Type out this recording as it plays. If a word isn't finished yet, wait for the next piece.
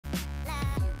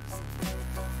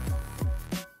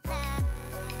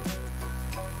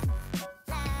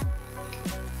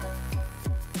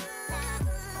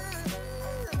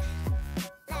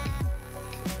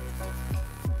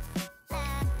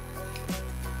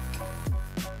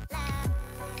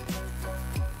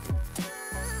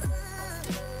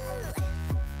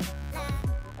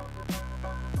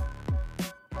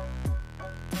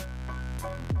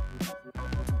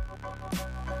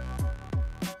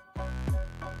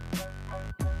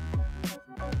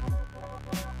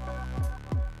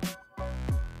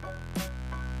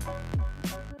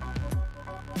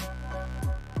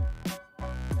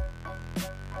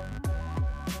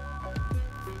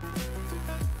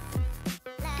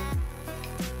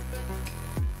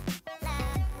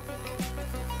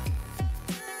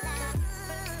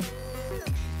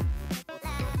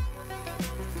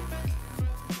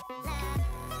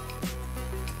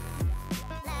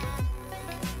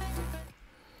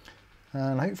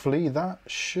And hopefully that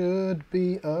should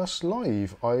be us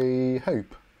live, I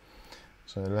hope.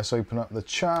 So let's open up the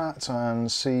chat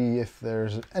and see if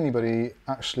there's anybody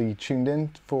actually tuned in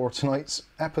for tonight's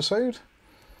episode.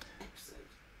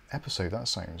 Episode, that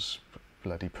sounds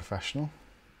bloody professional.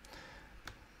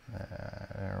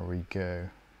 There we go.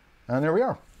 And there we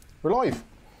are. We're live.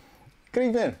 Good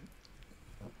evening.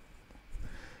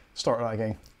 Start that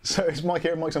again. So it's Mike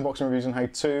here, Mike's Unboxing Reviews and How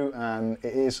To, and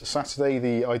it is Saturday,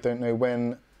 the I don't know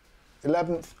when,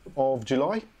 11th of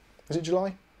July. Is it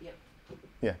July? Yep.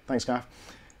 Yeah, thanks Gav.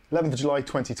 11th of July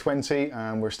 2020,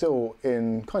 and we're still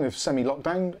in kind of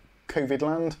semi-lockdown, COVID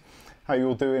land. How you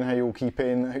all doing? How you all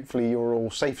keeping? Hopefully you're all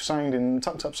safe, sound and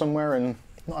tucked up somewhere and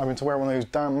not having to wear one of those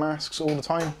damn masks all the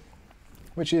time,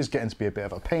 which is getting to be a bit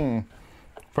of a pain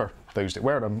for those that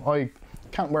wear them. I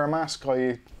can't wear a mask.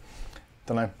 I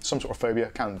don't know, some sort of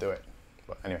phobia, can't do it.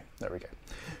 But anyway, there we go.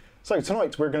 So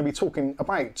tonight we're going to be talking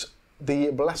about the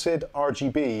blessed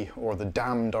RGB, or the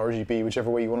damned RGB,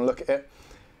 whichever way you want to look at it.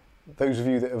 Those of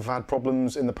you that have had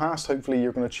problems in the past, hopefully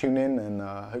you're going to tune in, and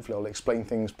hopefully I'll explain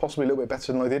things possibly a little bit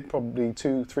better than I did probably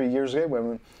 2-3 years ago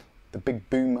when the big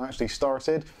boom actually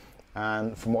started.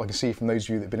 And from what I can see from those of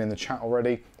you that have been in the chat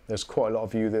already, there's quite a lot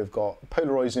of you that have got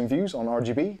polarizing views on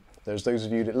RGB. There's those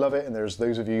of you that love it, and there's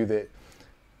those of you that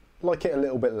like it a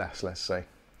little bit less, let's say.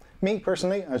 Me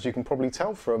personally, as you can probably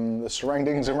tell from the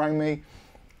surroundings around me,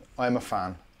 I'm a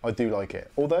fan. I do like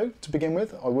it. Although, to begin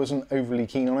with, I wasn't overly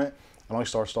keen on it, and I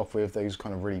started off with those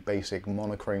kind of really basic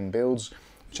monochrome builds,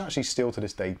 which actually still to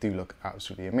this day do look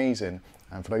absolutely amazing.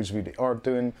 And for those of you that are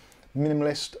doing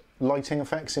minimalist lighting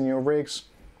effects in your rigs,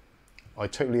 I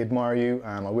totally admire you,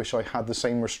 and I wish I had the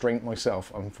same restraint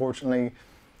myself. Unfortunately,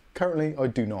 currently I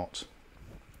do not.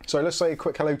 So let's say a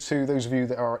quick hello to those of you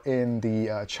that are in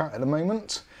the chat at the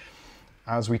moment,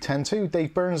 as we tend to.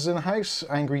 Dave Burns is in the house,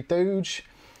 Angry Doge,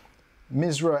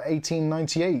 Misra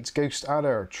 1898, Ghost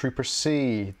Adder, Trooper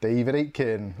C, David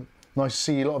Aitken. Nice to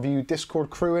see a lot of you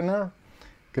Discord crew in there.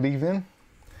 Good evening.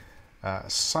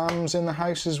 Sam's in the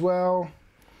house as well.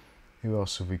 Who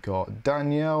else have we got?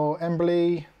 Danielle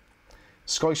Emberley,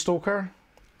 Skystalker,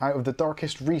 out of the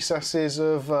darkest recesses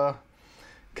of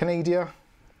Canada,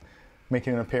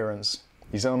 making an appearance.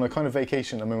 He's on a kind of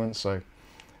vacation at the moment, so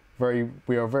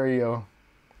we are very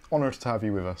honoured to have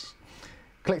you with us.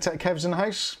 ClickTech Kev's in the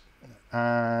house,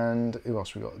 and who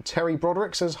else we got? Terry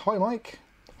Broderick says hi Mike.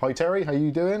 Hi Terry, how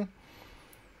you doing?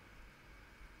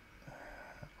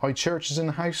 iChurch is in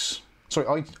the house. Sorry,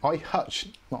 iHutch,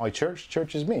 not iChurch.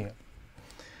 Church is me,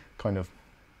 kind of.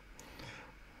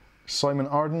 Simon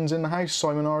Arden's in the house.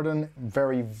 Simon Arden,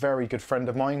 very, very good friend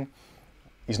of mine.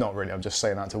 He's not really, I'm just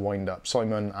saying that to wind up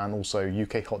Simon, and also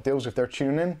UK Hot Deals if they're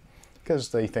tuning in, because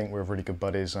they think we're really good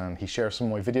buddies, and he shares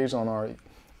some of my videos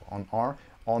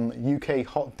on UK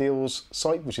Hot Deals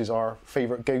site, which is our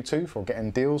favourite go-to for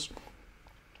getting deals.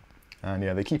 And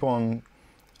yeah, they keep on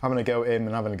having a go at him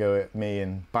and having a go at me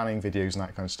and banning videos and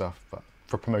that kind of stuff, but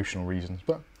for promotional reasons.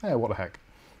 But yeah, what the heck.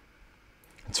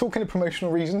 Talking of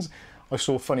promotional reasons, I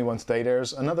saw a funny one today.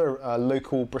 There's another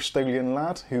local Bristolian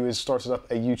lad who has started up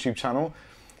a YouTube channel,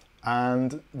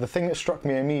 and the thing that struck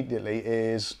me immediately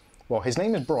is, well, his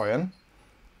name is Brian,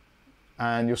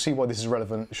 and you'll see why this is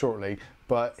relevant shortly,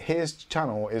 but his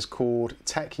channel is called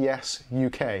Tech Yes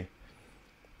UK.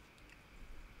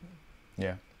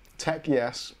 Yeah, Tech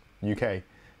Yes UK.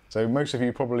 So most of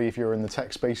you probably, if you're in the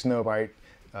tech space, know about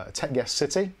Tech Yes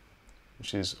City,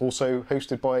 which is also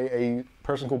hosted by a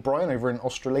person called Brian over in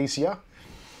Australasia.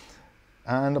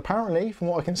 And apparently, from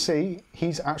what I can see,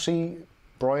 he's actually,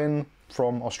 Brian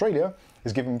from Australia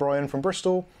is giving Brian from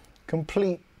Bristol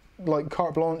complete, like,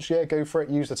 carte blanche. Yeah, go for it,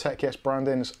 use the Tech Yes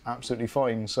branding, it's absolutely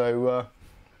fine. So,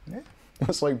 yeah,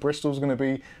 looks like Bristol's going to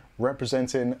be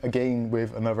representing again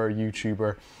with another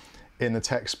YouTuber in the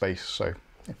tech space. So,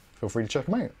 yeah, feel free to check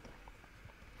them out.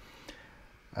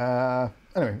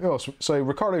 Anyway, who else? So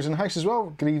Ricardo's in the house as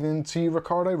well. Good evening to you,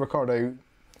 Ricardo. Ricardo,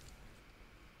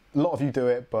 a lot of you do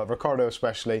it, but Ricardo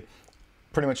especially,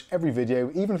 pretty much every video,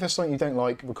 even if it's something you don't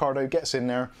like, Ricardo gets in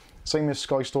there, same as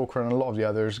Skystalker and a lot of the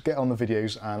others, get on the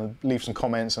videos and leave some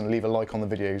comments and leave a like on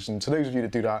the videos. And to those of you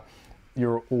that do that,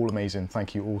 you're all amazing.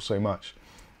 Thank you all so much.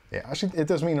 Yeah, actually, it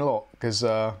does mean a lot because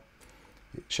it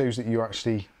shows that you're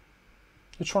trying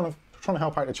to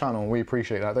help out the channel. We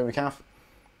appreciate that, don't we, Kath?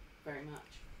 Very much.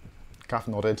 Kath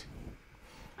nodded.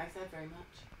 I said very much.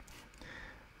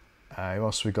 Who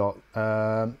else we got?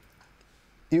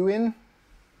 Ewan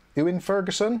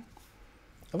Ferguson.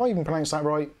 Have I even pronounced that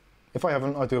right? If I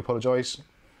haven't, I do apologise.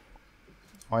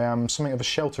 I am something of a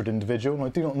sheltered individual and I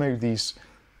do not know these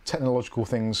technological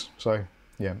things, so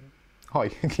yeah. Hi,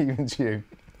 even to you.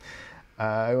 Who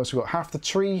else we got? Half the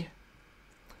Tree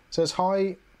says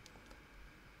hi.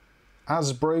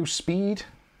 Asbro Speed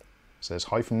says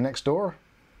hi from next door.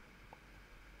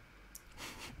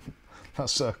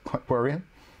 That's quite worrying.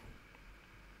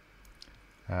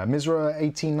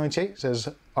 Misra1898 says,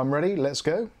 I'm ready, let's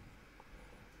go.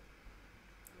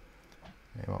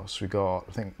 What else we got?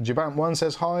 I think Jabant1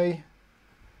 says hi.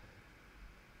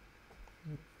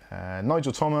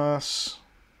 Nigel Thomas.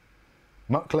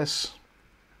 Muckless.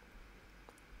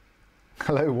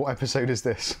 Hello, what episode is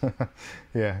this?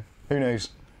 Yeah, who knows?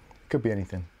 Could be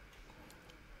anything.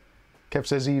 Kev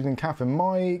says evening, Kath and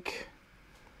Mike.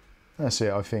 That's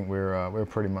it, I think we're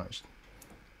pretty much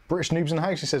British noobs in the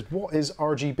house. He says, what is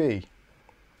RGB?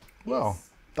 Well,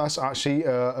 that's actually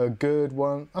a good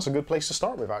one. That's a good place to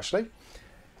start with, actually.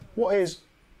 What is...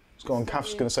 Let's go on,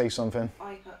 Kath's going to say something.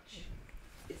 iHutch.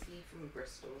 Is he from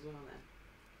Bristol as well then?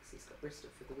 Because he's got Bristol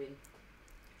for the win.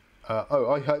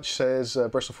 iHutch says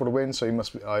Bristol for the win, so he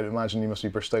must be, I'd imagine he must be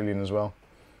Bristolian as well.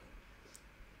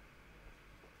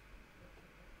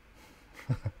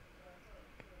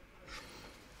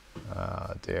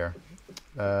 Ah, dear.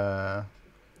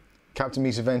 Captain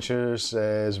Meets Adventures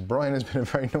says Brian has been a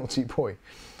very naughty boy.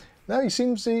 No, he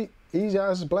seems he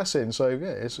has a blessing, so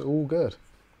yeah, it's all good.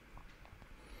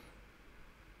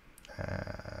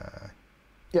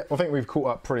 Yeah, I think we've caught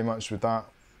up pretty much with that.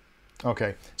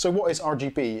 Okay, so what is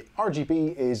RGB?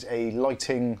 RGB is a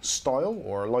lighting style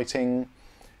or a lighting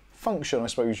function, I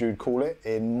suppose you'd call it,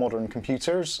 in modern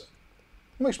computers.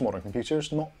 Most modern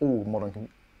computers, not all modern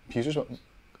computers, but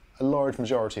a large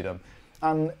majority of them.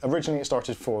 And originally it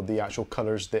started for the actual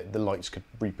colours that the lights could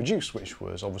reproduce, which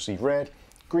was obviously red,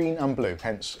 green and blue,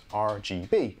 hence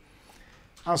RGB.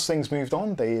 As things moved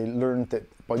on, they learned that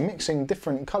by mixing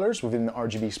different colours within the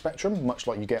RGB spectrum, much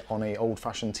like you get on an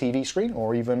old-fashioned TV screen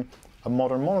or even a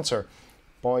modern monitor,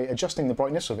 by adjusting the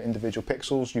brightness of individual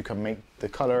pixels, you can make the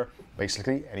colour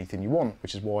basically anything you want,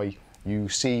 which is why you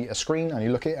see a screen and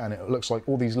you look at it and it looks like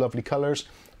all these lovely colours,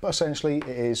 but essentially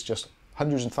it is just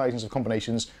hundreds and thousands of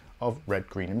combinations of red,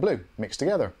 green and blue mixed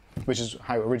together, which is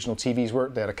how original TVs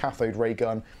worked. They had a cathode ray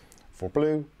gun for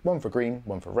blue, one for green,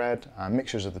 one for red, and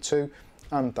mixtures of the two,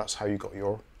 and that's how you got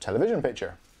your television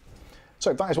picture.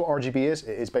 So that is what RGB is.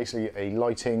 It is basically a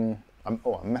lighting,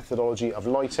 or a methodology of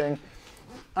lighting.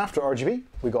 After RGB,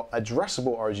 we got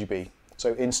addressable RGB.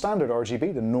 So in standard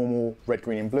RGB, the normal red,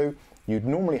 green and blue, you'd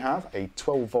normally have a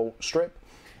 12-volt strip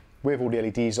with all the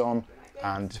LEDs on,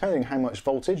 and depending on how much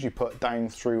voltage you put down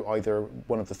through either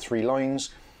one of the three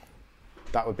lines,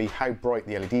 that would be how bright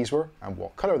the LEDs were and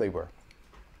what colour they were.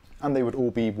 And they would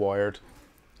all be wired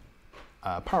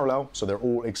parallel, so they're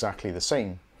all exactly the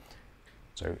same.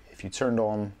 So if you turned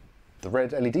on the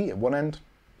red LED at one end,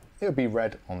 it would be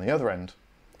red on the other end.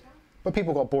 But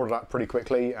people got bored of that pretty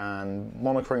quickly, and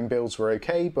monochrome builds were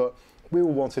okay, but we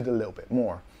all wanted a little bit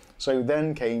more. So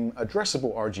then came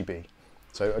addressable RGB.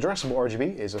 So addressable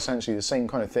RGB is essentially the same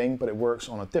kind of thing, but it works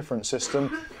on a different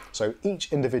system. So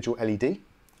each individual LED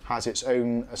has its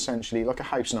own, essentially like a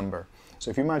house number. So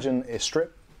if you imagine a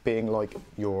strip being like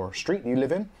your street you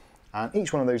live in, and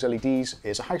each one of those LEDs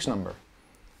is a house number.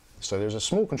 So there's a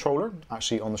small controller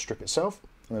actually on the strip itself,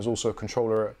 and there's also a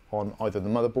controller on either the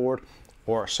motherboard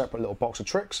or a separate little box of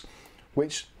tricks,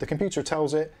 which the computer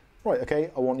tells it, right,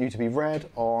 okay, I want you to be red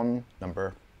on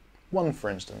number 1, for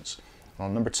instance.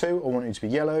 On number 2, I want you to be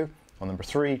yellow. On number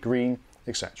 3, green,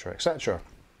 etc., etc.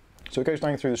 So it goes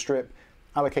down through the strip,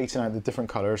 allocating out the different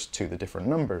colours to the different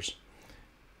numbers.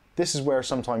 This is where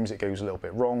sometimes it goes a little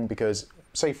bit wrong, because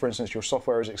say for instance your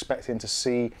software is expecting to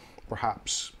see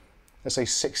perhaps, let's say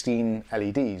 16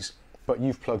 LEDs, but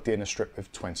you've plugged in a strip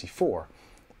of 24.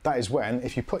 That is when,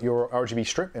 if you put your RGB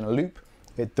strip in a loop,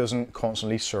 it doesn't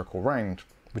constantly circle round,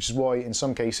 which is why in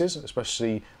some cases,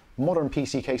 especially modern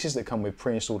PC cases that come with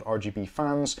pre-installed RGB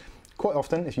fans, quite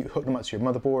often if you hook them up to your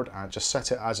motherboard and just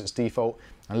set it as its default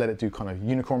and let it do kind of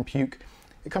unicorn puke,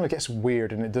 it kind of gets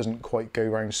weird and it doesn't quite go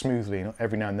around smoothly.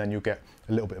 Every now and then you'll get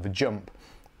a little bit of a jump.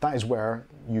 That is where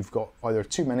you've got either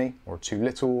too many or too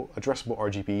little addressable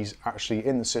RGBs actually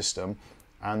in the system,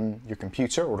 and your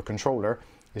computer or the controller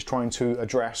is trying to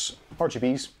address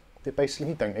RGBs that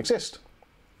basically don't exist.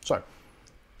 So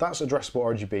that's addressable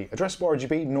RGB. Addressable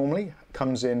RGB normally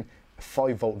comes in a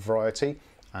 5-volt variety,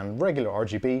 and regular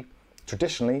RGB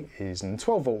traditionally is in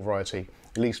 12-volt variety,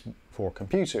 at least for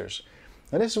computers.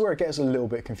 Now this is where it gets a little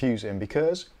bit confusing,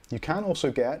 because you can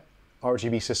also get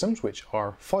RGB systems which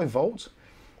are 5-volt,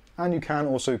 and you can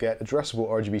also get addressable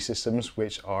RGB systems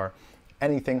which are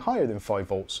anything higher than 5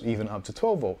 volts, even up to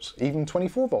 12 volts, even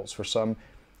 24 volts for some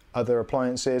other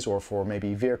appliances or for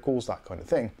maybe vehicles, that kind of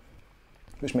thing,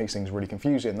 which makes things really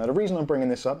confusing. Now the reason I'm bringing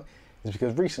this up is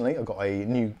because recently I got a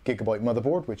new Gigabyte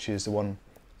motherboard, which is the one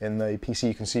in the PC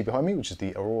you can see behind me, which is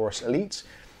the Aorus Elite,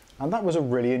 and that was a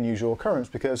really unusual occurrence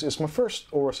because it's my first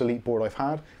Aorus Elite board I've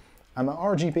had, and the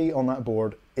RGB on that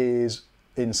board is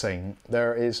insane.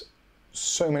 There is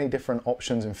so many different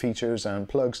options and features and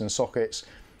plugs and sockets.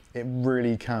 It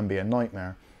really can be a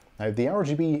nightmare. Now the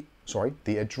addressable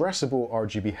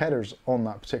RGB headers on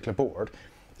that particular board,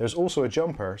 there's also a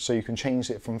jumper so you can change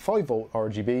it from 5-volt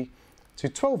RGB to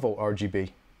 12-volt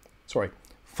RGB. Sorry,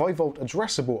 5-volt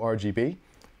addressable RGB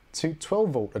to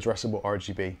 12-volt addressable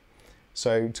RGB.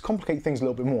 So to complicate things a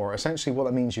little bit more, essentially what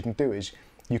that means you can do is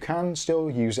you can still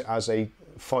use it as a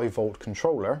 5-volt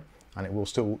controller, and it will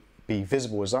still be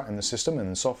visible as that in the system and in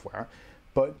the software,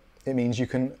 but it means you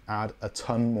can add a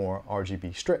ton more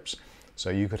RGB strips. So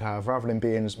you could have, rather than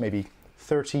being maybe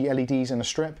 30 LEDs in a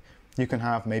strip, you can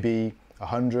have maybe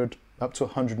 100 up to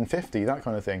 150, that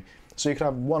kind of thing. So you could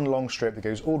have one long strip that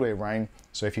goes all the way around.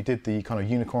 So if you did the kind of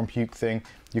unicorn puke thing,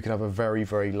 you could have a very,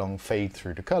 very long fade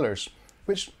through the colors,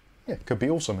 which yeah, could be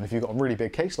awesome. And if you've got a really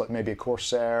big case, like maybe a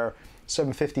Corsair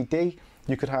 750D,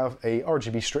 you could have a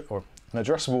RGB strip or an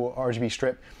addressable RGB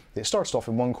strip that starts off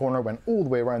in one corner, went all the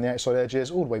way around the outside edges,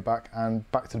 all the way back and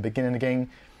back to the beginning again.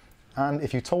 And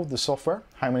if you told the software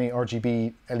how many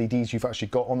RGB LEDs you've actually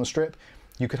got on the strip,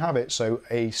 you could have it so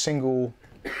a single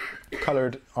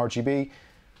colored RGB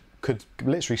could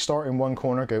literally start in one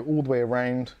corner, go all the way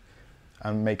around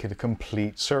and make it a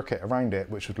complete circuit around it,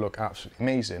 which would look absolutely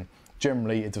amazing.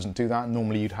 Generally, it doesn't do that.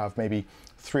 Normally you'd have maybe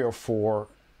 3 or 4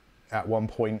 at one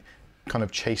point kind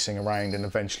of chasing around, and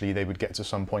eventually they would get to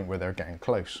some point where they're getting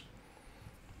close.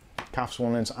 Kath's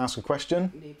wanting to ask a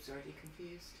question. Noob's already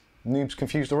confused. Noob's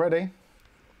confused already?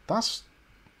 That's,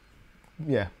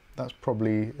 yeah, that's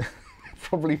probably,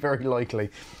 probably very likely.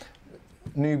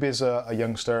 Noob is a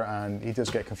youngster and he does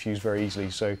get confused very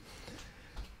easily, so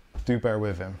do bear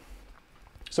with him.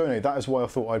 So anyway, that is why I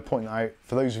thought I'd point out,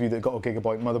 for those of you that got a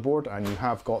Gigabyte motherboard and you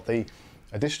have got the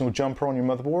additional jumper on your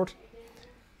motherboard,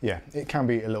 yeah, it can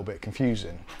be a little bit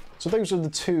confusing. So those are the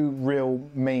two real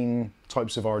main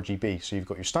types of RGB. So you've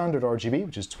got your standard RGB,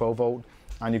 which is 12 volt,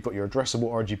 and you've got your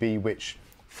addressable RGB, which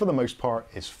for the most part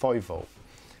is 5 volt.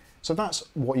 So that's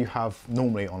what you have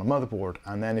normally on a motherboard.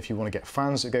 And then if you want to get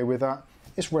fans that go with that,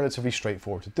 it's relatively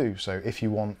straightforward to do. So if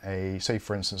you want a, say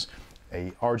for instance,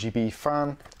 a RGB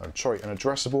fan, or sorry, an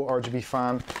addressable RGB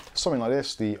fan, something like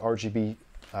this, the RGB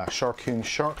Sharkoon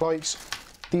Shark lights,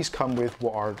 these come with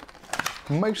what are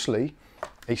mostly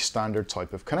a standard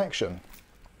type of connection.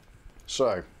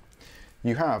 So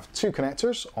you have 2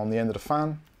 connectors on the end of the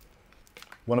fan,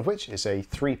 one of which is a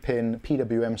 3-pin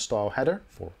PWM style header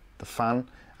for the fan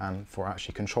and for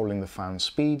actually controlling the fan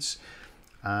speeds.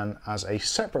 And as a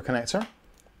separate connector,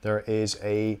 there is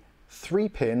a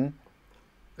 3-pin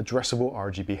addressable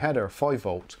RGB header, 5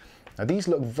 volt. Now these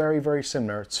look very, very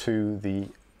similar to the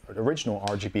original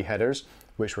RGB headers,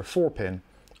 which were 4-pin.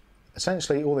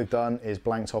 Essentially, all they've done is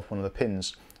blanked off one of the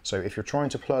pins. So if you're trying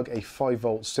to plug a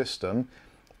 5-volt system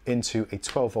into a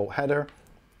 12-volt header,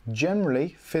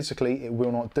 generally, physically, it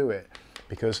will not do it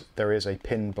because there is a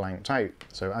pin blanked out.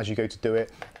 So as you go to do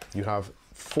it, you have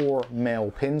 4 male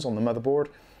pins on the motherboard,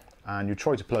 and you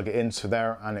try to plug it into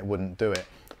there and it wouldn't do it.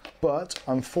 But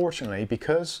unfortunately,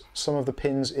 because some of the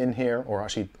pins in here, or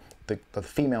actually the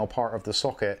female part of the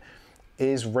socket,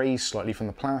 is raised slightly from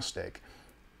the plastic,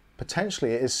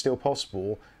 potentially it is still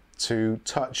possible to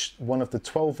touch one of the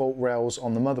 12-volt rails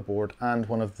on the motherboard and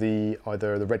one of the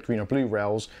either the red, green or blue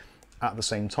rails at the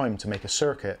same time to make a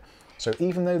circuit. So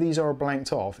even though these are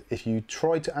blanked off, if you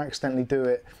try to accidentally do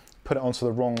it, put it onto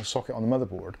the wrong socket on the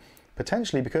motherboard,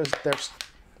 potentially because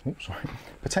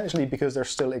they're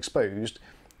still exposed,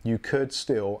 you could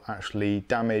still actually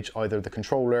damage either the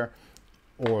controller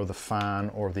or the fan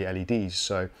or the LEDs.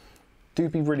 So do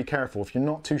be really careful. If you're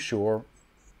not too sure,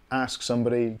 ask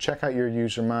somebody, check out your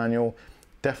user manual.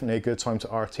 Definitely a good time to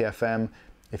RTFM.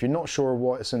 If you're not sure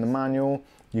what is in the manual,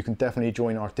 you can definitely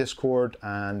join our Discord,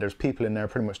 and there's people in there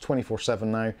pretty much 24/7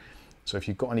 now. So if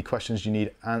you've got any questions you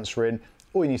need answering,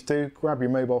 all you need to do, grab your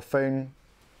mobile phone,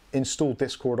 install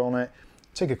Discord on it,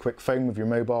 take a quick phone with your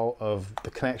mobile of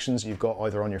the connections that you've got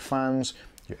either on your fans,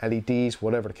 your LEDs,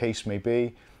 whatever the case may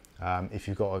be. If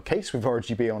you've got a case with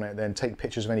RGB on it, then take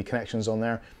pictures of any connections on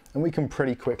there, and we can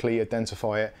pretty quickly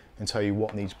identify it and tell you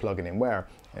what needs plugging in where.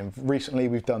 And recently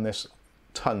we've done this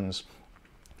tons,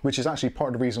 which is actually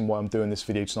part of the reason why I'm doing this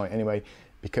video tonight anyway,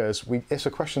 because it's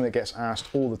a question that gets asked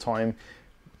all the time.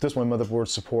 Does my motherboard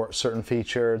support a certain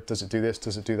feature? Does it do this?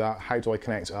 Does it do that? How do I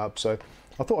connect it up? So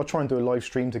I thought I'd try and do a live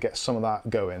stream to get some of that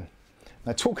going.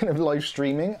 Now, talking of live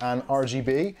streaming and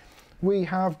RGB, we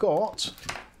have got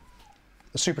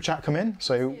the super chat come in.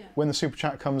 So when the super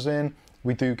chat comes in,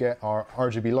 we do get our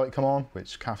RGB light come on,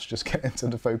 which Kath's just getting into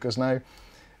the now,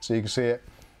 so you can see it.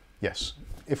 Yes,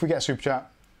 if we get super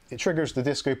chat, it triggers the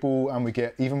disco ball and we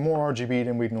get even more RGB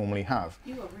than we'd normally have.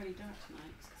 You are really dark tonight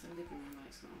because I'm living room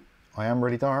lights on. I am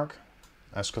really dark.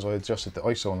 That's because I adjusted the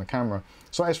ISO on the camera.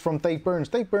 So that is from Dave Burns.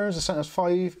 Dave Burns has sent us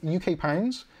 £5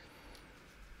 UK,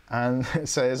 and it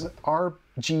says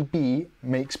RGB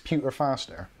makes pewter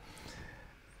faster.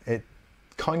 It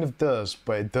kind of does,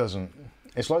 but it doesn't.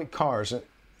 It's like cars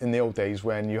in the old days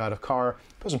when you had a car,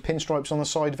 put some pinstripes on the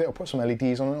side of it, or put some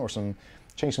LEDs on it, or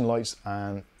change some lights,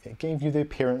 and it gave you the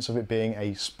appearance of it being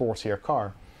a sportier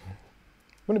car.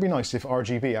 Wouldn't it be nice if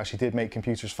RGB actually did make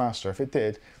computers faster? If it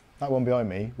did, that one behind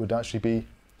me would actually be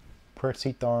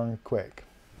pretty darn quick.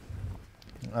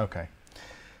 Okay,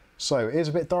 so it is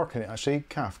a bit dark in it actually.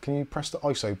 Kath, can you press the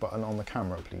ISO button on the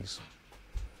camera, please?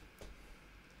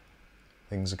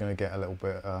 Things are going to get a little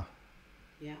bit...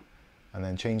 yeah. And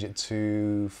then change it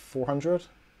to 400.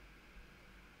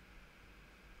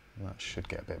 That should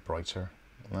get a bit brighter.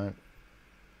 No.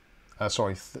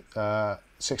 Sorry,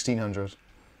 1600. Is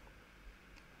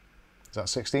that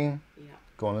 16? Yeah.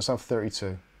 Go on, let's have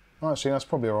 32. Oh, actually, that's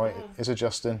probably all right. Oh. It's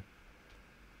adjusting.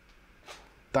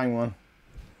 Down one.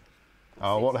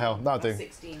 Oh, what the hell? That'll do.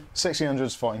 16. 1600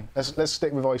 is fine. Let's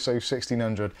stick with ISO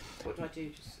 1600. What do I do?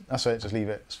 Just... That's it, just leave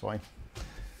it. It's fine.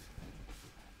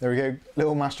 There we go,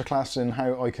 little masterclass in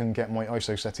how I can get my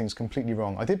ISO settings completely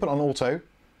wrong. I did put it on auto, and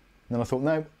then I thought,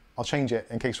 no, I'll change it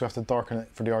in case we have to darken it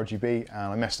for the RGB,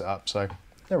 and I messed it up, so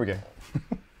there we go.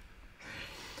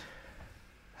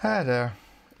 Hi there.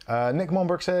 Nick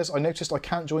Monberg says, I noticed I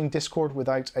can't join Discord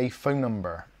without a phone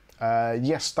number.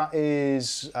 Yes, that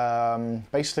is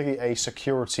basically a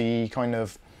security kind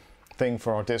of thing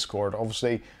for our Discord.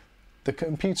 Obviously, the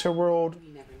computer world...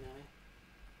 You never know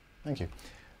it. Thank you.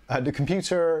 The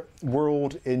computer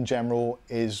world in general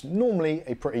is normally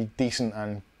a pretty decent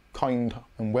and kind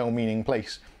and well-meaning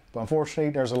place, but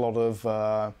unfortunately there's a lot of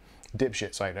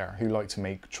dipshits out there who like to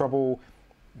make trouble,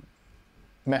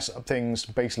 mess up things,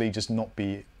 basically just not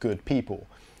be good people.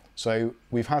 So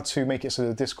we've had to make it so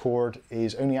the Discord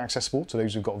is only accessible to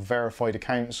those who've got verified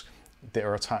accounts that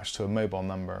are attached to a mobile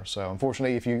number. So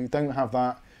unfortunately, if you don't have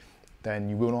that, then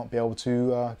you will not be able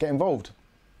to get involved.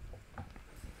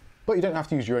 But you don't have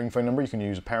to use your own phone number, you can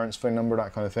use a parent's phone number,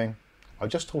 that kind of thing. I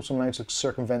just told someone how to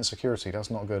circumvent security,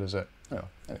 that's not good, is it? Oh,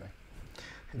 anyway.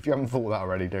 If you haven't thought of that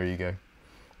already, there you go.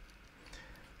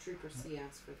 Trooper C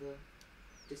asked for the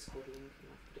Discord link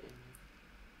and I've put it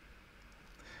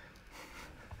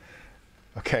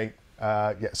in there. Okay,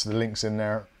 yeah, so the link's in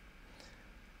there.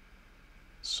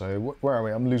 So where are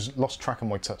we? I'm lost track of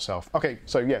myself. Okay,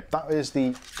 so yeah, that is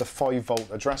the 5-volt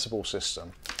addressable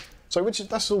system. So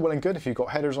that's all well and good. If you've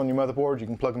got headers on your motherboard, you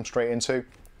can plug them straight into.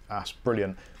 That's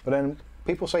brilliant. But then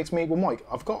people say to me, well, Mike,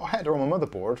 I've got a header on my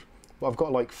motherboard, but I've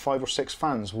got like 5 or 6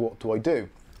 fans. What do I do?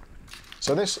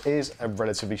 So this is a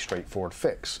relatively straightforward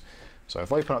fix. So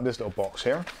if I open up this little box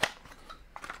here.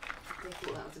 I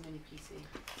thought that was a mini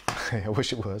PC. I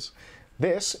wish it was.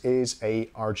 This is a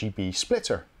RGB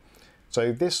splitter.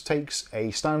 So this takes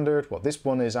a standard, well, this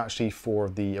one is actually for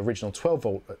the original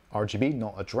 12-volt RGB,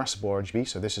 not addressable RGB,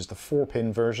 so this is the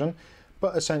 4-pin version,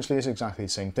 but essentially it's exactly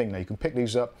the same thing. Now you can pick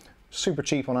these up super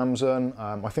cheap on Amazon.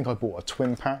 I think I bought a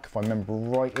twin pack, if I remember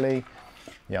rightly.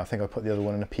 Yeah, I think I put the other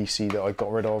one in a PC that I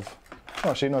got rid of.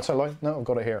 Oh, actually, no, it's a lie. No, I've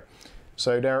got it here.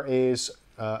 So there is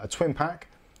a twin pack,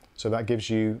 so that gives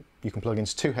you can plug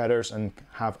into 2 headers and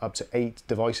have up to 8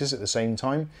 devices at the same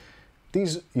time.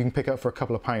 These you can pick up for a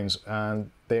couple of pounds, and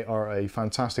they are a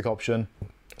fantastic option,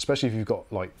 especially if you've got,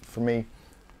 like for me,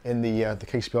 in the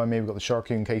case behind me, we've got the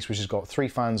Sharkoon case, which has got 3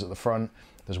 fans at the front,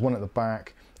 there's 1 at the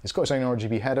back. It's got its own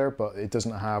RGB header, but it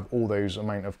doesn't have all those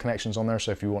amount of connections on there,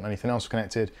 so if you want anything else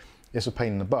connected, it's a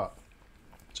pain in the butt.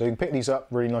 So you can pick these up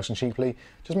really nice and cheaply.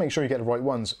 Just make sure you get the right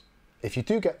ones. If you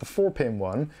do get the 4-pin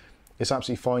one, it's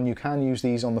absolutely fine. You can use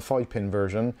these on the 5-pin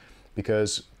version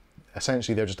because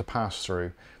essentially they're just a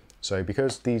pass-through. So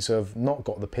because these have not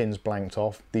got the pins blanked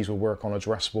off, these will work on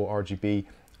addressable RGB,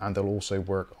 and they'll also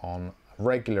work on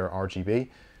regular RGB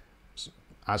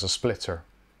as a splitter.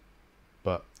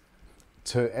 But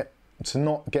to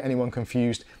not get anyone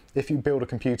confused, if you build a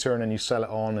computer and then you sell it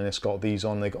on and it's got these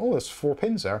on, they go, oh, there's 4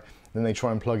 pins there. Then they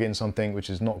try and plug in something which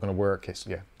is not going to work.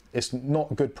 It's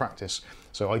not good practice.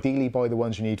 So ideally buy the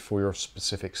ones you need for your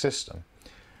specific system.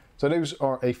 So those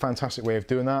are a fantastic way of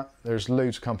doing that. There's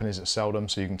loads of companies that sell them,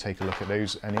 so you can take a look at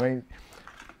those anyway.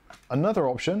 Another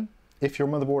option, if your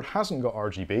motherboard hasn't got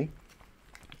RGB,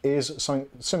 is something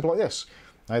simple like this.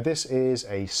 Now this is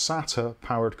a SATA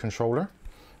powered controller,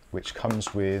 which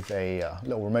comes with a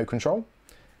little remote control,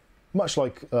 much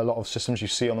like a lot of systems you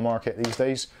see on the market these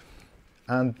days.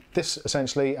 And this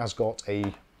essentially has got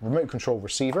a remote control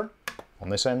receiver on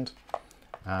this end,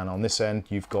 and on this end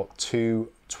you've got 2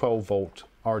 12-volt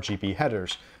RGB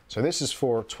headers. So this is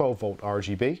for 12-volt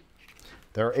RGB.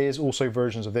 There is also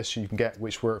versions of this you can get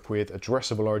which work with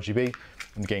addressable RGB.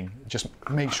 And again, just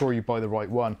make sure you buy the right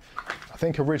one. I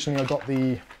think originally I got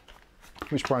the,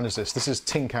 which brand is this? This is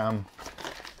Tincam,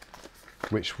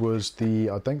 which was the,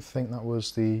 I don't think that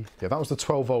was the, yeah, that was the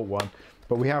 12-volt one.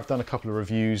 But we have done a couple of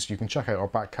reviews. You can check out our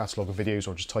back catalogue of videos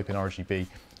or just type in RGB.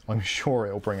 I'm sure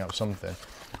it'll bring up something.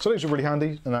 So those are really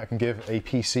handy, and that can give a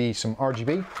PC some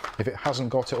RGB if it hasn't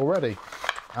got it already.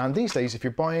 And these days, if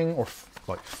you're buying or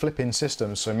like flipping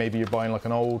systems, so maybe you're buying like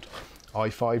an old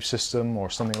i5 system or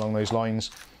something along those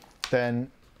lines, then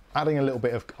adding a little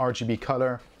bit of RGB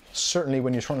color, certainly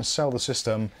when you're trying to sell the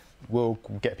system, will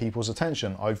get people's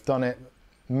attention. I've done it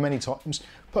many times.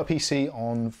 Put a PC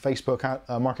on Facebook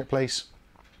Marketplace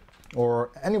or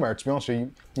anywhere, to be honest with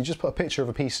you, you just put a picture of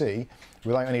a PC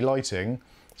without any lighting,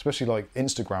 especially like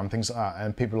Instagram, things like that,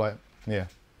 and people are like, yeah,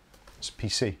 it's a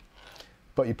PC.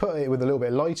 But you put it with a little bit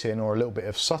of lighting or a little bit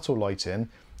of subtle lighting,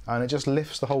 and it just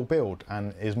lifts the whole build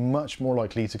and is much more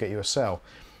likely to get you a sale.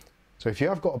 So if you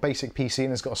have got a basic PC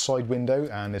and it's got a side window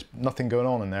and there's nothing going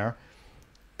on in there,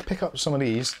 pick up some of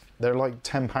these. They're like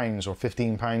 £10 or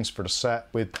 £15 for the set.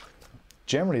 With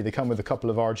generally they come with a couple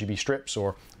of RGB strips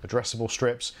or addressable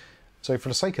strips. So for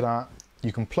the sake of that,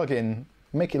 you can plug in,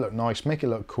 make it look nice, make it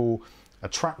look cool,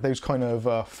 attract those kind of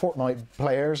Fortnite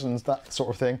players and that sort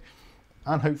of thing,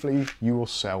 and hopefully you will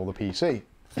sell the PC.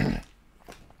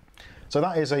 So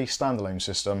that is a standalone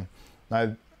system.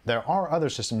 Now there are other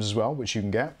systems as well which you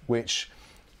can get, which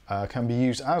can be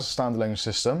used as a standalone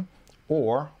system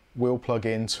or will plug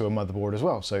into a motherboard as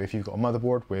well. So if you've got a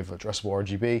motherboard with addressable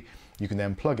RGB, you can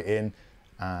then plug it in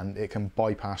and it can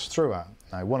bypass through it.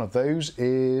 Now one of those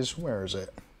is, where is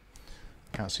it?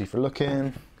 Can't see for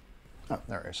looking. Oh,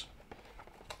 there it is.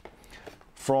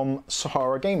 From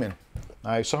Sahara Gaming.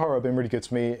 Now Sahara have been really good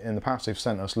to me in the past. They've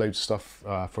sent us loads of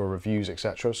stuff for reviews,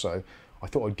 etc. So I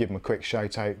thought I'd give them a quick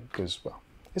shout out because, well,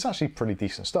 it's actually pretty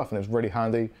decent stuff and it's really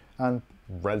handy and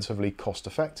relatively cost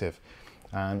effective.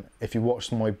 And if you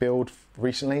watched my build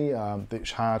recently,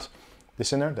 which had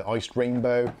this in there, the Iced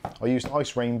Rainbow, I used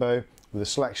Iced Rainbow with a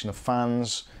selection of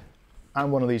fans and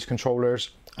one of these controllers,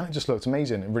 and it just looked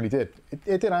amazing. It really did.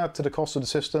 It did add to the cost of the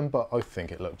system, but I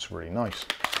think it looks really nice.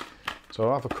 So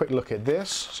I'll have a quick look at this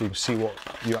so you can see what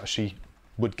you actually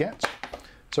would get.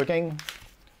 So again,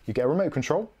 you get a remote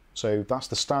control, so that's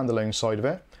the standalone side of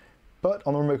it. But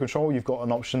on the remote control, you've got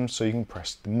an option so you can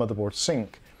press the motherboard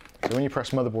sync. So when you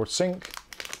press motherboard sync,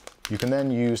 you can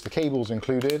then use the cables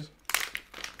included,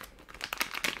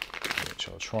 which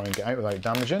I'll try and get out without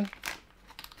damaging.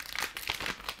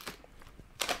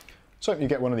 So you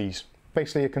get one of these,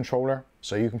 basically a controller,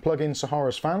 so you can plug in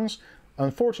Sahara's fans.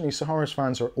 Unfortunately, Sahara's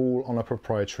fans are all on a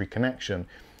proprietary connection,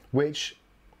 which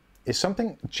is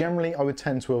something generally I would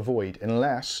tend to avoid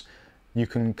unless you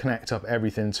can connect up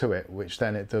everything to it, which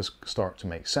then it does start to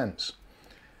make sense.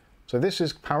 So this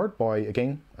is powered by,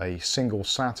 again, a single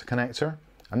SATA connector,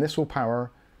 and this will power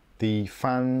the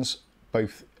fans,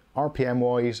 both RPM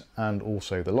wise and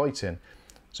also the lighting.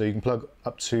 So you can plug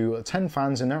up to 10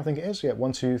 fans in there, I think it is. Yeah,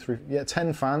 1, 2, 3, yeah,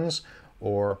 10 fans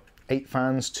or 8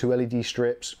 fans, 2 LED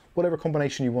strips, whatever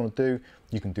combination you want to do,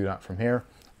 you can do that from here.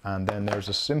 And then there's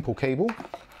a simple cable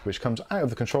which comes out of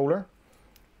the controller,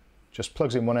 just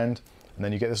plugs in one end, and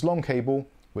then you get this long cable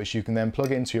which you can then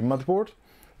plug into your motherboard,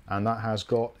 and that has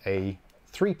got a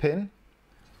 3-pin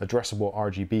addressable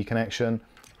RGB connection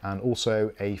and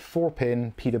also a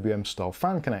 4-pin PWM style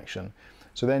fan connection.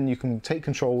 So then you can take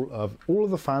control of all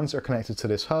of the fans that are connected to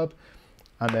this hub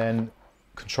and then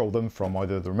control them from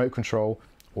either the remote control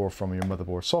or from your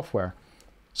motherboard software.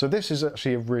 So this is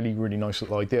actually a really, really nice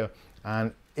little idea.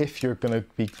 And if you're going to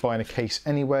be buying a case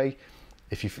anyway,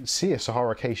 if you see a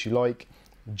Sahara case you like,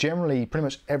 generally pretty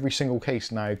much every single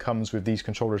case now comes with these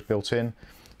controllers built in.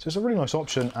 So it's a really nice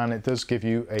option and it does give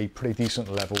you a pretty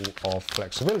decent level of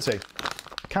flexibility.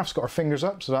 Kath's got her fingers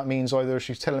up, so that means either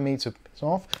she's telling me to piss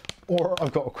off or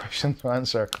I've got a question to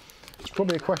answer. It's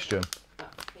probably a question.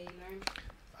 That's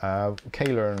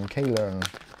K-learn. K-learn.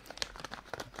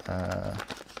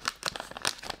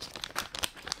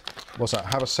 What's that?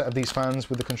 Have a set of these fans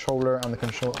with the controller and the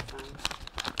control.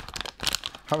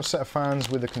 Have a set of fans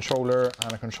with a controller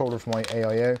and a controller for my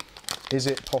AIO. Is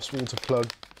it possible to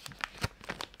plug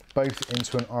both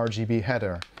into an RGB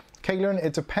header? K-learn,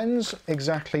 it depends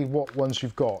exactly what ones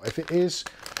you've got. If it is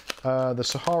the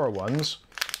Sahara ones,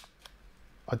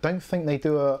 I don't think they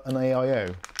do an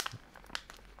AIO.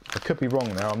 I could be wrong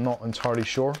there, I'm not entirely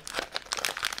sure.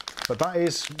 But that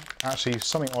is actually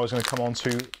something I was going to come on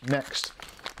to next,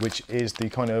 which is the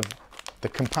kind of the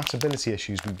compatibility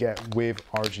issues we get with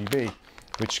RGB,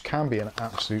 which can be an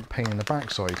absolute pain in the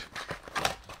backside.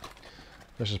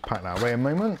 Let's just pack that away a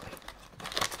moment.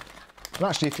 And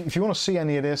actually, if you want to see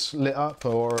any of this lit up,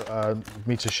 or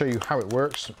me to show you how it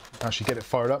works, actually get it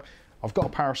fired up, I've got a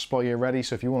power supply here ready,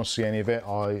 so if you want to see any of it,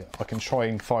 I can try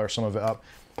and fire some of it up,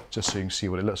 just so you can see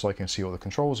what it looks like and see what the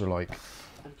controls are like.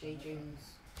 And J. Jones.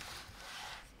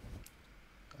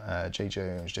 J.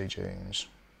 Jones.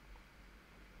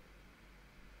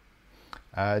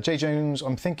 J. Jones,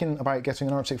 I'm thinking about getting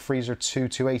an Arctic Freezer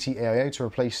 280 AIO to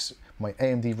replace my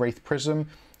AMD Wraith Prism.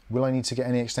 Will I need to get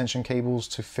any extension cables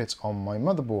to fit on my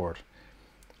motherboard?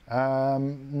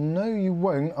 No, you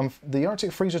won't. The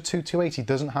Arctic Freezer 280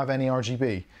 doesn't have any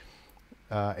RGB.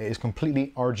 It is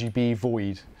completely RGB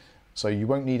void. So you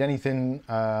won't need anything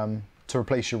to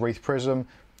replace your Wraith Prism.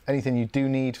 Anything you do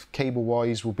need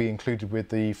cable-wise will be included with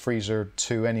the Freezer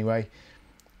 2 anyway.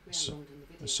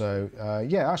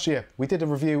 Yeah, actually, yeah, we did a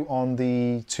review on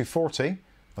the 240,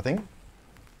 I think.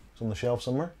 It's on the shelf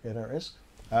somewhere. Yeah, there it is.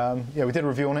 Yeah, we did a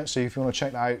review on it, so if you want to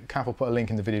check that out, Cap will put a link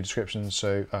in the video description,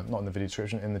 so, not in the video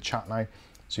description, in the chat now,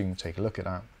 so you can take a look at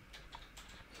that.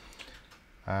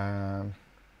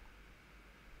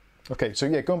 Okay, so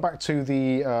yeah, going back to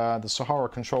the Sahara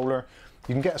controller,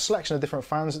 you can get a selection of different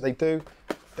fans that they do.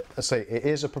 I say it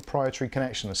is a proprietary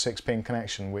connection, a 6-pin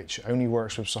connection, which only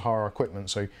works with Sahara equipment,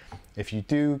 so if you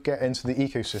do get into the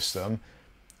ecosystem,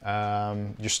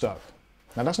 you're stuck.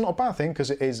 Now that's not a bad thing, because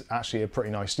it is actually a pretty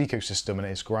nice ecosystem and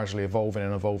it's gradually evolving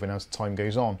and evolving as time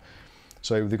goes on.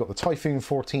 So they've got the Typhoon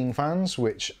 14 fans,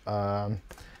 which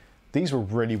these were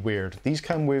really weird. These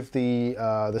come with the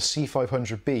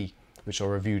C500B, which I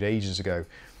reviewed ages ago.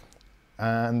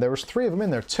 And there was 3 of them in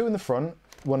there, 2 in the front,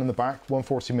 1 in the back,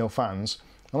 140mm fans.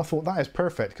 And I thought that is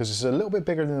perfect because it's a little bit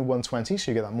bigger than the 120,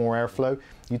 so you get that more airflow.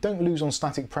 You don't lose on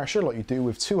static pressure like you do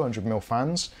with 200mm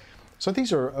fans. So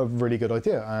these are a really good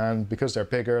idea, and because they're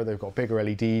bigger, they've got bigger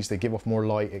LEDs, they give off more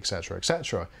light, etc,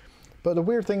 etc. But the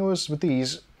weird thing was with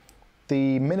these,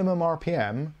 the minimum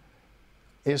RPM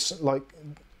is like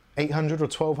 800 or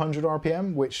 1200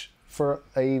 RPM, which for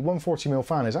a 140mm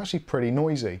fan is actually pretty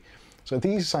noisy. So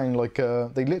these sound like,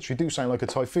 they literally do sound like a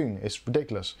Typhoon. It's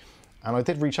ridiculous. And I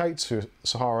did reach out to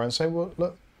Sahara and say, well,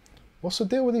 look, what's the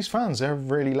deal with these fans? They're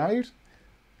really loud.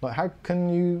 Like, how can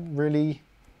you really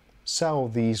sell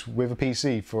these with a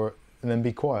PC and then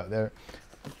be quiet?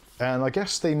 And I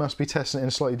guess they must be testing it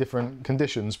in slightly different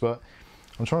conditions, but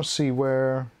I'm trying to see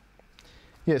where...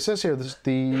 Yeah, it says here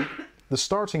the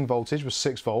starting voltage was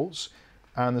 6 volts,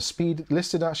 and the speed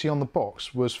listed actually on the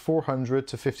box was 400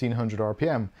 to 1500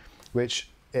 RPM, which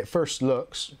at first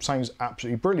looks, sounds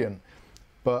absolutely brilliant.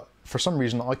 But for some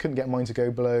reason I couldn't get mine to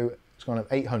go below kind of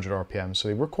 800 RPM, so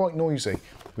they were quite noisy,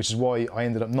 which is why I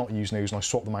ended up not using those and I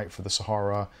swapped them out for the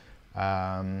Sahara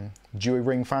dual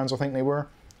ring fans, I think they were,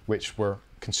 which were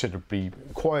considerably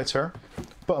quieter,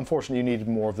 but unfortunately you needed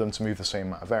more of them to move the same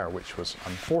amount of air, which was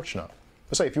unfortunate.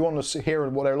 But say, if you want to hear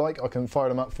what they're like, I can fire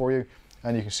them up for you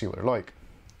and you can see what they're like.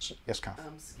 So, yes, Kath?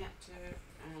 Skeptor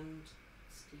and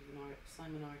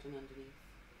Simon Arden underneath.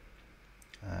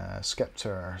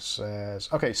 Skeptor says,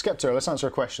 okay, Skeptor, let's answer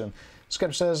a question.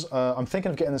 Skeptor says, I'm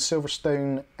thinking of getting the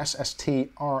Silverstone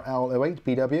SST RL08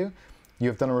 BW. You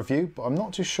have done a review, but I'm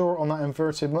not too sure on that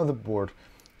inverted motherboard.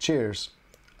 Cheers.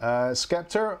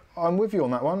 Skeptor, I'm with you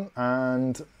on that one,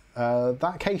 and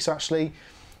that case actually,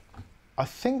 I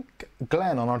think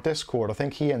Glenn on our Discord, I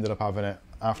think he ended up having it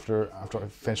after I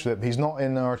finished with it. He's not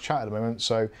in our chat at the moment,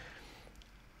 so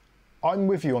I'm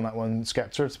with you on that one,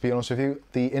 Skeptor, to be honest with you.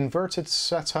 The inverted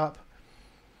setup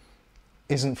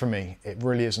isn't for me. It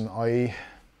really isn't.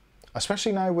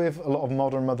 Especially now with a lot of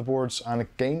modern motherboards, and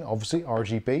again, obviously,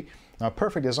 RGB. Now, a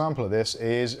perfect example of this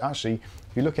is actually,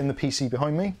 if you look in the PC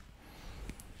behind me,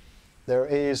 there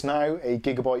is now a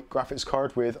Gigabyte graphics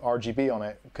card with RGB on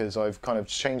it, because I've kind of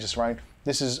changed this around.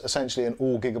 This is essentially an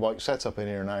all Gigabyte setup in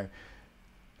here now,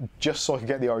 just so I can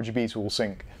get the RGB to all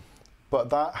sync.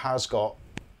 But that has got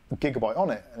gigabyte on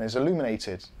it and it's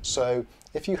illuminated. So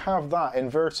if you have that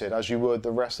inverted as you would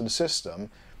the rest of the system,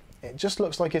 it just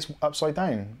looks like it's upside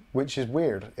down, which is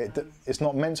weird. It's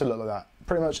not meant to look like that.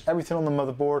 Pretty much everything on the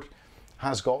motherboard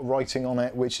has got writing on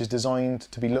it which is designed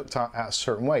to be looked at a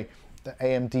certain way. The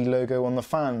AMD logo on the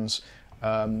fans,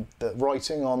 the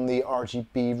writing on the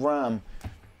RGB RAM,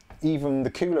 even the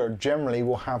cooler generally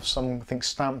will have something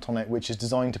stamped on it which is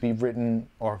designed to be written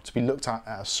or to be looked at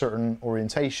a certain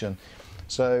orientation.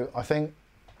 So I think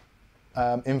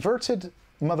inverted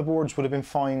motherboards would have been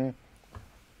fine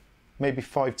maybe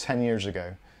 5-10 years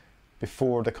ago,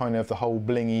 before the kind of the whole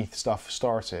blingy stuff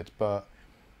started. But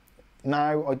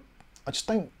now I just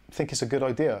don't think it's a good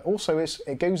idea. Also,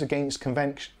 it goes against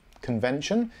convention.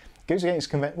 It goes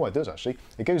against well, it does actually.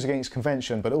 It goes against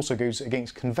convention, but also goes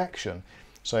against convection.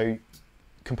 So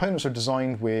components are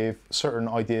designed with certain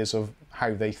ideas of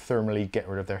how they thermally get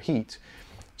rid of their heat.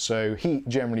 So heat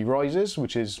generally rises,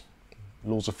 which is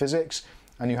laws of physics,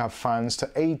 and you have fans to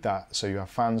aid that. So you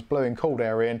have fans blowing cold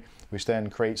air in, which then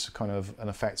creates kind of an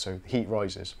effect, so heat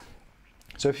rises.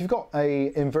 So if you've got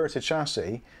a inverted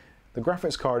chassis, the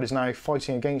graphics card is now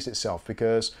fighting against itself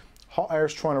because hot air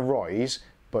is trying to rise,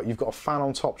 but you've got a fan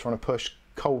on top trying to push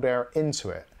cold air into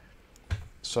it.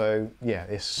 So yeah,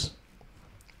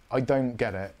 I don't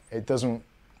get it. It doesn't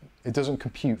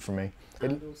compute for me.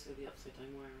 And also the upside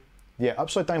down wiring. Yeah,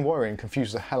 upside down wiring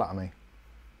confuses the hell out of me.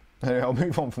 Anyway, I'll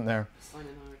move on from there.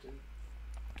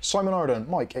 Simon Arden,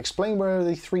 Mike, explain where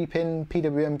the 3-pin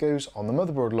PWM goes on the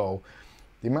motherboard, lol.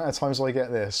 The amount of times I get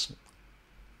this.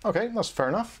 Okay, that's fair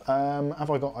enough.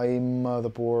 Have I got a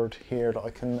motherboard here that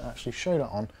I can actually show that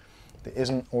on that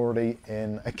isn't already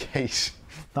in a case?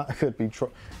 That could be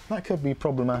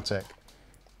problematic.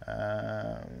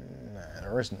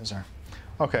 There isn't, is there?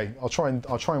 Okay, I'll try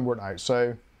and work it out.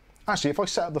 So actually, if I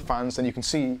set up the fans, then you can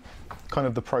see kind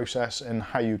of the process and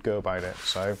how you'd go about it.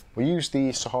 So we use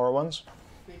the Sahara ones.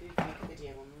 Maybe we can make a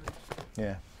video on that.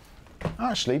 Yeah.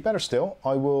 Actually, better still,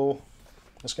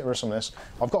 let's get rid of some of this.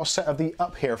 I've got a set of the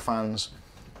up here fans,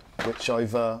 which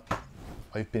I've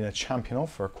been a champion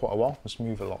of for quite a while. Let's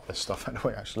move a lot of this stuff out of the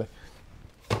way, actually.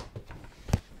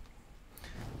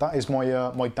 That is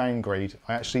my my downgrade.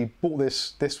 I actually bought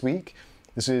this week.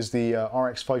 This is the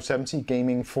RX 570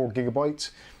 gaming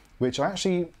 4GB, which I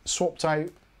actually swapped out.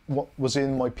 What was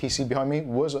in my PC behind me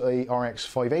was a RX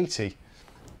 580,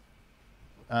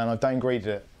 and I downgraded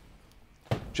it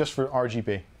just for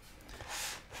RGB.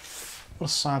 What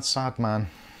a sad, sad man.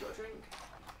 Do you want a drink?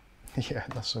 Yeah,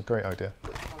 that's a great idea.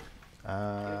 Which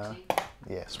one?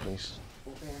 Yes, please.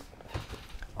 Or beer?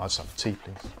 I'll just have a tea,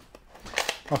 please.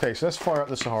 Okay, so let's fire up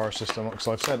the Sahara system,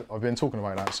 because I've been talking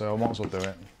about that, so I might as well do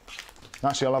it.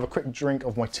 Actually, I'll have a quick drink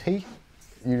of my tea.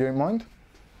 You don't mind?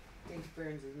 Dave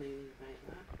Burns is moving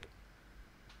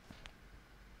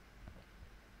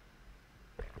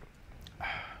about that.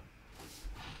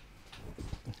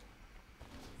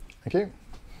 Thank you.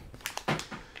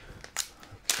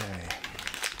 Okay.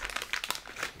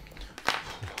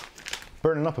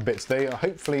 Burning up a bit today.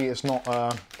 Hopefully it's not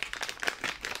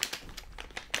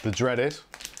the dreaded,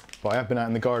 but I have been out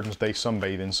in the garden today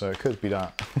sunbathing, so it could be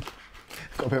that.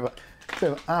 Got a bit of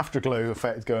an afterglow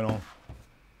effect going on.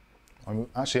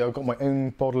 I've got my own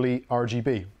bodily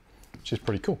RGB, which is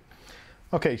pretty cool.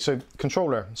 Okay, so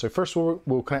controller. So first of all,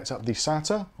 we'll connect up the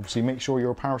SATA. Obviously make sure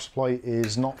your power supply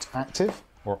is not active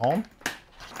or on.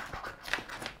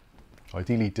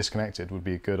 Ideally disconnected would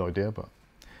be a good idea, but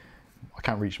I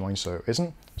can't reach mine, so it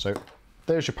isn't. So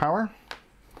there's your power.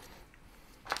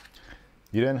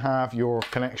 You then have your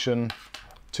connection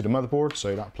to the motherboard,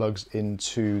 so that plugs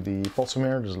into the bottom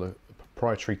here. There's a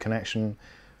proprietary connection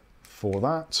for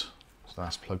that, so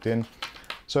that's plugged in.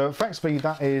 So effectively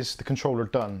that is the controller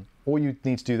done. All you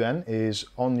need to do then is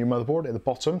on your motherboard at the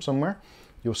bottom somewhere,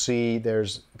 you'll see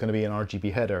there's going to be an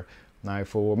RGB header. Now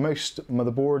for most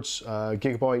motherboards,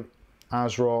 Gigabyte,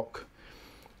 ASRock,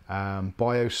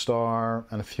 BioStar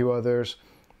and a few others,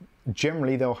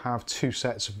 generally they'll have two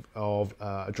sets of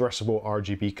addressable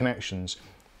RGB connections.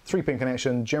 3-pin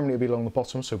connection generally will be along the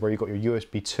bottom, so where you've got your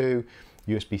USB 2,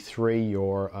 USB 3,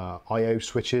 your I/O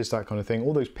switches, that kind of thing.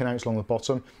 All those pinouts along the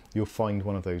bottom, you'll find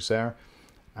one of those there.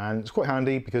 And it's quite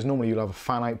handy because normally you'll have a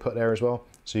fan output there as well,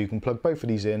 so you can plug both of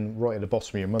these in right at the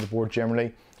bottom of your motherboard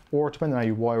generally, or depending on how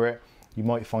you wire it, you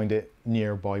might find it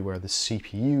nearby where the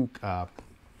CPU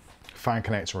fan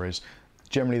connector is.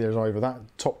 Generally there's either that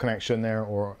top connection there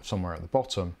or somewhere at the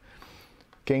bottom.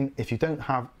 Again, if you don't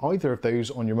have either of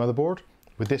those on your motherboard,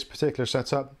 with this particular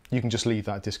setup, you can just leave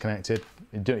that disconnected.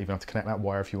 You don't even have to connect that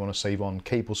wire if you want to save on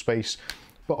cable space,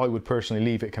 but I would personally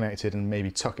leave it connected and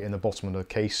maybe tuck it in the bottom of the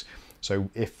case So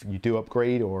if you do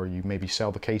upgrade, or you maybe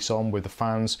sell the case on with the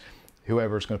fans,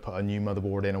 whoever's going to put a new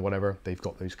motherboard in or whatever, they've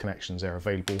got those connections there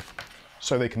available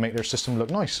so they can make their system look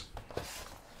nice.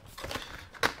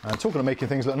 And talking of making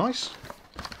things look nice,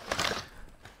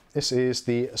 this is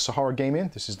the Sahara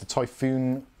Gaming. This is the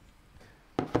Typhoon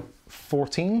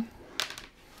 14,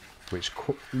 which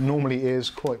normally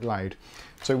is quite loud.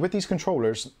 So with these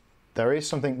controllers, there is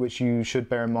something which you should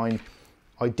bear in mind.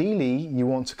 Ideally, you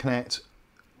want to connect,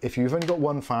 if you've only got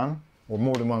one fan or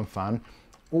more than one fan,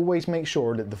 always make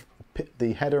sure that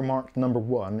the header marked number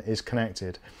 1 is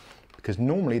connected, because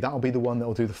normally that'll be the one that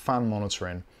will do the fan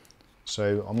monitoring.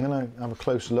 So I'm going to have a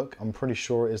close look. I'm pretty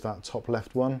sure it is that top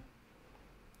left one.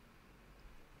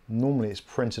 Normally it's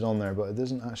printed on there, but it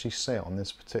doesn't actually say it on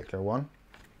this particular one.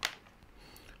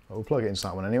 But we'll plug it into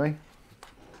that one anyway.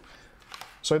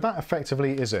 So that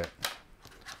effectively is it.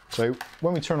 So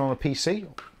when we turn on a PC,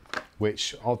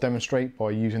 which I'll demonstrate by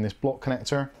using this block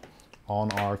connector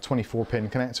on our 24-pin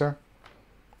connector.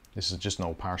 This is just an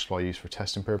old power supply used for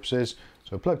testing purposes.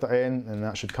 So plug that in and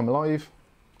that should come alive.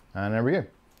 And there we go.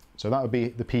 So that would be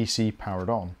the PC powered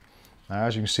on. Now,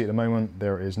 as you can see at the moment,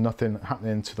 there is nothing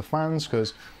happening to the fans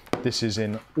because this is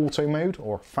in auto mode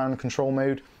or fan control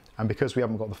mode. And because we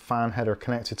haven't got the fan header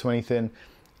connected to anything,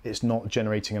 it's not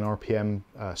generating an RPM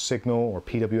signal or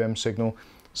PWM signal.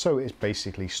 So it's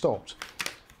basically stopped.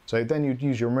 So then you'd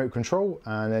use your remote control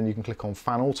and then you can click on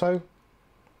fan auto.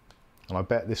 And I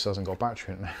bet this hasn't got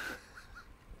battery in it now.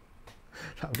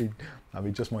 that'd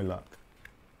be just my luck.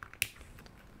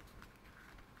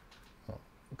 Oh,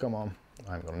 come on,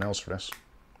 I haven't got nails for this.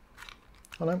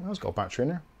 Oh no, it's got a battery in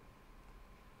there.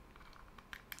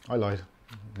 I lied,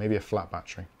 maybe a flat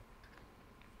battery.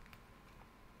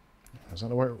 Is that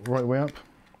the right way up?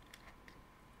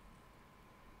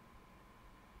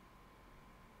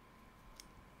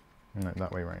 No,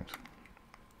 that way round.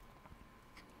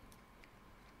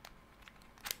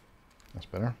 That's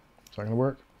better. Is that going to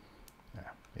work? Yeah,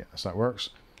 yes, that works.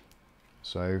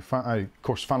 So, of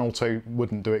course, fan auto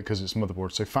wouldn't do it because it's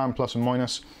motherboard. So fan plus and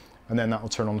minus, and then that will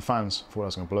turn on the fans. I thought I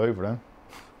was going to blow over then.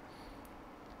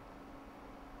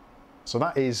 So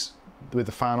that is with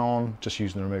the fan on, just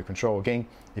using the remote control. Again,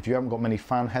 if you haven't got many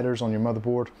fan headers on your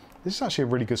motherboard, this is actually a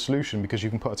really good solution because you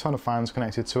can put a ton of fans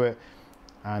connected to it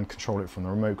and control it from the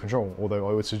remote control. Although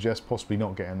I would suggest possibly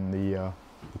not getting the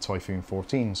Typhoon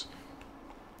 14s.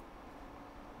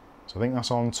 So I think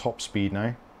that's on top speed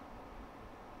now.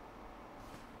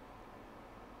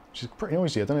 Which is pretty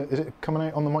noisy. I don't know, is it coming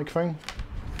out on the microphone?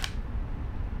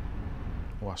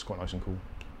 Oh, that's quite nice and cool.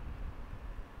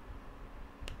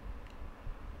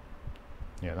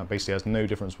 Yeah, that basically has no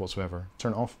difference whatsoever.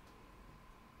 Turn it off.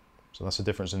 So that's the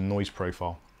difference in noise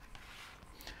profile.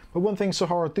 But one thing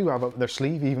Sahara do have up their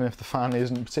sleeve, even if the fan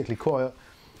isn't particularly quiet,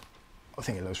 I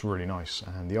think it looks really nice.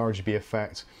 And the RGB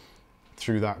effect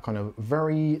through that kind of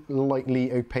very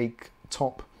lightly opaque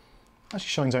top actually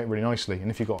shines out really nicely. And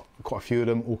if you've got quite a few of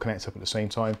them all connect up at the same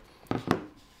time, it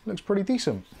looks pretty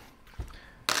decent.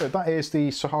 So that is the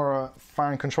Sahara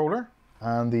fan controller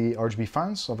and the RGB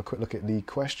fans. I'll have a quick look at the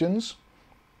questions.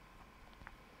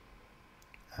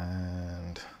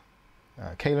 And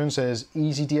Kaylin says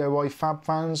easy DIY fab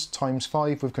fans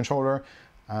 ×5 with controller,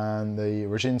 and the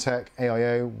Regintech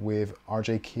AIO with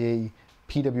RJK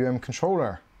PWM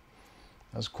controller.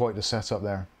 That's quite the setup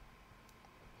there.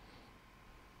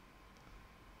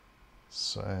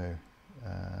 So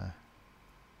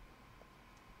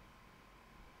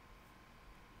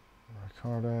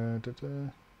Ricardo,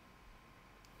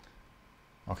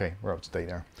 okay, we're up to date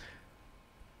there.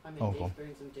 I'm Oh, in go on.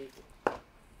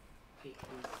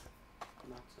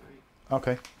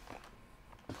 Okay.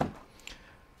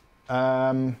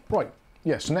 Right,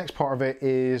 yeah, so next part of it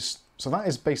is, so that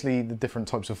is basically the different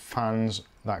types of fans,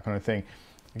 that kind of thing.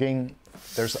 Again,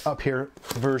 there's the up here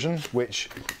version, which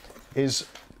is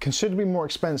considerably more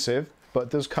expensive, but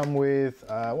does come with,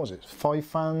 what was it, 5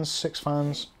 fans, 6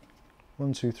 fans?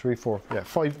 1, 2, 3, 4, yeah,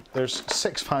 5, there's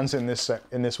 6 fans in this set,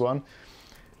 in this one.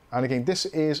 And again, this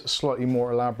is slightly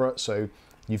more elaborate, so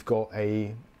you've got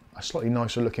a slightly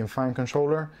nicer looking fan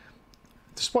controller,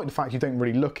 despite the fact you don't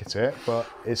really look at it, but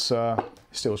it's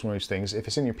still one of those things. If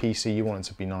it's in your PC, you want it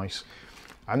to be nice.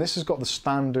 And this has got the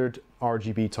standard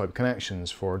RGB type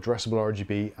connections for addressable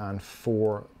RGB and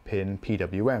 4-pin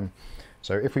PWM.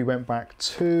 So if we went back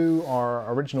to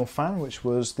our original fan, which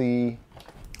was the,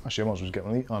 actually I might as well get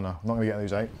one of these. Oh no, I'm not going to get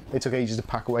those out. They took ages to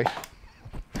pack away.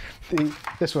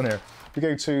 This one here. We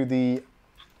go to the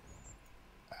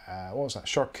what was that?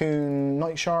 Sharkoon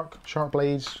Night Shark? Shark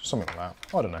Blades? Something like that.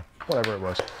 I don't know. Whatever it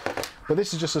was. But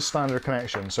this is just a standard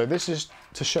connection. So this is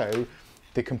to show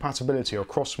the compatibility or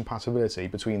cross compatibility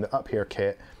between the up here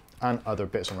kit and other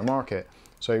bits on the market.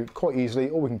 So quite easily,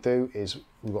 all we can do is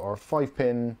we've got our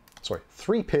 3-pin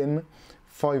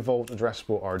 5-volt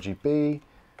addressable RGB,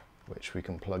 which we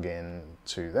can plug in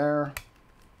to there.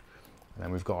 And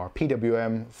then we've got our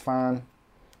PWM fan,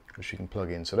 which you can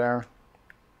plug into there.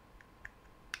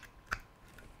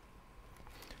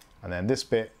 And then this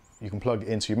bit you can plug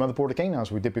into your motherboard again,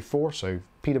 as we did before. So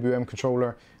PWM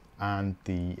controller and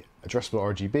the addressable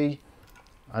RGB.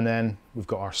 And then we've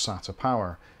got our SATA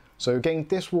power. So again,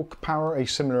 this will power a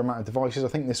similar amount of devices. I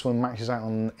think this one maxes out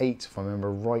on 8, if I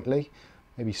remember rightly,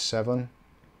 maybe 7.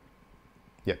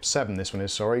 Yep, 7 this one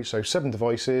is, sorry. So 7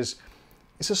 devices.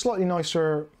 It's a slightly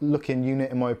nicer looking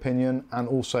unit in my opinion, and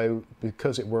also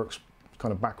because it works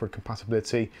kind of backward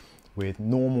compatibility with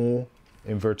normal,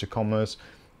 inverted commas,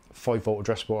 5-volt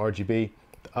addressable RGB,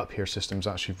 the up here system is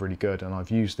actually really good, and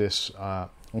I've used this on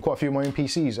quite a few of my own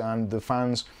PCs, and the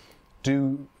fans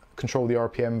do control the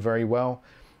RPM very well.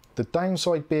 The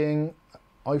downside being,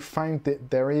 I've found that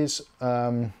there is,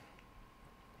 well,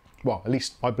 at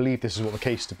least I believe this is what the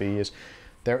case to be, is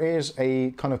there is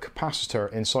a kind of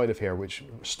capacitor inside of here which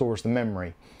stores the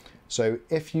memory. So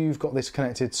if you've got this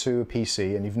connected to a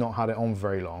PC and you've not had it on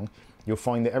very long, you'll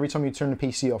find that every time you turn the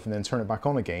PC off and then turn it back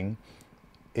on again,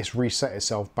 it's reset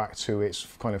itself back to its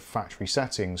kind of factory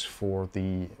settings for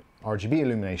the RGB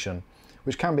illumination,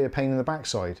 which can be a pain in the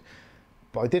backside.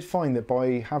 But I did find that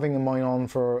by having mine on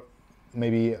for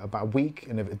maybe about a week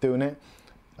and doing it,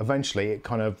 eventually it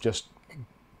kind of just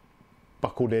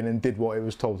buckled in and did what it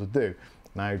was told to do.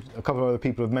 Now, a couple of other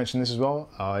people have mentioned this as well.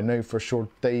 I know for sure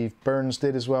Dave Burns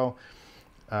did as well.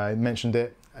 Mentioned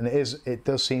it, and it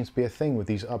does seem to be a thing with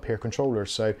these up here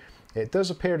controllers. So it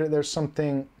does appear that there's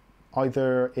something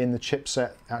either in the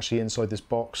chipset actually inside this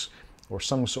box, or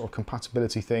some sort of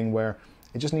compatibility thing where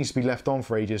it just needs to be left on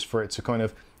for ages for it to kind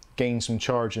of gain some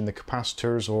charge in the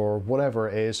capacitors or whatever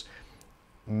it is.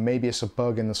 Maybe it's a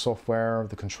bug in the software,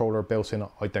 the controller built in,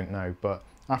 I don't know, but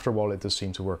after a while it does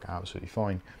seem to work absolutely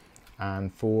fine.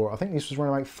 And for, I think this was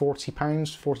around like £40,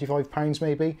 £45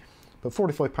 maybe, but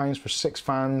 £45 for 6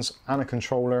 fans and a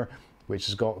controller, which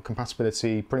has got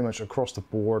compatibility pretty much across the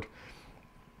board.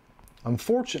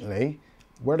 Unfortunately,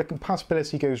 where the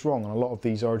compatibility goes wrong on a lot of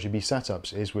these RGB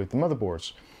setups is with the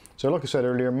motherboards. So like I said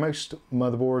earlier, most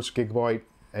motherboards, Gigabyte,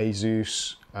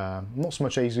 Asus, not so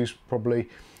much Asus probably,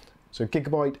 so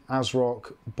Gigabyte,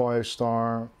 ASRock,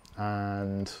 BioStar,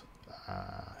 and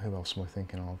who else am I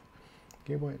thinking of?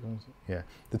 Gigabyte, yeah.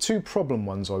 The 2 problem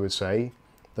ones I would say,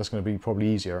 that's going to be probably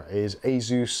easier, is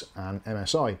Asus and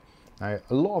MSI. Now,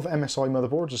 a lot of MSI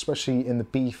motherboards, especially in the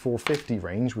B450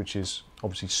 range, which is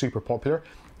obviously super popular.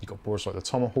 You've got boards like the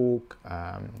Tomahawk,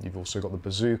 you've also got the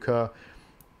Bazooka,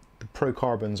 the Pro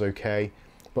Carbon's okay,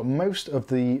 but most of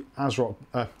the ASRock,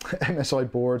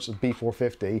 MSI boards, the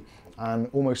B450, and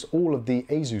almost all of the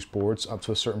Asus boards up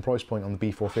to a certain price point on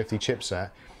the B450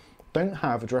 chipset don't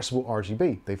have addressable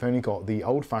RGB. They've only got the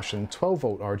old-fashioned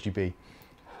 12-volt RGB.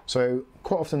 So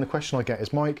quite often the question I get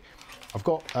is, Mike, I've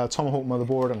got a Tomahawk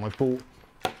motherboard and I've bought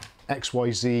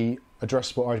XYZ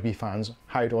addressable RGB fans,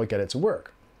 how do I get it to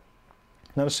work?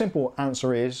 Now the simple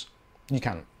answer is, you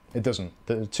can't. It doesn't.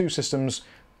 The 2 systems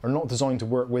are not designed to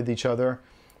work with each other.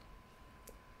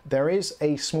 There is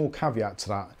a small caveat to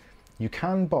that. You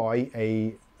can buy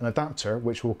an adapter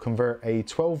which will convert a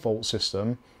 12-volt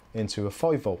system into a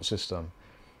 5-volt system.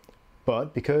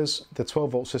 But because the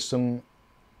 12-volt system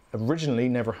originally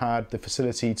never had the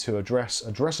facility to address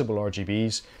addressable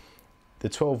RGBs, the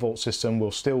 12-volt system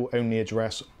will still only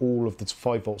address all of the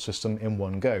 5-volt system in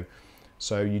one go.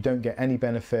 So you don't get any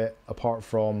benefit apart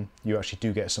from you actually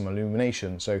do get some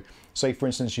illumination. So say for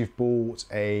instance you've bought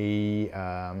a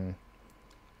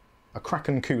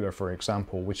Kraken cooler, for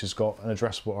example, which has got an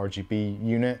addressable RGB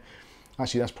unit.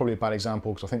 Actually, that's probably a bad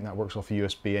example because I think that works off a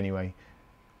USB anyway.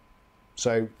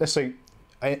 So let's say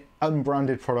an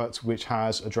unbranded product which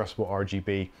has addressable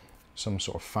RGB, some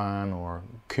sort of fan or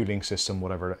cooling system,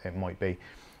 whatever it might be.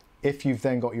 If you've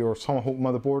then got your Tomahawk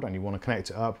motherboard and you want to connect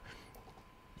it up,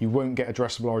 you won't get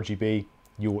addressable RGB.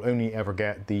 You will only ever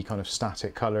get the kind of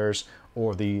static colors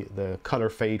or the color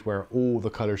fade where all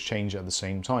the colors change at the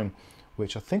same time,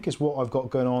 which I think is what I've got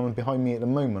going on behind me at the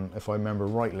moment, if I remember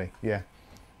rightly. Yeah.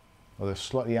 Well, they're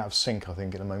slightly out of sync, I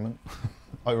think, at the moment,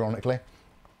 ironically.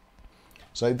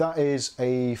 So that is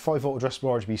a 5-volt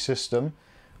addressable RGB system,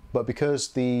 but because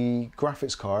the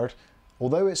graphics card,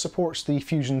 although it supports the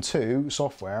Fusion 2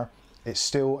 software, it's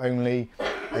still only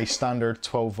a standard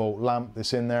 12-volt lamp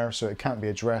that's in there, so it can't be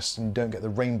addressed and you don't get the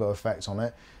rainbow effect on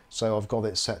it. So I've got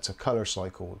it set to color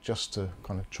cycle just to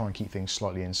kind of try and keep things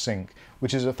slightly in sync,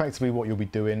 which is effectively what you'll be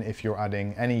doing if you're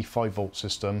adding any 5-volt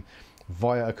system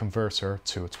via a converter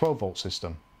to a 12-volt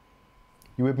system.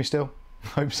 You with me still?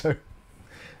 Hope so.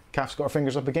 Kath's got her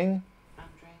fingers up again.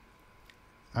 Andre.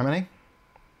 How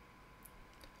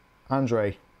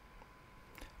many?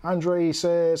 Andre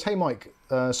says, hey Mike,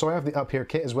 so I have the up here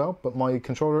kit as well, but my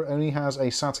controller only has a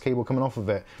SATA cable coming off of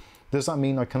it. Does that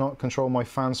mean I cannot control my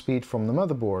fan speed from the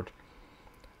motherboard?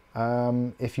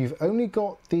 If you've only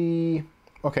got the...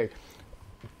 Okay,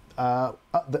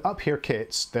 the up here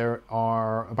kits, there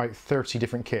are about 30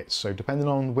 different kits, so depending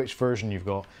on which version you've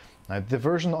got. Now the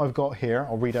version that I've got here,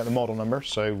 I'll read out the model number,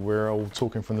 so we're all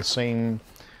talking from the same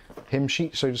hymn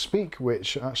sheet, so to speak,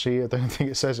 which actually I don't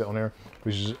think it says it on here,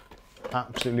 which is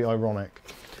absolutely ironic.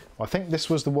 I think this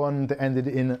was the one that ended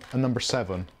in a number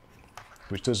 7,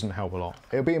 which doesn't help a lot.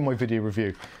 It'll be in my video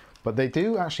review, but they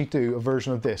do actually do a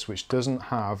version of this which doesn't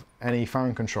have any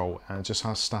fan control and it just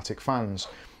has static fans.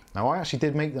 Now I actually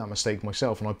did make that mistake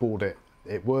myself and I bought it.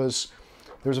 There was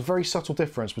a very subtle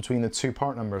difference between the 2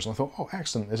 part numbers and I thought, oh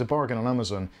excellent, there's a bargain on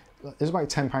Amazon. It's about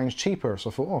 £10 cheaper, so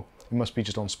I thought, oh, it must be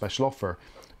just on special offer.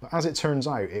 But as it turns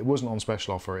out, it wasn't on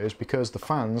special offer. It was because the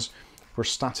fans were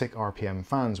static RPM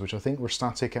fans, which I think were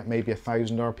static at maybe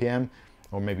 1000 RPM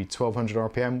or maybe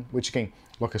 1200 RPM, which again,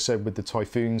 like I said with the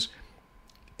Typhoons,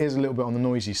 is a little bit on the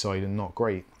noisy side and not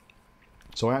great.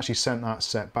 So I actually sent that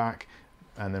set back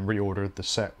and then reordered the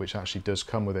set which actually does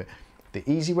come with it. The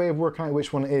easy way of working out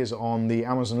which one it is on the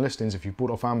Amazon listings, if you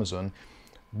bought off Amazon,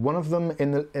 one of them,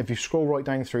 if you scroll right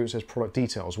down through, it says product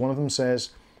details. One of them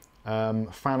says fan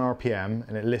RPM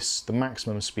and it lists the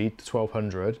maximum speed to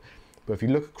 1200. But if you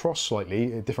look across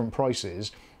slightly at different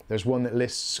prices, there's one that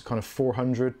lists kind of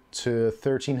 400 to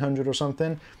 1300 or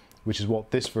something, which is what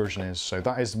this version is. So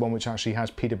that is the one which actually has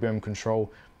PWM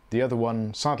control. The other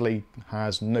one, sadly,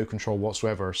 has no control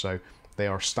whatsoever. So they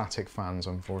are static fans,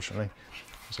 unfortunately.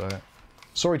 So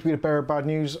sorry to be the bearer of bad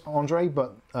news, Andre,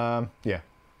 but yeah,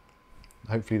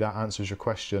 hopefully that answers your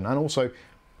question. And also,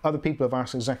 other people have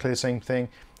asked exactly the same thing,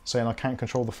 saying I can't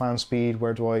control the fan speed.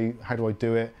 How do I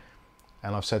do it?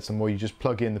 And I've said to them, well, you just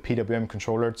plug in the PWM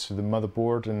controller to the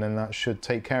motherboard and then that should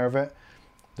take care of it.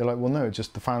 They're like, well, no,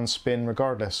 just the fans spin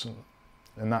regardless.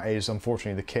 And that is,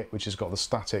 unfortunately, the kit which has got the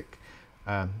static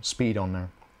speed on there.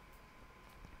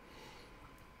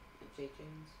 J.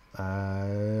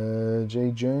 Jones.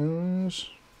 J. Jones.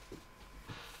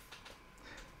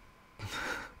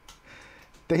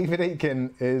 David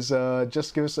Aitken is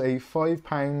just give us a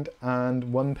 £5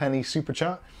 and 1 penny super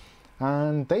chat.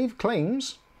 And Dave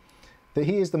claims that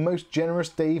he is the most generous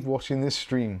Dave watching this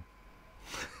stream.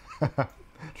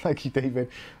 Thank you, David.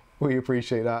 We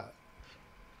appreciate that.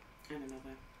 And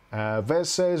another. Vez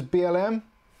says BLM.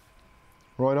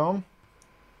 Right on.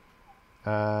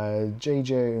 J.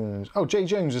 Jones. Oh, J.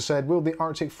 Jones has said, will the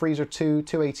Arctic Freezer 2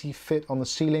 280 fit on the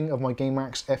ceiling of my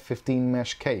GameMax F15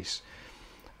 mesh case?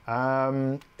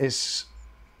 It's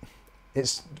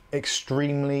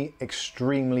extremely,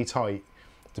 extremely tight,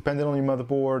 depending on your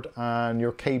motherboard and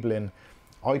your cabling.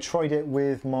 I tried it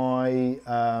with my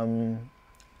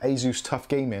Asus Tough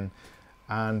Gaming,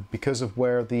 and because of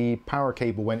where the power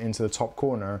cable went into the top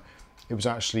corner, it was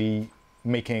actually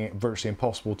making it virtually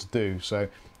impossible to do. So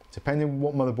depending on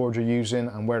what motherboard you're using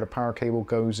and where the power cable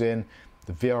goes in,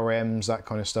 the VRMs, that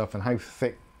kind of stuff, and how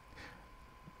thick,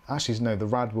 actually no,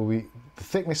 the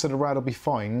thickness of the rad will be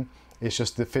fine. It's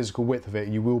just the physical width of it,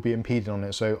 you will be impeded on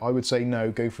it. So I would say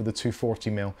no, go for the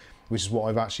 240mm, which is what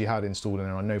I've actually had installed in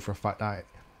there. I know for a fact that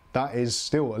that is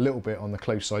still a little bit on the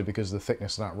close side because of the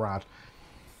thickness of that rad.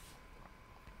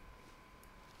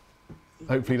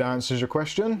 Hopefully that answers your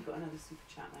question. We've got another super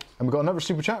chat now. And we've got another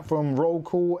super chat from Roll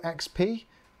Call XP.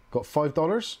 Got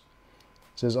 $5.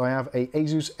 Says, I have a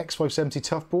Asus X570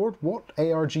 tough board. What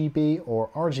ARGB or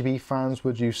RGB fans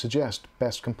would you suggest?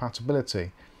 Best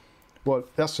compatibility? Well,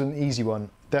 that's an easy one.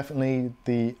 Definitely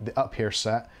the up here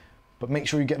set, but make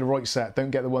sure you get the right set. Don't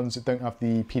get the ones that don't have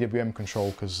the PWM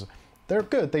control, because they're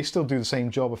good. They still do the same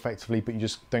job effectively, but you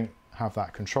just don't have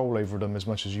that control over them as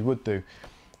much as you would do.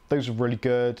 Those are really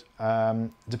good.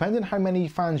 Depending on how many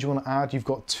fans you want to add, you've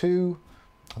got two,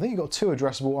 I think you've got 2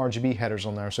 addressable RGB headers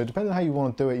on there. So depending on how you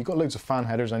want to do it, you've got loads of fan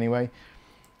headers anyway.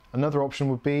 Another option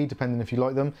would be, depending if you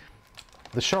like them,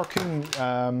 the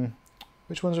Sharkoon,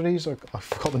 which ones are these? I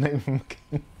forgot the name of them.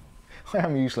 I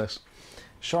am useless.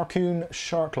 Sharkoon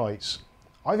Shark Lights.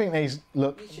 I think these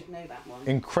look You should know that one.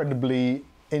 incredibly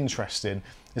interesting.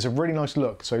 It's a really nice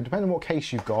look. So depending on what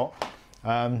case you've got,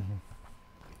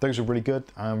 those are really good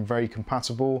and very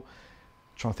compatible.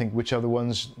 Trying to think which other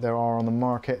ones there are on the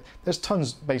market. There's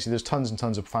tons, basically there's tons and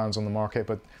tons of fans on the market,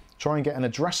 but try and get an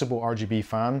addressable RGB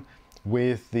fan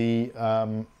with the,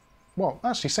 well,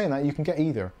 actually saying that, you can get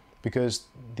either, because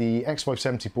the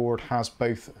X570 board has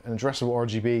both an addressable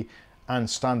RGB and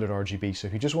standard RGB. So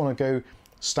if you just want to go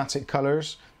static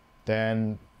colors,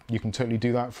 then you can totally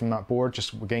do that from that board.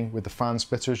 Just again, with the fan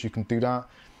splitters, you can do that.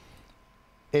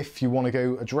 If you want to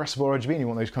go addressable RGB and you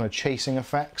want those kind of chasing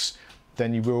effects,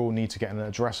 then you will need to get an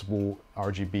addressable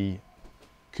RGB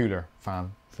cooler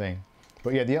fan thing.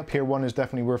 But yeah, the up here one is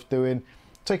definitely worth doing.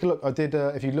 Take a look. I did,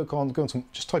 if you look on, go to,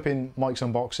 just type in Mike's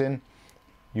Unboxing.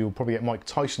 You'll probably get Mike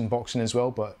Tyson Boxing as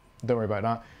well, but don't worry about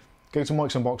that. Go to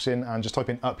Mike's Unboxing and just type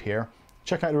in up here.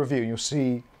 Check out the review and you'll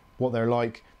see what they're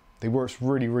like. They work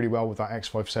really, really well with that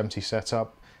X570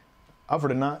 setup. Other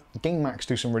than that, GameMax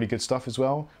do some really good stuff as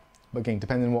well. But again,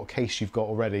 depending on what case you've got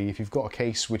already, if you've got a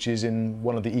case which is in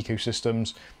one of the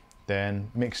ecosystems, then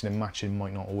mixing and matching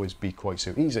might not always be quite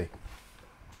so easy.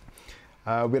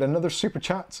 We had another super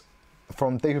chat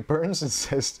from David Burns and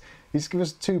says, he's given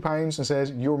us £2 and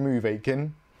says, your move,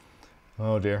 Aitken.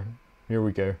 Oh dear, here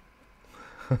we go.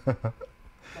 Bez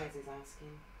is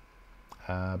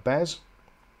asking. Bez?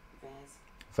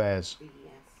 Vez. Yes.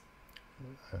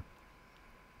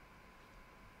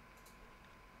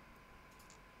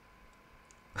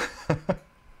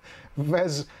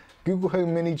 Vez, Google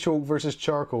Home Mini Chalk versus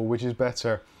charcoal, which is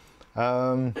better?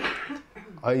 I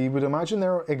would imagine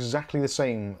they're exactly the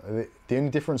same. The only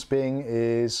difference being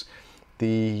is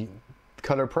the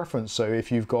color preference. So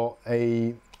if you've got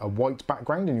a white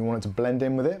background and you want it to blend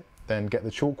in with it, then get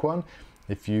the chalk one.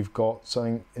 If you've got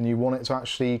something and you want it to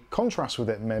actually contrast with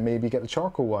it, maybe get the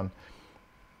charcoal one.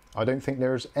 I don't think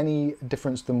there's any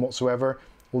difference than whatsoever.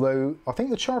 Although I think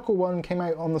the charcoal one came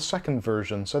out on the second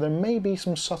version, so there may be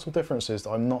some subtle differences that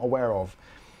I'm not aware of.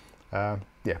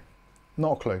 Yeah,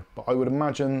 not a clue, but I would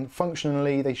imagine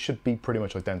functionally they should be pretty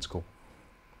much identical.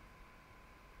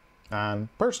 And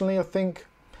personally, I think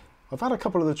I've had a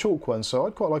couple of the chalk ones, so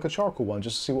I'd quite like a charcoal one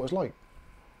just to see what it's like.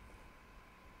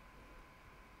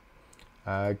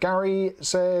 Gary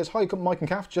says, hi Mike and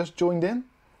Kath, just joined in.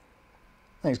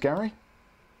 Thanks, Gary.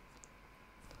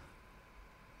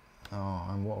 Oh,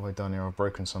 and what have I done here? I've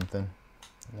broken something.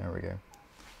 There we go.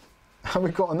 And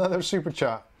we've got another super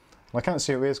chat. I can't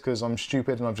see who it is because I'm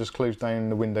stupid and I've just closed down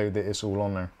the window that it's all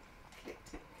on there.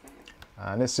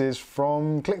 And this is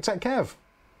from ClickTech Kev.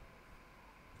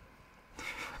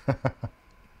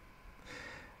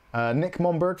 Nick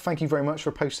Monberg, thank you very much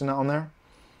for posting that on there.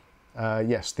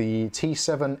 Yes, the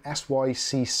T7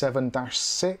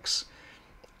 SYC7-6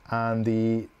 and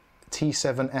the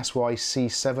T7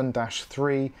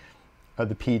 SYC7-3 are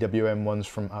the PWM ones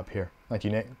from up here. Thank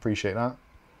you, Nick. Appreciate that.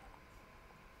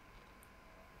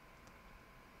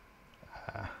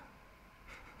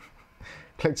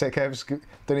 ClickTech Kev's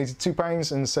donated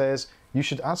 £2 and says, you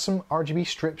should add some RGB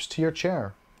strips to your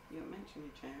chair. You don't mention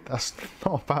your chair. That's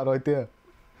not a bad idea.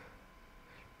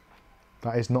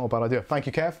 That is not a bad idea. Thank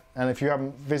you, Kev. And if you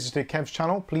haven't visited Kev's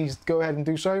channel, please go ahead and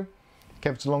do so.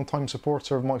 Kev's a long-time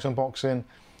supporter of Mike's Unboxing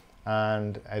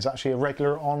and is actually a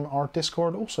regular on our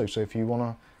Discord also. So if you want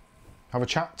to have a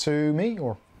chat to me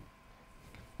or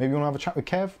maybe you want to have a chat with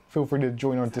Kev, feel free to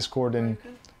join our Discord and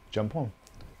jump on.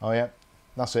 Oh yeah,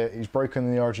 that's it. He's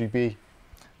broken the RGB.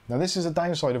 Now this is a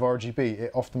downside of RGB.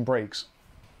 It often breaks.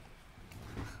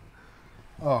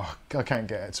 Oh, I can't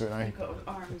get it to it now. You've got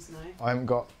arms now. I haven't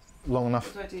got long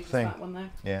enough What do I do? Just thing. that one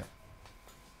there? Yeah,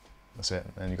 that's it.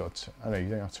 And you got. Oh no, you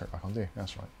don't have to turn it back on, do you?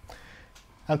 That's right.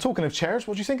 And talking of chairs,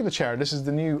 what do you think of the chair? This is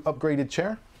the new upgraded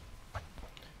chair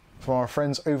from our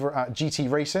friends over at GT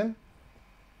Racing.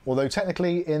 Although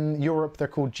technically in Europe they're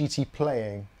called GT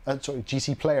Playing. Sorry,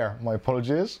 GT Player. My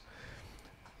apologies.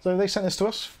 So they sent this to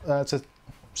us to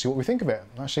see what we think of it.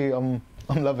 Actually, I'm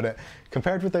loving it.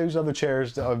 Compared with those other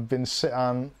chairs that I've been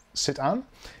sitting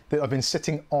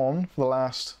on for the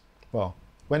last, well,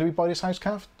 when did we buy this house,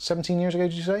 Kath? 17 years ago,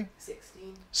 did you say? 16.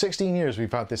 16 years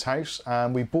we've had this house,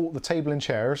 and we bought the table and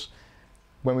chairs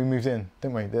when we moved in,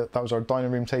 didn't we? That was our dining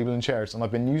room table and chairs, and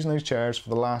I've been using those chairs for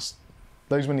the last,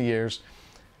 those many years.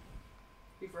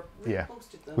 We've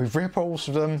reupholstered them. We've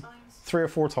reupholstered them 3 or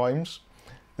 4 times.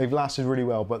 They've lasted really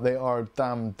well, but they are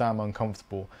damn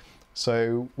uncomfortable.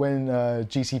 So when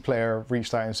GT Player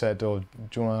reached out and said, oh, do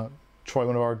you want to try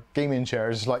one of our gaming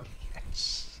chairs? It's like,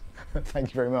 yes, thank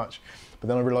you very much. But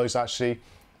then I realised actually,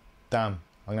 damn, I'm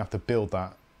going to have to build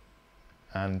that.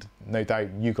 And no doubt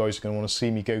you guys are going to want to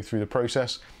see me go through the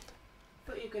process.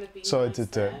 I thought you were going to be so nice I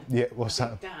did, there. yeah, what's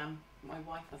that? Damn, my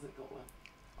wife hasn't got one.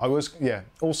 I was, yeah,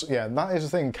 also, yeah, that is the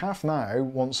thing. Kath now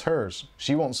wants hers.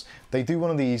 She wants, they do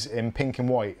one of these in pink and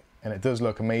white, and it does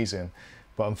look amazing.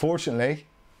 But unfortunately,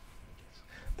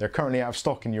 they're currently out of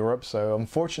stock in Europe, so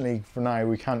unfortunately for now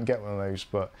we can't get one of those,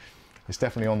 but it's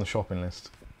definitely on the shopping list.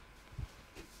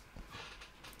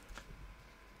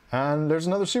 And there's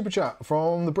another super chat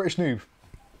from the British Noob,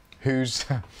 who's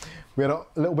we had a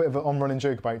little bit of an on-running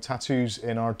joke about tattoos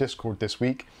in our Discord this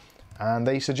week, and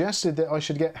they suggested that I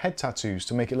should get head tattoos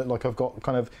to make it look like I've got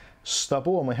kind of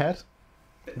stubble on my head.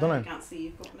 But I don't now know. you can't see,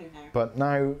 you've got no hair. But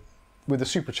now, with the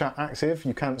super chat active,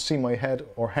 you can't see my head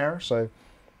or hair, so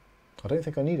I don't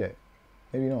think I need it.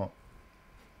 Maybe not.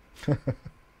 Can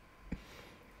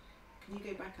you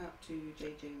go back up to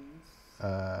J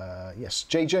Jones? Yes,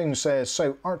 J Jones says,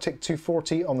 so Arctic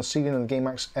 240 on the ceiling of the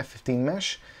GameMax F15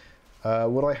 mesh.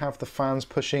 Would I have the fans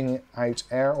pushing out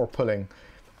air or pulling?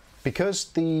 Because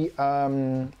the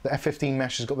F15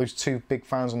 mesh has got those two big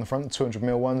fans on the front, the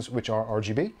 200mm ones, which are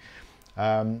RGB.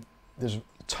 There's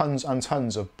tons and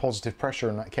tons of positive pressure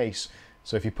in that case.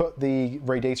 So if you put the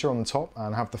radiator on the top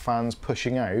and have the fans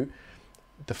pushing out,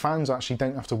 the fans actually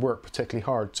don't have to work particularly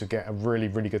hard to get a really,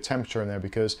 really good temperature in there,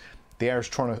 because the air is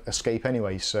trying to escape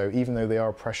anyway. So even though they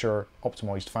are pressure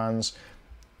optimized fans,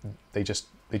 they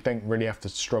don't really have to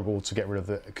struggle to get rid of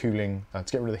the cooling, to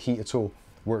get rid of the heat at all.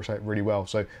 It works out really well.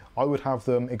 So I would have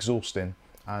them exhausting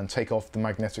and take off the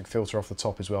magnetic filter off the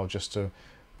top as well, just to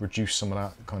reduce some of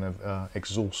that kind of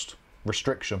exhaust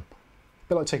restriction. A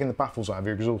bit like taking the baffles out of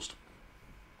your exhaust.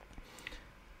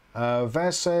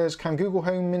 Vez says, can Google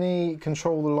Home Mini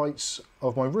control the lights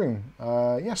of my room?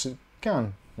 Yes, it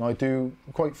can. And I do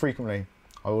quite frequently.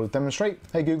 I will demonstrate.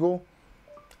 Hey Google,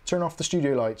 turn off the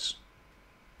studio lights.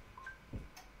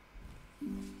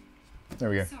 There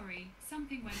we go. Sorry,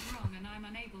 something went wrong and I'm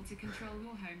unable to control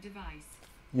your home device.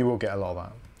 You will get a lot of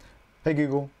that. Hey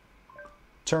Google,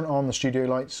 turn on the studio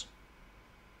lights.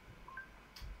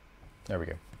 There we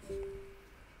go.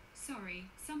 Sorry,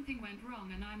 something went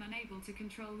wrong and I'm unable to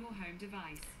control your home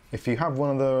device. If you have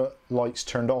one of the lights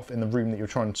turned off in the room that you're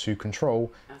trying to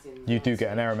control, you do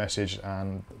get an error message,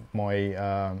 and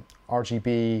my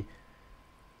RGB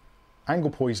angle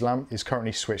poise lamp is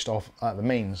currently switched off at the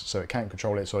mains, so it can't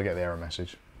control it, so I get the error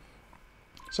message.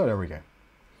 So there we go.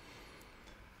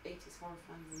 80s horror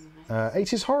fans in the house.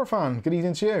 80s horror fan, good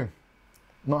evening to you.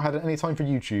 Not had any time for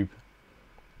YouTube.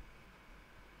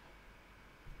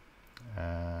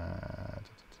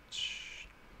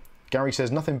 Gary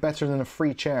says, nothing better than a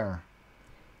free chair.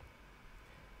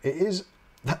 It is,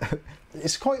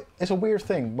 it's a weird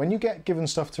thing. When you get given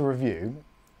stuff to review,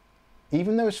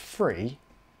 even though it's free,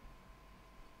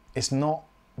 it's not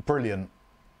brilliant.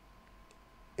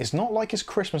 It's not like it's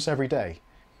Christmas every day.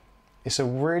 It's a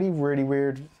really, really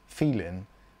weird feeling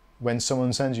when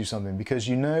someone sends you something, because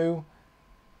you know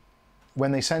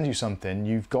when they send you something,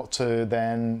 you've got to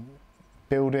then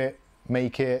build it,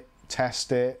 make it,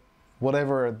 test it,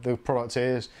 whatever the product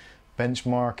is,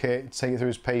 benchmark it, take it through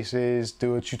its paces,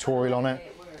 do a tutorial on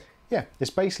it. Yeah,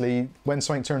 it's basically, when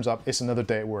something turns up, it's another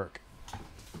day at work.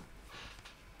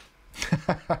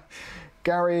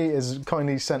 Gary has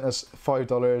kindly sent us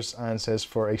 $5 and says,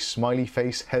 for a smiley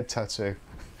face head tattoo.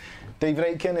 David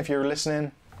Aitken, if you're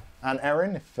listening, and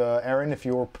Erin, if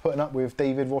you're putting up with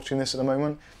David watching this at the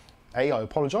moment, I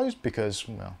apologise, because,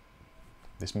 well,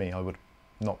 it's me, I would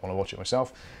not want to watch it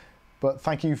myself. But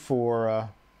thank you for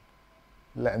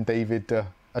letting David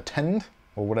attend,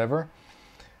 or whatever.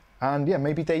 And yeah,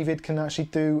 maybe David can actually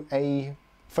do a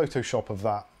Photoshop of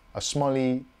that, a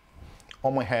smiley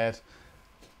on my head,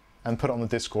 and put it on the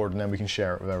Discord, and then we can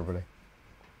share it with everybody.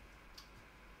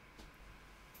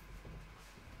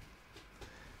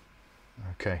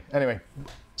 Okay, anyway,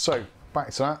 so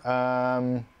back to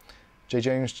that. J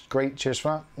Jones, great, cheers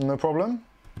for that, no problem.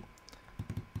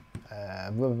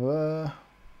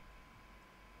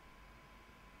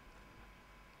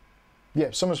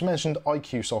 Yeah, someone's mentioned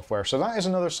IQ software, so that is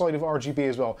another side of RGB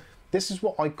as well. This is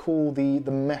what I call the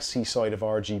messy side of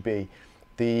RGB,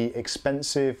 the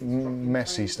expensive,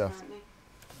 messy stuff.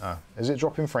 Is it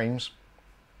dropping frames?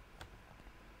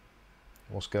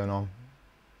 What's going on?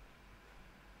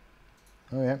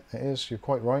 Oh yeah, it is, you're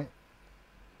quite right.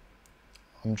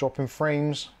 I'm dropping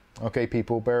frames. Okay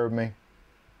people, bear with me.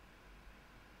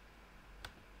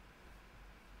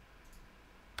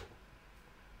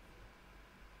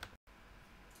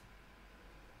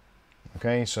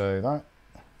 Okay, so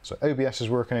OBS is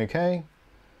working okay.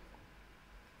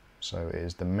 So it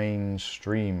is the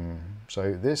mainstream.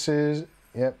 So this is,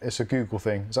 yep, it's a Google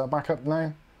thing. Is that back up now?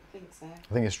 I think so.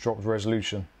 I think it's dropped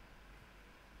resolution.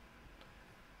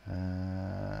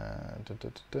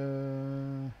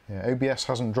 Yeah, OBS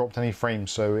hasn't dropped any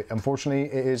frames, so unfortunately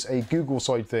it is a Google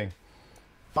side thing.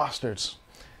 Bastards.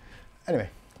 Anyway,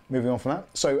 moving on from that.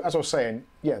 So as I was saying,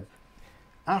 yeah,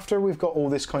 after we've got all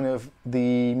this kind of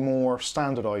the more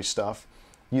standardized stuff,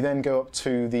 you then go up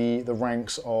to the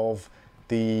ranks of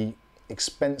the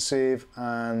expensive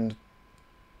and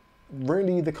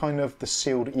really the kind of the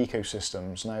sealed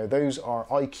ecosystems. Now those are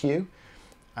IQ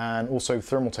and also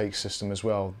Thermaltake system as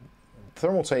well.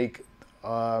 Thermaltake,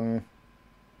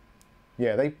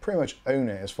 yeah, they pretty much own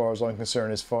it as far as I'm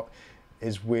concerned,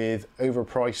 is with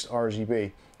overpriced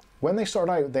RGB. When they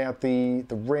started out, they had the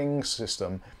ring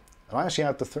system, and I actually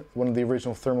had one of the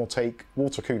original Thermaltake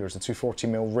water coolers, the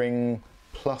 240mm Ring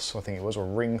Plus, I think it was, or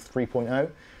Ring 3.0,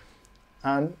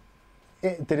 and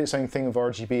it did its own thing with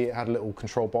RGB. It had a little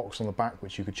control box on the back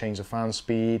which you could change the fan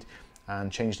speed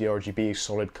and change the RGB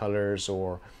solid colors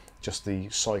or just the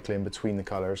cycling between the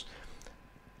colors.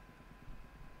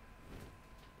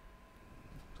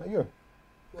 Is that you?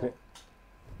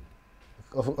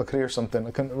 I could hear something.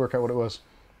 I couldn't work out what it was.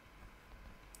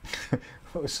 It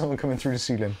was someone coming through the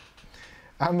ceiling.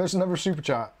 And there's another super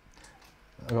chat.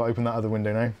 I've got to open that other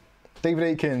window now. David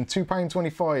Aitken,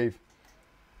 £2.25.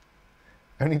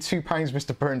 Only £2,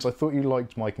 Mr. Burns. I thought you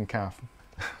liked Mike and Kath.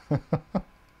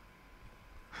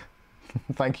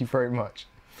 Thank you very much.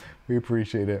 We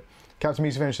appreciate it. Captain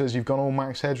Meeseventure says, you've gone all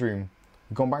max headroom.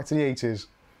 You've gone back to the 80s.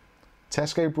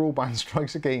 Tesco broadband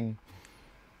strikes again.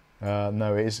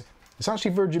 No, it's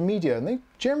actually Virgin Media, and they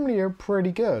generally are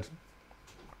pretty good.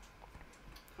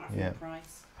 Yeah.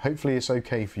 Price. Hopefully it's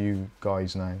okay for you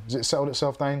guys now. Has it settled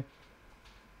itself down?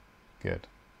 Good.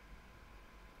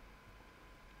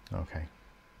 Okay.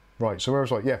 Right, so where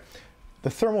was I? Yeah. The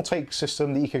Thermaltake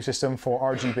system, the ecosystem for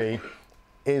RGB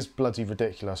is bloody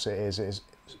ridiculous. It is.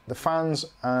 The fans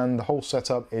and the whole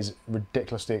setup is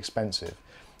ridiculously expensive.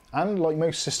 And like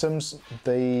most systems,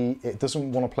 it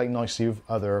doesn't want to play nicely with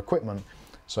other equipment.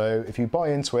 So if you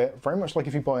buy into it, very much like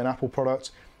if you buy an Apple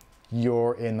product,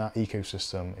 you're in that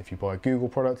ecosystem. If you buy a Google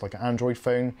product, like an Android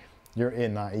phone, you're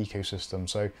in that ecosystem.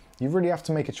 So you really have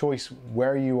to make a choice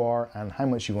where you are and how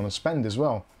much you want to spend as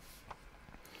well.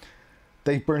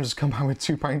 Dave Burns has come out with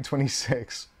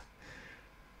 £2.26.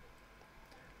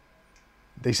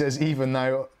 They says, even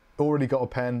now, already got a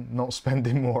pen, not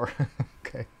spending more.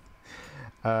 Okay.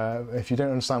 If you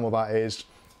don't understand what that is,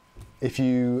 if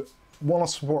you want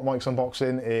to support Mike's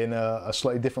Unboxing in a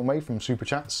slightly different way from Super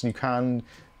Chats, you can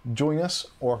join us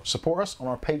or support us on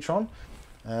our Patreon.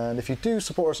 And if you do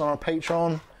support us on our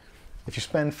Patreon, if you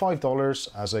spend $5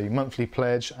 as a monthly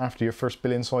pledge after your first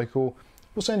billing cycle,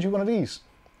 we'll send you one of these.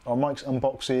 Our Mike's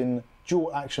Unboxing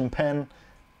dual action pen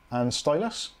and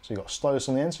stylus. So you've got a stylus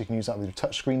on the end, so you can use that with your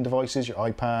touchscreen devices, your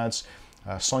iPads,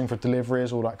 sign for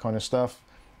deliveries, all that kind of stuff.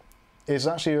 It's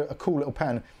actually a cool little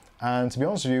pen, and to be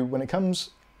honest with you, when it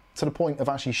comes to the point of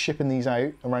actually shipping these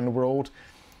out around the world,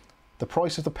 the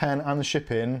price of the pen and the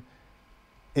shipping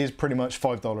is pretty much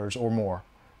 $5 or more.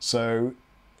 So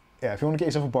yeah, if you want to get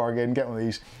yourself a bargain, get one of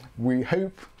these. We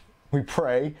hope, we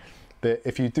pray that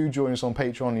if you do join us on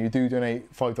Patreon and you do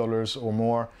donate $5 or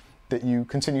more, that you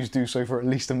continue to do so for at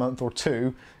least a month or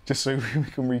two, just so we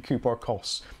can recoup our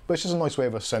costs. But it's just a nice way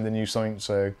of us sending you something,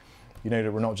 so you know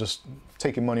that we're not just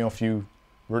taking money off you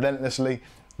relentlessly.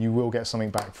 You will get something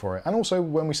back for it. And also,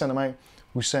 when we send them out,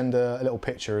 we send a little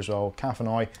picture as well. Kath and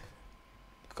I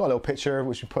got a little picture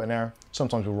which we put in there.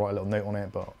 Sometimes we'll write a little note on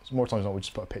it, but more times than not, we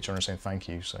just put a picture on it saying thank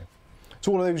you. So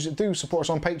to all of those that do support us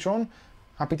on Patreon,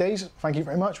 happy days. Thank you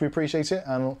very much. We appreciate it.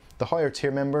 And the higher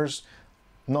tier members,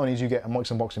 not only do you get a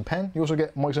Mike's Unboxing pen, you also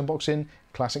get Mike's Unboxing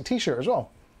classic t-shirt as well,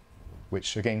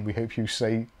 which again, we hope you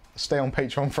stay on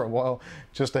Patreon for a while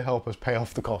just to help us pay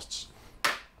off the costs.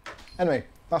 Anyway,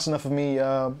 that's enough of me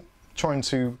trying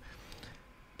to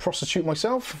prostitute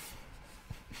myself.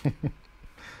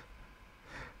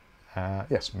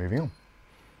 Yes, moving on.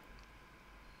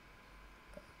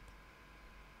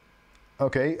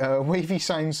 Okay, Wavy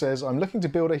Sound says, I'm looking to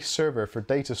build a server for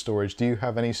data storage. Do you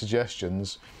have any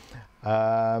suggestions?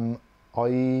 I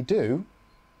do,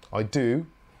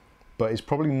 but it's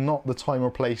probably not the time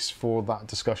or place for that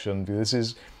discussion. This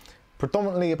is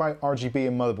predominantly about RGB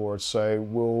and motherboards, so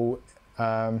we'll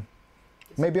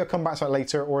maybe I'll come back to that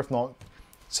later, or if not,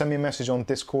 send me a message on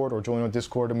Discord or join on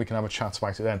Discord and we can have a chat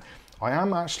about it then. I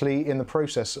am actually in the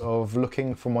process of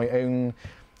looking for my own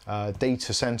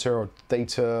data center or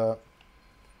data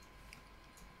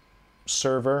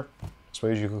server, I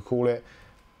suppose you could call it.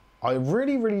 I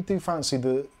really do fancy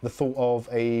the thought of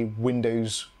a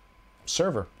Windows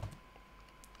server,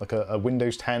 like a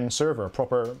Windows 10 server, a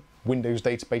proper Windows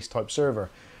database type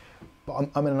server. But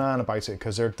I'm in an iron about it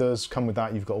because there does come with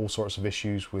that, you've got all sorts of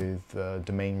issues with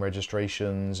domain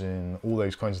registrations and all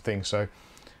those kinds of things. So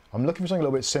I'm looking for something a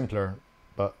little bit simpler.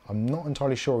 but I'm not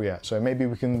entirely sure yet. So maybe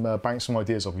we can bounce some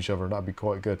ideas off each other. That'd be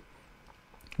quite good.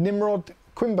 Nimrod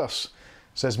Quimbus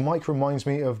says, Mike reminds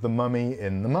me of the mummy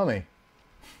in The Mummy.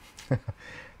 Do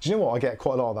you know what? I get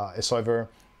quite a lot of that. It's either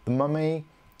The Mummy,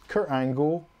 Kurt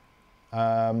Angle,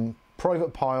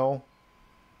 Private Pile.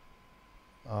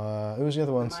 Who was the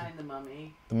other one? The Man in the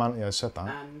Mummy. The Man, yeah, I said that.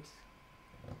 And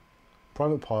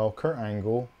Private Pile, Kurt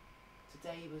Angle.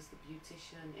 today was the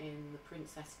beautician in the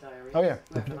Princess Diaries. Oh yeah,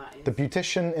 whoever that is. the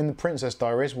beautician in the Princess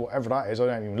Diaries, whatever that is. I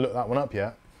don't even look that one up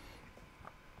yet.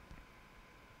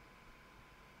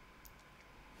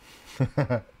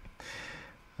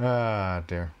 Ah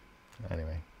dear.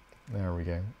 Anyway, there we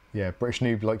go. Yeah, British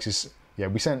Noob likes his. Yeah,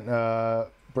 we sent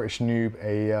British Noob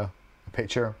a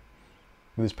picture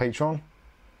with his Patreon.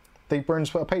 Dave Burns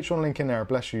put a Patreon link in there.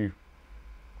 Bless you.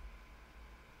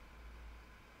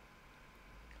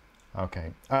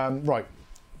 Okay. Right.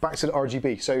 Back to the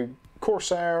RGB. So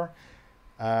Corsair,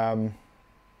 EVGA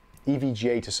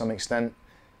to some extent,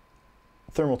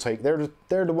 Thermaltake.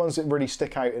 They're the ones that really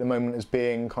stick out at the moment as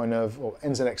being kind of, well,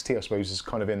 NZXT I suppose is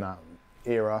kind of in that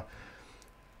era.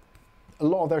 A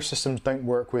lot of their systems don't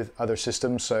work with other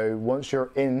systems, so once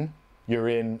you're in,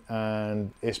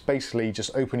 and it's basically just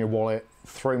open your wallet,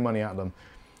 throw money at them.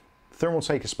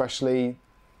 Thermaltake especially,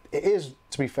 it is,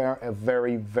 to be fair, a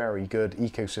very, very good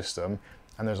ecosystem,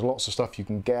 and there's lots of stuff you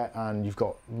can get, and you've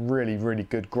got really, really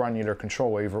good granular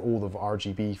control over all the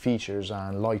RGB features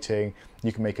and lighting.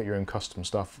 You can make it your own custom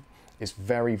stuff. It's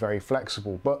very, very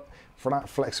flexible, but for that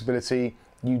flexibility,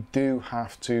 you do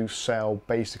have to sell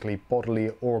basically bodily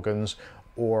organs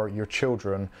or your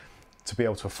children to be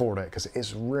able to afford it, because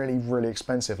it's really, really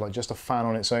expensive. Like just a fan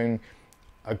on its own,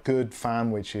 a good fan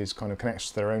which is kind of connects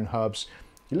to their own hubs,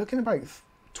 you're looking about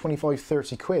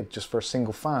 25-30 quid just for a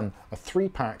single fan. A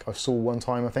 3-pack I saw one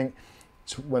time, I think,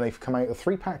 when they've come out, a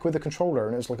 3-pack with a controller,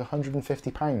 and it was like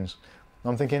 £150. And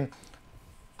I'm thinking,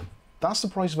 that's the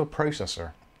price of a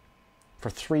processor for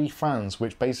 3 fans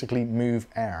which basically move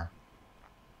air.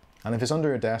 And if it's under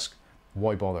your desk,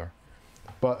 why bother?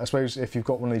 But I suppose if you've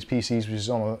got one of these PCs which is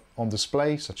on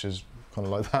display, such as kind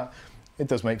of like that, it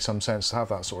does make some sense to have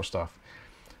that sort of stuff.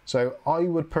 So I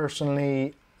would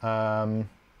personally, I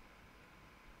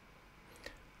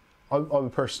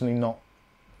would personally not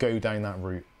go down that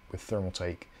route with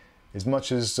Thermaltake. As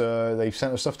much as they've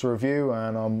sent us stuff to review,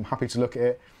 and I'm happy to look at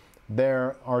it,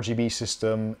 their RGB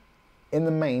system in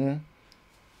the main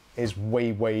is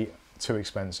way, way too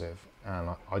expensive, and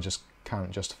I just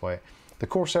can't justify it. The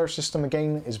Corsair system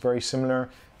again is very similar.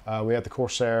 We had the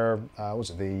Corsair, was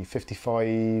it the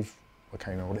 55, I can't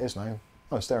remember what it is now.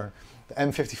 Oh, it's there. The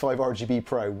M55 RGB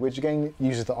Pro, which again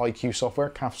uses the IQ software.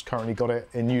 Kath's currently got it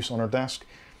in use on her desk.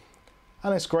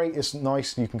 And it's great, it's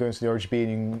nice. You can go into the RGB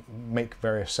and you can make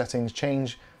various settings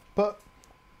change. But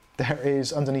there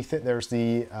is, underneath it, there's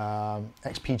the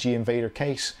XPG Invader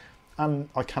case. And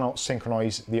I cannot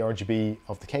synchronize the RGB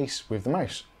of the case with the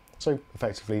mouse. So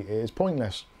effectively it is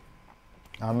pointless.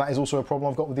 And that is also a problem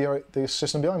I've got with the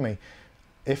system behind me.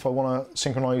 If I want to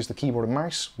synchronize the keyboard and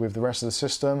mouse with the rest of the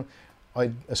system,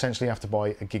 I essentially have to buy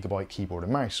a gigabyte keyboard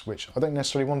and mouse, which I don't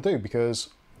necessarily want to do because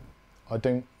I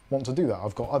don't want to do that.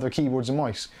 I've got other keyboards and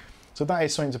mice. So that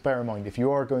is something to bear in mind. If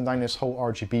you are going down this whole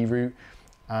RGB route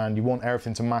and you want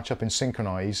everything to match up and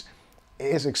synchronize, it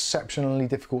is exceptionally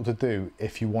difficult to do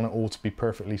if you want it all to be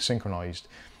perfectly synchronized.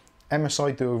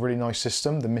 MSI do a really nice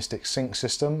system, the Mystic Sync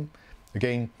system.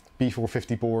 Again,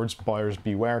 B450 boards, buyers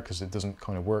beware, because it doesn't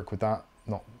kind of work with that.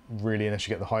 Not really unless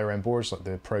you get the higher end boards like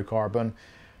the Pro Carbon.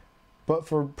 But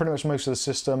for pretty much most of the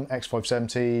system,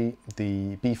 X570,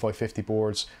 the B550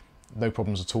 boards, no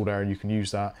problems at all there. You can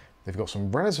use that. They've got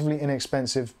some relatively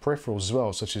inexpensive peripherals as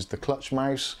well, such as the clutch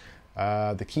mouse,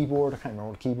 the keyboard. I can't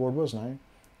remember what the keyboard was now.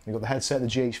 You've got the headset, the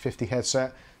GH50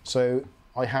 headset. So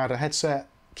I had a headset,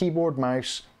 keyboard,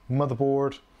 mouse,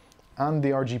 motherboard, and the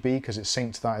RGB because it's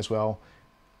synced to that as well.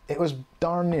 It was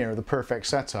darn near the perfect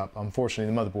setup.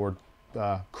 Unfortunately, the motherboard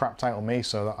crapped out on me,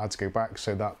 so I had to go back.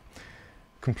 So that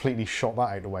completely shot that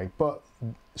out of the way. But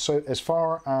so as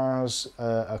far as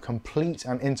a complete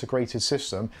and integrated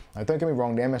system, now don't get me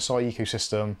wrong, the MSI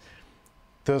ecosystem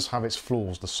does have its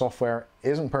flaws. The software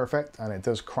isn't perfect and it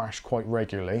does crash quite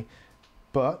regularly.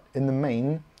 But in the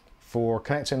main, for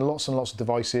connecting lots and lots of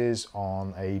devices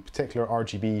on a particular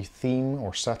RGB theme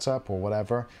or setup or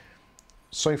whatever,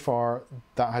 so far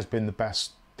that has been the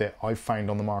best that I've found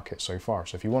on the market so far.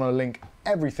 So if you want to link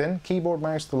everything, keyboard,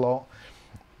 mouse, the lot,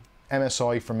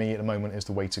 MSI for me at the moment is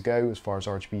the way to go as far as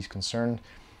RGB is concerned.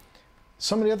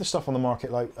 Some of the other stuff on the market,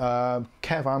 like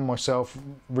Kev and myself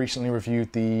recently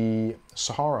reviewed the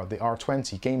Sahara, the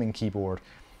R20 gaming keyboard,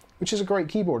 which is a great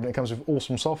keyboard and it comes with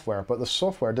awesome software, but the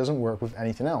software doesn't work with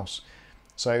anything else.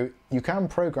 So you can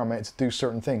program it to do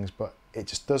certain things, but it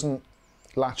just doesn't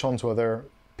latch onto other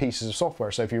pieces of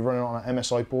software. So if you're running on an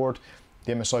MSI board,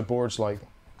 the MSI board's like,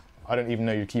 I don't even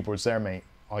know your keyboard's there, mate.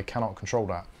 I cannot control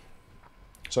that.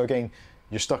 So again,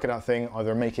 you're stuck in that thing.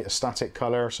 Either make it a static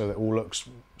color so that it all looks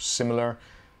similar,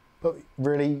 but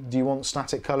really, do you want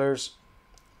static colors?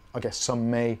 I guess some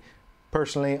may.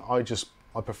 Personally, I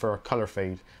prefer a color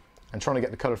fade, and trying to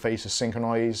get the color fades to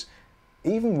synchronize,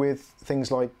 even with things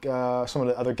like some of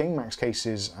the other GameMax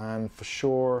cases, and for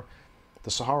sure the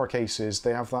Sahara cases,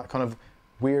 they have that kind of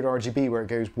weird RGB where it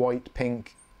goes white,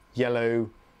 pink, yellow,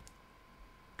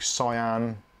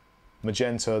 cyan,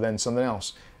 magenta, then something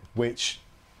else, which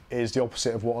is the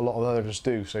opposite of what a lot of others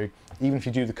do. So even if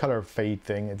you do the color fade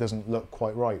thing, it doesn't look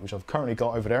quite right, which I've currently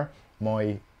got over there,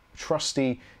 my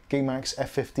trusty GameMax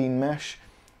F15 mesh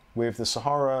with the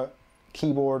Sahara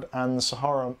keyboard and the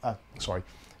Sahara,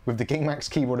 with the GameMax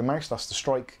keyboard and mouse. That's the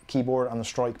Strike keyboard and the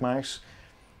Strike mouse.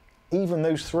 Even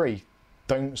those three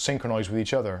don't synchronize with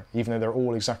each other, even though they're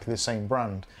all exactly the same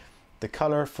brand. The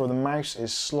color for the mouse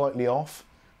is slightly off,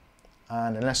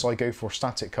 and unless I go for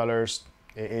static colors,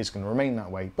 it is going to remain that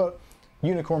way. But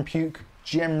Unicorn Puke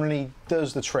generally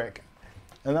does the trick,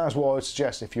 and that's what I would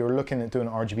suggest if you're looking at doing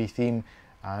an RGB theme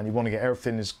and you want to get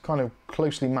everything as kind of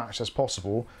closely matched as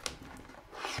possible.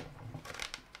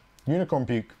 Unicorn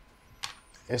Puke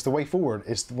is the way forward.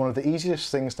 It's one of the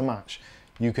easiest things to match.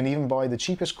 You can even buy the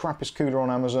cheapest, crappiest cooler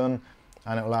on Amazon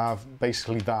and it will have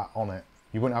basically that on it.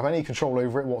 You wouldn't have any control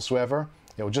over it whatsoever.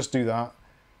 It will just do that.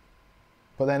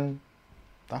 But then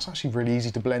that's actually really easy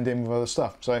to blend in with other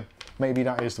stuff. So maybe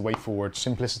that is the way forward.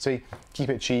 Simplicity, keep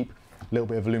it cheap, a little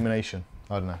bit of illumination.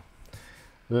 I don't know.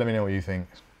 Let me know what you think.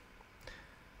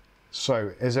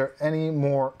 So, is there any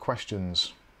more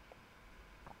questions?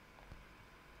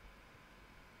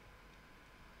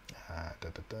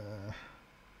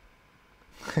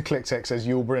 ClickTech says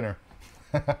Yul Brynner.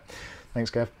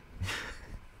 Thanks, Kev.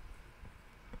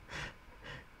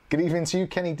 Good evening to you,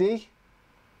 Kenny D.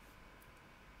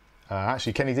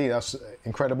 Actually, Kenny D, that's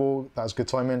incredible. That's good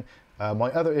timing.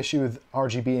 My other issue with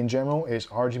RGB in general is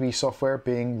RGB software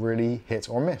being really hit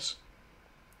or miss.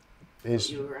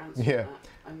 You were answering that.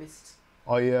 I missed.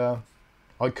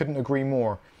 I couldn't agree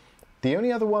more. The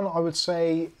only other one I would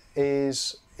say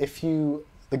is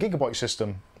the Gigabyte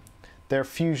system, their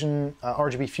Fusion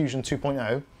RGB Fusion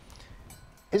 2.0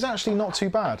 is actually not too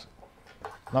bad.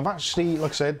 And I've actually,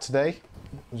 like I said today,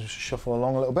 just shuffle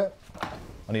along a little bit.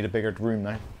 I need a bigger room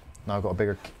now. Now I've got a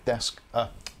bigger desk,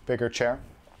 bigger chair.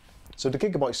 So the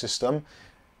Gigabyte system,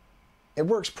 it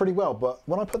works pretty well, but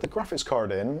when I put the graphics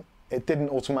card in, it didn't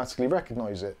automatically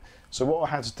recognize it. So what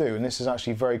I had to do, and this is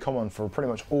actually very common for pretty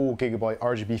much all Gigabyte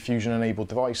RGB Fusion enabled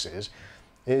devices,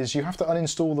 is you have to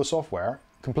uninstall the software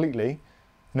completely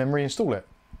and then reinstall it.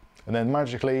 And then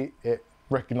magically it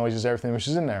recognizes everything which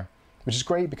is in there, which is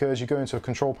great because you go into a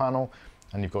control panel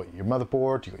and you've got your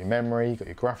motherboard, you've got your memory, you've got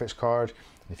your graphics card.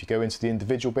 And if you go into the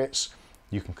individual bits,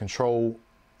 you can control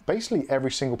basically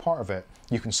every single part of it.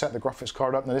 You can set the graphics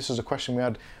card up. Now this is a question we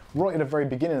had right at the very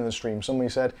beginning of the stream. Somebody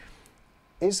said,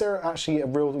 is there actually a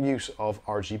real use of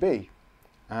RGB?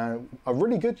 And a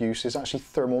really good use is actually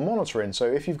thermal monitoring. So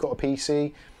if you've got a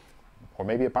PC, or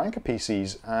maybe a bank of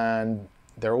PCs, and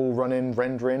they're all running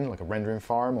rendering, like a rendering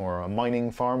farm or a mining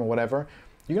farm or whatever,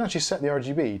 you can actually set the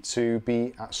RGB to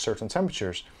be at certain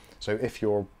temperatures. So if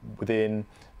you're within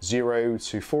 0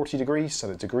 to 40 degrees, set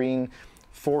it to green,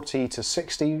 40 to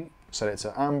 60, set it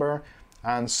to amber,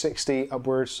 and 60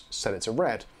 upwards, set it to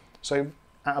red. So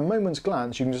at a moment's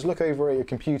glance, you can just look over at your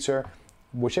computer,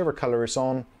 whichever color it's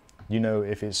on, you know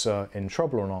if it's in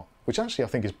trouble or not, which actually I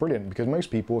think is brilliant because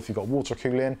most people, if you've got water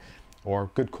cooling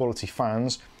or good quality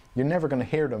fans, you're never going to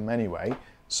hear them anyway.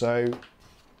 So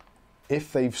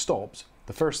if they've stopped,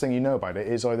 the first thing you know about it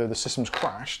is either the system's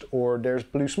crashed or there's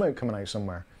blue smoke coming out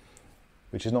somewhere,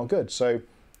 which is not good. So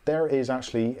there is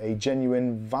actually a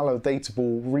genuine,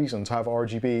 validatable reason to have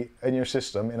RGB in your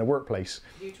system in a workplace.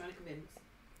 Who are you trying to convince?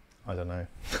 I don't know.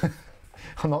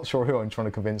 I'm not sure who I'm trying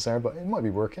to convince there, but it might be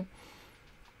working.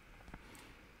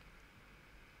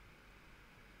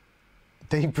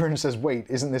 Dave Byrne says, wait,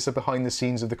 isn't this a behind the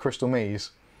scenes of the Crystal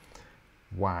Maze?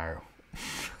 Wow.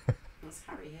 That's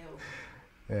Harry Hill.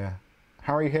 Yeah.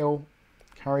 Harry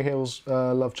Hill's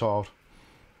love child.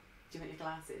 Do you want your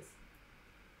glasses?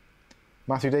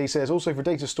 Matthew Day says, also for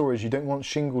data storage, you don't want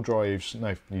shingle drives.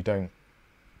 No, you don't.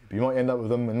 You might end up with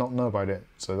them and not know about it.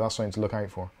 So that's something to look out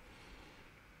for.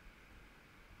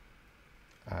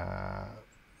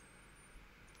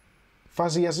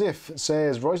 Fuzzy As If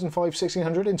says, Ryzen 5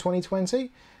 1600 in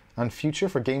 2020. and future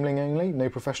for gaming only, no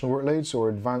professional workloads or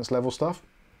advanced level stuff.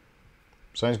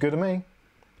 Sounds good to me.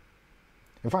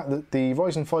 In fact, the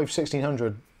Ryzen 5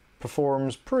 1600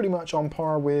 performs pretty much on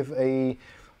par with a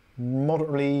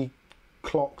moderately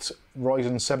clocked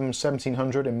Ryzen 7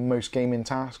 1700 in most gaming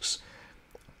tasks.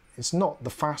 It's not the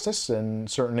fastest, and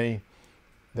certainly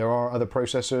there are other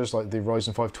processors like the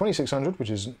Ryzen 5 2600, which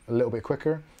is a little bit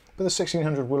quicker, but the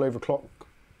 1600 will overclock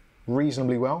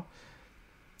reasonably well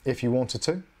if you wanted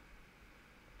to.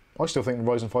 I still think the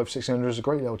Ryzen 5 1600 is a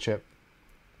great little chip.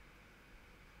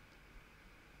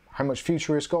 How much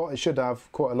future it's got? It should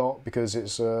have quite a lot because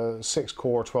it's a 6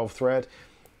 core 12 thread.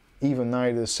 Even now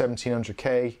the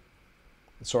 1700K,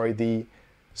 sorry, the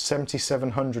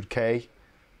 7700K,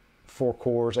 4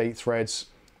 cores, 8 threads,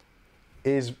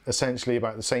 is essentially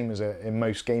about the same as it in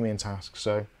most gaming tasks,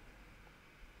 so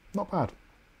not bad.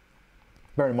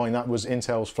 Bear in mind that was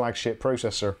Intel's flagship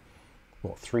processor,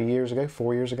 what, 3 years ago,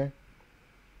 4 years ago?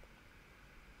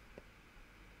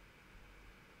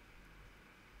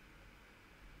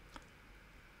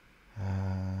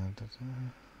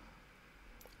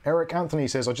 Eric Anthony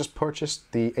says, I just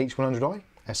purchased the H100i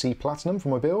SE Platinum for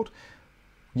my build.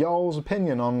 Y'all's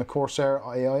opinion on the Corsair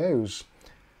AIOs?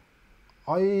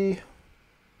 I've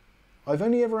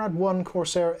only ever had one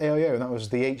Corsair AIO, and that was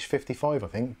the H55, I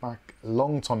think, back a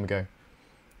long time ago.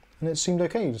 And it seemed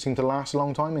okay, it seemed to last a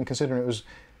long time, and considering it was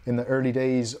in the early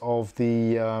days of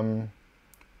the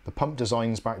pump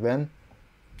designs back then,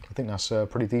 I think that's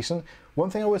pretty decent. One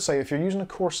thing I would say, if you're using a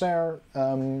Corsair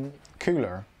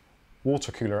cooler,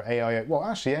 water cooler, AIO, well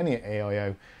actually any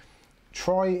AIO,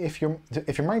 try, if you're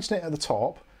mounting it at the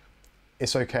top,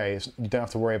 it's okay, you don't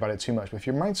have to worry about it too much, but if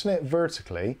you're mounting it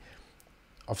vertically,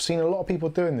 I've seen a lot of people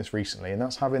doing this recently, and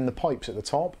that's having the pipes at the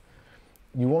top.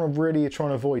 You want to really try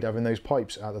and avoid having those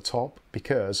pipes at the top,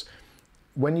 because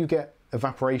when you get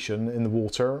evaporation in the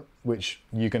water, which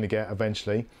you're going to get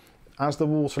eventually, as the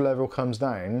water level comes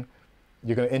down,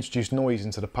 you're going to introduce noise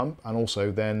into the pump, and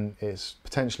also then it's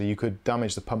potentially you could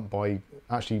damage the pump by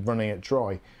actually running it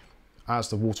dry as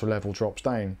the water level drops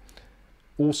down.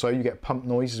 Also, you get pump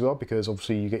noise as well, because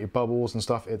obviously you get your bubbles and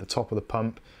stuff at the top of the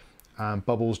pump, and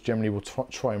bubbles generally will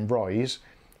try and rise,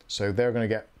 so they're going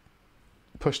to get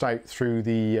pushed out through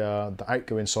the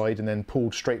outgoing side and then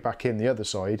pulled straight back in the other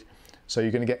side. So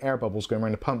you're going to get air bubbles going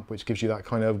around the pump, which gives you that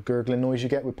kind of gurgling noise you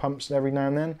get with pumps every now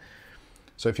and then.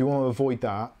 So if you want to avoid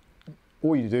that,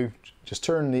 all you do, just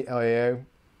turn the AIO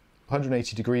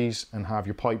 180 degrees and have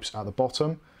your pipes at the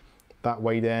bottom. That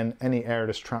way then any air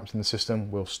that's trapped in the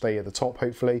system will stay at the top,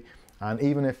 hopefully. And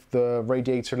even if the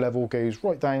radiator level goes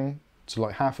right down to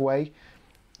like halfway,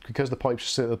 because the pipes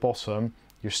sit at the bottom,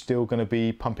 you're still going to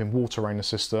be pumping water around the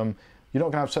system. You're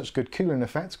not going to have such good cooling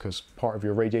effect because part of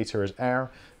your radiator is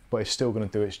air, but it's still going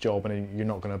to do its job, and you're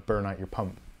not going to burn out your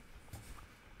pump.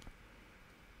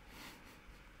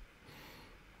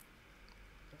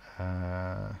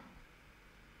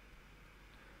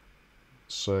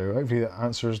 So hopefully that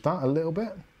answers that a little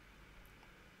bit.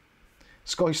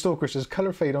 Sky Stalker says,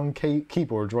 colour fade on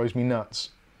keyboard drives me nuts.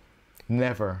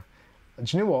 Never.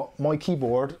 Do you know what? My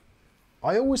keyboard,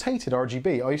 I always hated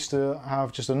RGB. I used to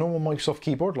have just a normal Microsoft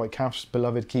keyboard, like Kath's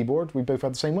beloved keyboard. We both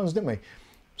had the same ones, didn't we?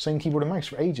 Same keyboard and mouse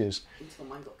for ages. Until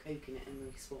mine got coke in it and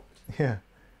we swapped. Yeah.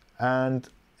 And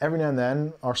every now and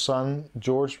then, our son,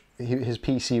 George, his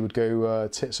PC would go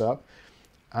tits up,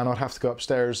 and I'd have to go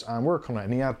upstairs and work on it.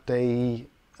 And he had a,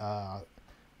 I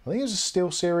think it was a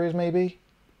Steel Series maybe?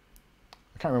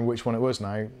 I can't remember which one it was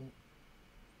now.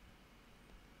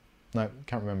 No,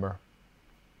 can't remember.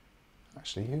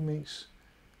 Actually, who makes...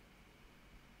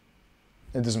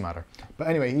 It doesn't matter. But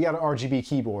anyway, he had an RGB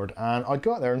keyboard, and I'd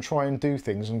go out there and try and do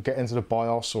things and get into the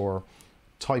BIOS or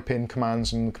type in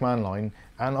commands in the command line,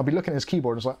 and I'll be looking at his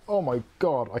keyboard and it's like, oh my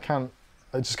god, I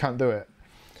just can't do it.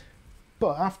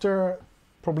 But after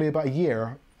probably about a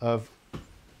year of,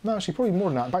 no, actually probably more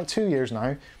than that, about 2 years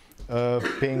now, of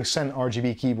being sent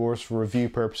RGB keyboards for review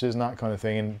purposes and that kind of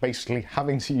thing, and basically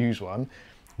having to use one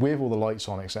with all the lights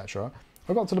on, etc.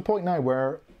 I got to the point now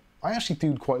where I actually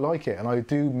do quite like it, and I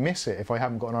do miss it if I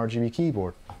haven't got an RGB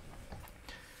keyboard.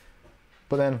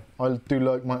 But then I do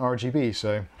like my RGB,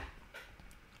 so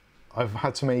I've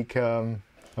had to make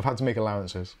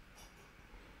allowances.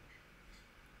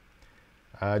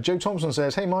 Joe Thompson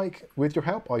says, hey Mike, with your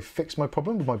help I fixed my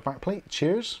problem with my backplate.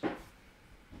 Cheers.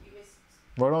 You missed,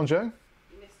 Right on, Joe.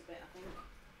 you missed a bit,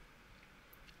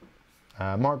 I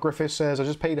think. Mark Griffiths says, I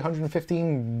just paid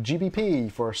 115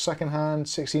 GBP for a second-hand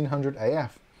 1600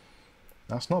 AF.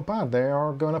 That's not bad, they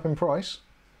are going up in price.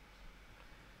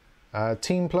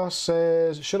 Team Plus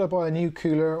says, should I buy a new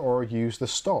cooler or use the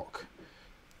stock?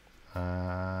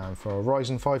 For a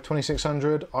Ryzen 5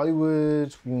 2600, I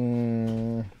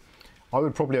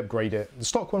would probably upgrade it. The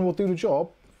stock one will do the job.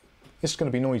 It's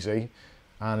going to be noisy,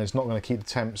 and it's not going to keep the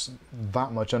temps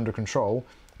that much under control.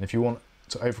 And if you want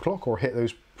to overclock or hit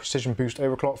those precision boost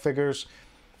overclock figures,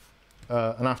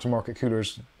 an aftermarket cooler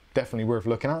is definitely worth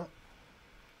looking at.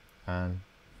 And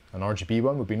an RGB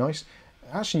one would be nice.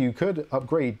 Actually, you could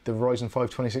upgrade the Ryzen 5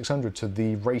 2600 to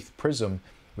the Wraith Prism,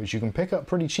 which you can pick up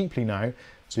pretty cheaply now.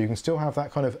 So you can still have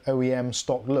that kind of OEM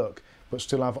stock look, but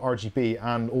still have RGB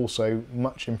and also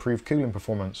much improved cooling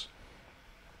performance.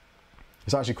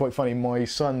 It's actually quite funny. My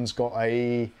son's got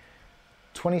a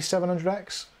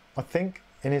 2700X, I think,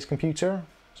 in his computer.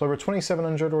 So either a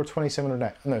 2700 or a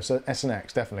 2700X. No, so S and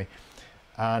X, definitely.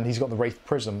 And he's got the Wraith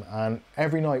Prism. And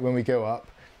every night when we go up,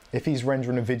 if he's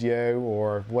rendering a video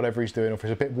or whatever he's doing, or if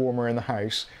it's a bit warmer in the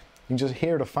house, you can just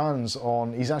hear the fans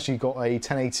on. He's actually got a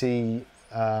 1080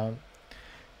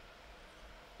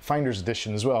 Founders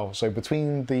Edition as well. So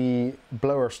between the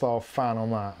blower style fan on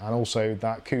that and also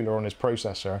that cooler on his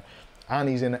processor, and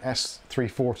he's in an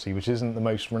S340, which isn't the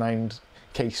most renowned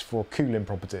case for cooling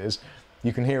properties,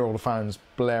 you can hear all the fans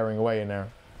blaring away in there.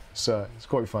 So it's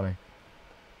quite funny.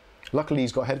 Luckily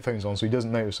he's got headphones on, so he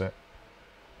doesn't notice it.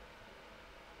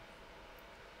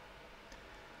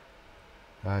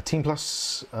 Team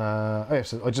Plus, oh yeah,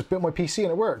 so I just built my PC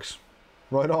and it works.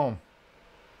 Right on.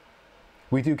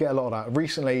 We do get a lot of that.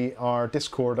 Recently, our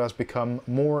Discord has become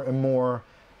more and more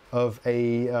of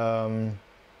a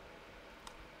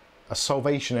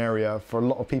salvation area for a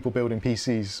lot of people building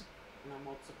PCs. And our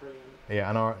mods are brilliant.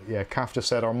 Yeah, and Kath just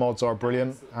said our mods are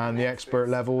brilliant, and the expert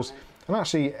levels. And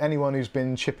actually, anyone who's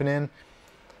been chipping in,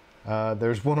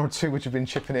 there's one or two which have been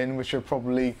chipping in, which are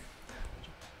possibly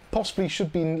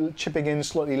should be chipping in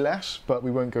slightly less, but we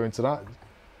won't go into that.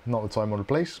 Not the time or the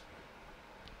place.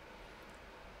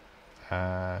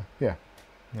 Yeah,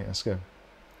 let's go.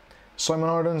 Simon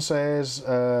Arden says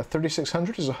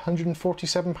 3600 is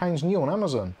 £147 new on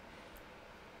Amazon.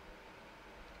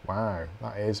 Wow,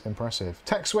 that is impressive.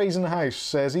 Techsway's in the house,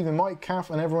 says even Mike, Kath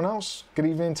and everyone else. Good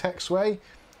evening, Techsway.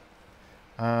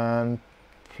 And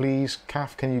please,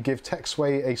 Kath, can you give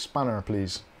Techsway a spanner,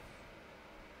 please?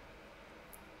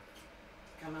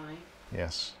 Can I?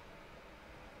 Yes.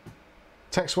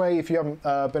 Techsway, if you haven't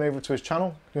been over to his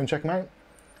channel, go and check him out.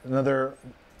 Another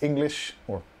English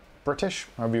or British,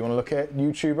 however you want to look at it,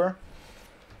 YouTuber.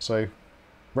 So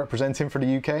representing for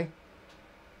the UK.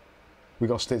 We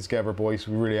got to stick together, boys.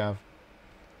 We really have.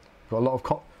 We've got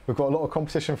a lot of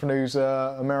competition from those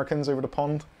Americans over the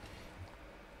pond.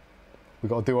 We've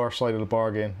got to do our side of the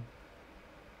bargain.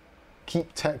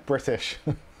 Keep tech British.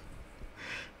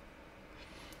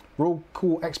 Real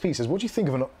Cool XP says, what do you think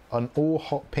of an all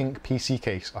hot pink PC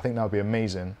case? I think that would be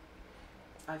amazing.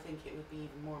 I think it would be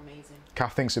even more amazing.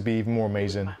 Kath thinks it'd be even more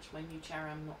amazing. It would match my new chair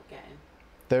I'm not getting.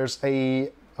 There's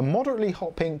a moderately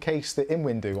hot pink case that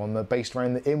Inwin do on based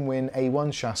around the Inwin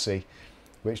A1 chassis,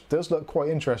 which does look quite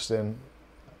interesting.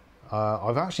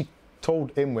 I've actually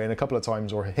told Inwin a couple of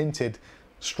times, or hinted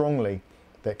strongly,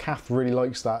 that Kath really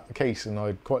likes that case, and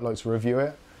I'd quite like to review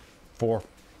it for,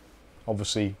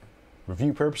 obviously,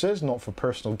 review purposes, not for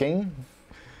personal gain.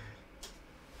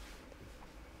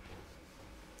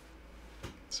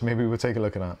 So maybe we'll take a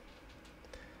look at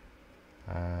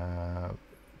that.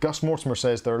 Gus Mortimer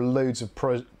says there are loads of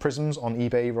prisms on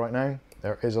eBay right now.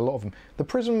 There is a lot of them. The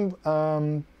prism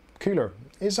cooler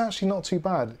is actually not too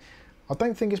bad. I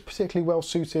don't think it's particularly well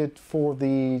suited for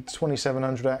the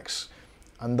 2700X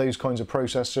and those kinds of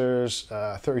processors,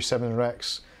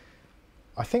 3700X.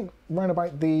 I think around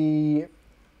about the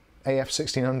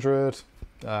AF1600,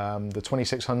 the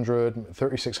 2600,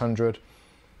 3600,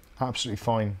 absolutely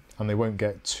fine, and they won't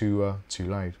get too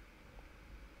loud.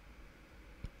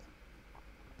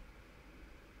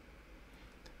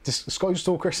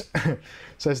 Skystalker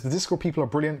says the Discord people are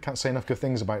brilliant, can't say enough good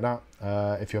things about that.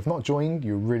 If you have not joined,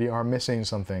 you really are missing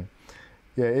something.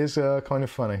 Yeah, it is kind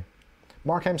of funny.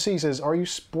 Mark MC says, are you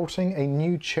sporting a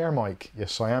new chair mic?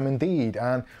 Yes, I am indeed.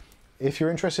 And if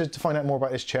you're interested to find out more about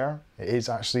this chair, it is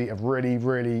actually a really,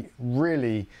 really,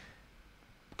 really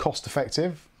cost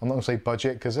effective. I'm not going to say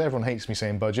budget because everyone hates me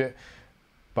saying budget,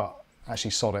 but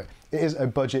actually sod it. It is a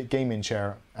budget gaming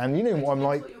chair. And you know what I'm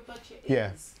like? What your budget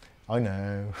yeah, is. I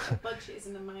know. Your budget is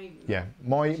an amount. Yeah,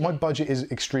 my budget is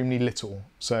extremely little.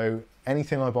 So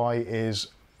anything I buy is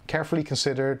carefully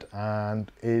considered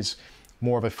and is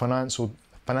more of a financial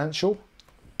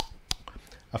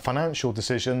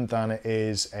decision than it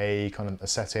is a kind of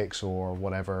aesthetics or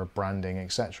whatever, branding,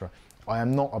 etc. I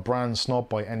am not a brand snob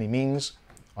by any means.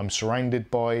 I'm surrounded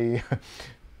by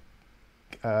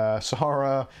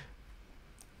Sahara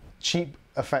cheap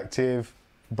effective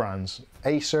brands.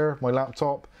 Acer, my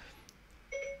laptop.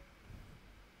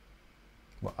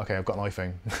 Well, okay, I've got an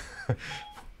iPhone. I'm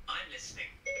listening.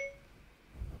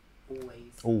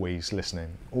 Always. Always listening.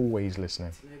 Always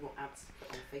listening. To know what ads to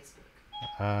put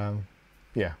on Facebook.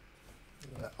 Yeah.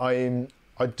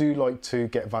 I do like to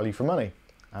get value for money,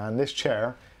 and this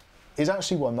chair is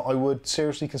actually one that I would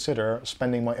seriously consider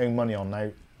spending my own money on. Now,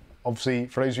 obviously,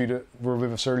 for those of you that were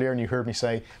with us earlier and you heard me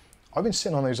say, I've been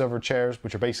sitting on those other chairs,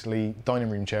 which are basically dining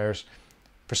room chairs,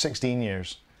 for 16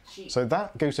 years. Cheap. So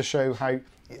that goes to show how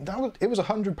it was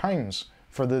 £100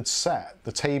 for the set,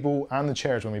 the table and the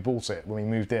chairs when we bought it, when we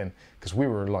moved in, because we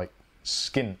were like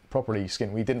skint, properly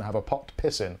skint. We didn't have a pot to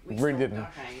piss in. We really didn't.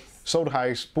 Sold a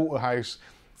house, bought a house.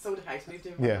 Sold a house, moved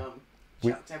in with my mum,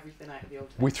 chucked everything out of the old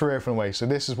house. We threw everything away. So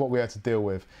this is what we had to deal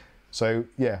with. So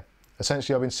yeah,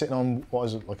 essentially I've been sitting on, what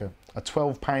is it, like a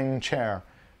 £12 chair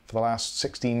for the last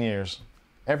 16 years.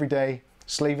 Every day,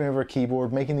 slaving over a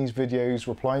keyboard, making these videos,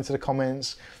 replying to the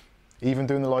comments, even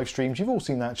doing the live streams. You've all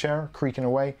seen that chair creaking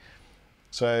away.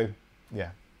 So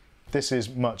yeah, this is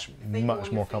much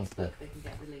more comfortable. They can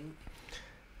get the link.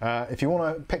 If you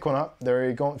want to pick one up, there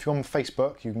you go. If you're on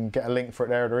Facebook, you can get a link for it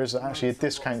there. There is actually a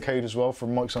discount code as well for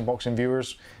Mike's Unboxing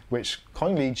viewers, which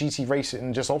kindly GT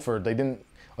Racing just offered. I didn't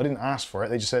ask for it.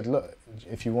 They just said, look,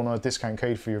 if you want a discount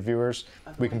code for your viewers,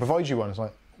 we can provide you one. It's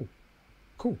like, oh,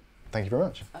 cool. Thank you very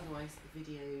much. Otherwise,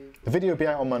 the video will be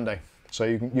out on Monday, so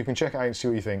you can check it out and see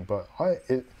what you think. But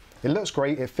it looks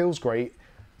great, it feels great,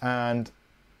 and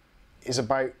it's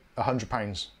about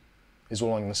 £100 is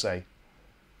all I'm going to say.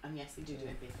 And yes, they do it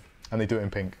in pink. And they do it in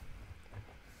pink.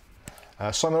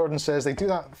 Simon Orden says they do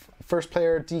that first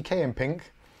player DK in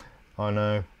pink. I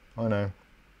know.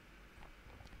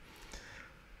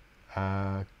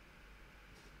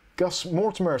 Gus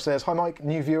Mortimer says, hi Mike,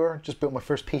 new viewer, just built my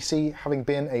first PC, having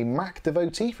been a Mac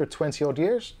devotee for 20 odd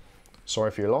years. Sorry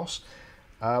for your loss.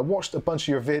 Watched a bunch of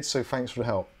your vids, so thanks for the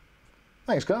help.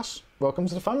 Thanks Gus, welcome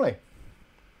to the family.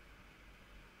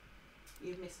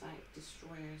 You've missed out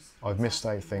destroyers. I've missed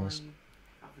out things.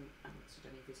 I haven't answered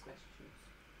any of his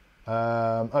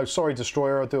questions. Oh, sorry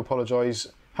Destroyer, I do apologise.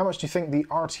 How much do you think the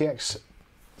RTX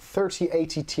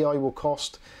 3080 Ti will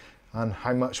cost? And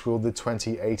how much will the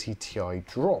 2080 Ti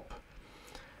drop?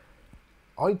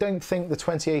 I don't think the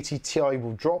 2080 Ti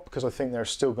will drop because I think there's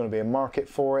still going to be a market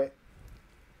for it.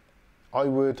 I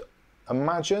would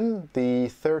imagine the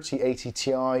 3080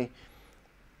 Ti,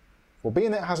 well,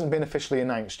 being that it hasn't been officially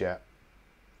announced yet,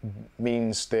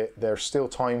 means that there's still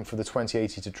time for the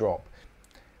 2080 to drop.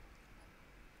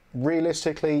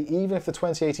 Realistically, even if the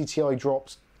 2080 Ti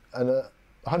drops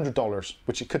 $100,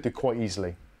 which it could do quite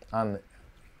easily, and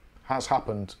has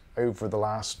happened over the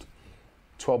last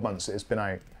 12 months that it's been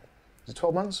out. Is it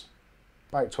 12 months?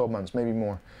 About 12 months, maybe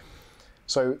more.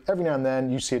 So every now and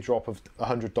then you see a drop of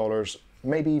 $100,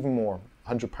 maybe even more,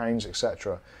 £100,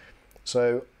 etc.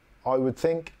 So I would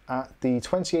think at the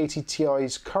 2080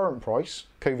 Ti's current price,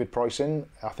 COVID pricing,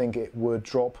 I think it would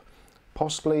drop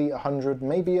possibly $100,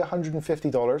 maybe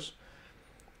 $150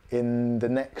 in the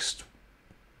next,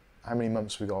 how many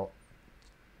months we got?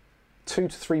 2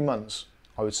 to 3 months,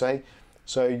 I would say.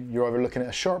 So you're either looking at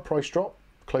a sharp price drop,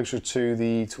 closer to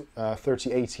the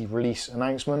 3080 release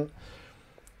announcement,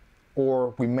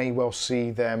 or we may well see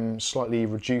them slightly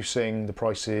reducing the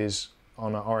prices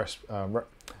on a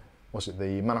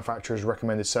the manufacturer's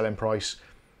recommended selling price,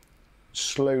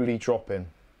 slowly dropping.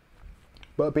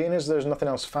 But being as there's nothing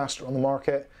else faster on the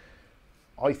market,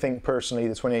 I think personally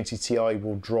the 2080 Ti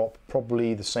will drop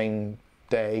probably the same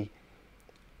day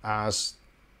as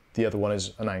the other one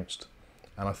is announced.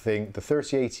 And I think the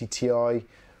 3080 Ti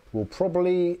will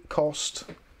probably cost,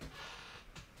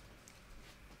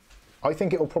 I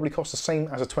think it will probably cost the same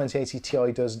as a 2080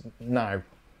 Ti does now,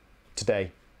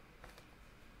 today.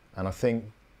 And I think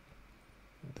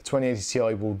the 2080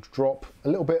 Ti will drop a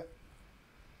little bit,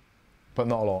 but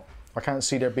not a lot. I can't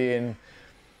see there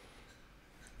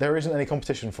isn't any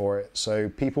competition for it. So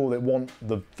people that want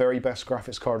the very best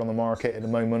graphics card on the market at the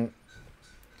moment,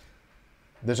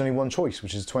 there's only one choice,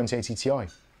 which is 2080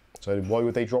 Ti. So why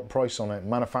would they drop price on it?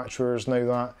 Manufacturers know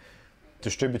that,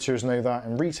 distributors know that,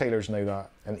 and retailers know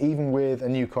that. And even with a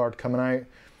new card coming out,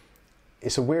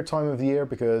 it's a weird time of the year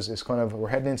because it's kind of, we're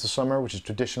heading into summer, which is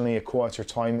traditionally a quieter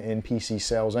time in PC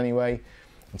sales anyway,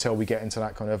 until we get into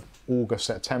that kind of August,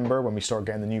 September, when we start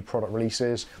getting the new product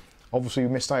releases. Obviously, we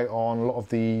missed out on a lot of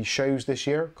the shows this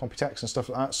year, Computex and stuff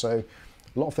like that, so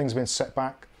a lot of things have been set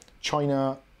back.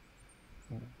 China,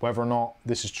 whether or not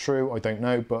this is true, I don't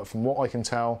know, but from what I can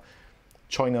tell,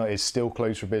 China is still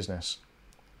closed for business.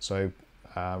 So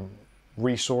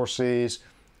resources,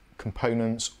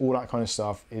 components, all that kind of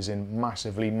stuff is in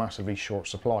massively short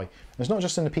supply. And it's not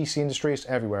just in the PC industry, it's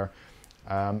everywhere.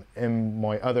 In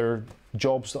my other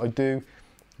jobs that I do,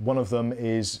 one of them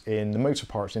is in the motor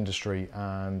parts industry,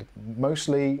 and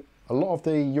mostly a lot of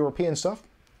the European stuff,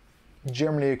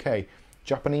 generally okay.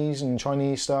 Japanese and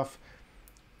Chinese stuff,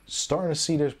 starting to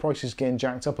see those prices getting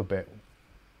jacked up a bit.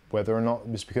 Whether or not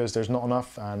it's because there's not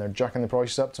enough and they're jacking the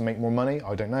prices up to make more money,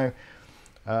 I don't know.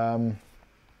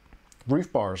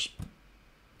 Roof bars,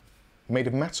 made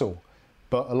of metal,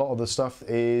 but a lot of the stuff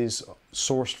is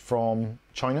sourced from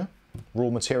China, raw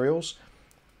materials.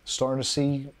 Starting to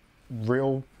see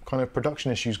real kind of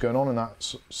production issues going on in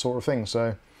that sort of thing.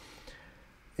 So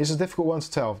it's a difficult one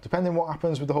to tell, depending on what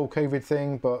happens with the whole COVID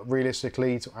thing, but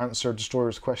realistically, to answer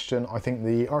Destroyer's question, I think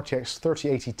the RTX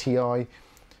 3080 Ti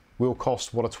will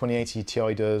cost what a 2080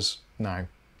 Ti does now,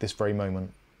 this very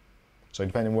moment. So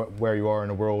depending on where you are in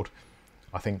the world,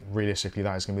 I think realistically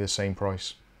that is going to be the same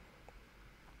price.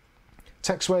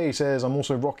 Texway says, I'm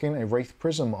also rocking a Wraith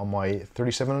Prism on my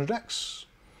 3700X.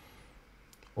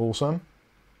 Awesome.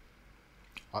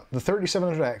 The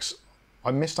 3700X,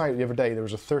 I missed out the other day. There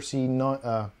was a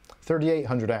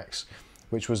 3800X,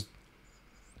 which was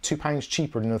 £2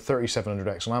 cheaper than the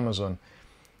 3700X on Amazon.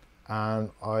 And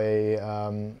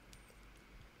I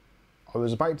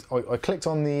clicked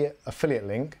on the affiliate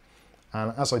link,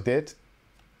 and as I did,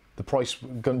 the price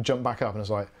jumped back up, and it's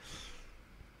like,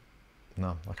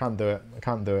 no, I can't do it. I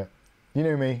can't do it. You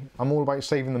know me, I'm all about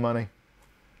saving the money.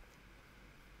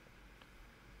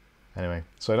 Anyway,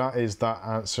 so that is that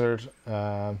answered.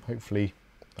 Hopefully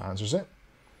that answers it.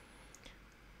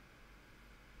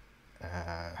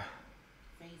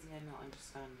 Phasing and not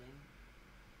understanding.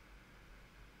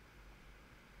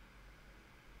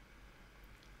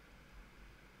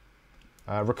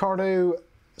 Ricardo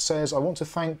says, I want to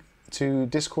thank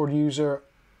Discord user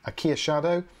Akia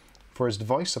Shadow for his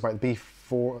advice about the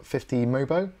B450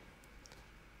 Mobo.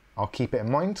 I'll keep it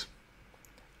in mind.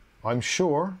 I'm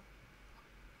sure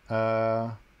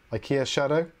Akia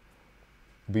Shadow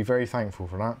will be very thankful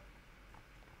for that.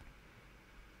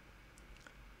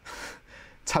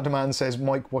 Tadaman says,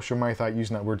 Mike, wash your mouth out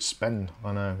using that word spend.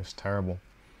 I know, it's terrible.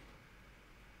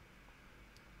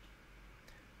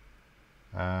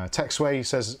 Texway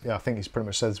says, yeah, I think he's pretty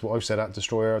much said what I've said at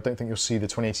Destroyer. I don't think you'll see the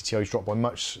 2080 Ti's drop by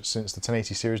much, since the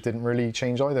 1080 series didn't really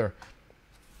change either.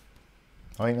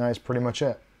 I think that is pretty much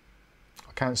it.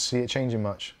 I can't see it changing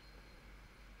much.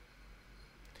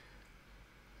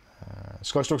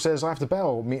 Skystroke says, I have to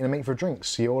bail, meeting a mate for drinks.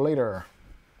 See you all later.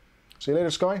 See you later,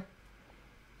 Sky.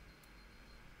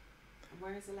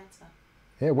 Where is the letter?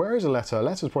 Yeah, where is a letter?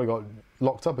 Letter's probably got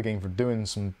locked up again for doing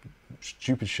some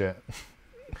stupid shit.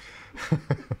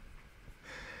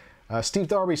 Steve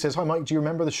Darby says, hi Mike, do you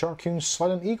remember the Sharkoon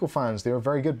Silent Eagle fans? They were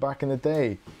very good back in the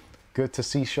day. Good to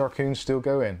see Sharkoon still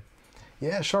going.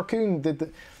 Yeah, Sharkoon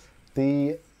did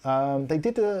there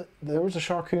was a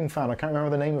Sharkoon fan, I can't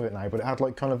remember the name of it now, but it had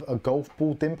like kind of a golf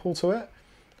ball dimple to it,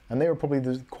 and they were probably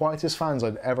the quietest fans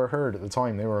I'd ever heard at the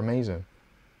time. They were amazing.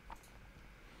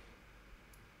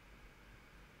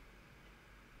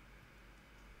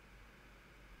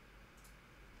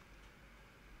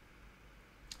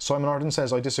 Simon Arden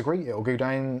says, I disagree. It'll go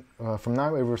down from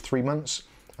now over 3 months,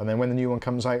 and then when the new one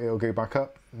comes out, it'll go back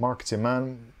up. Marketing,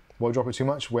 man. Why drop it too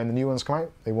much? When the new ones come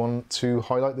out, they want to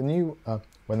highlight the new,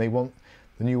 when they want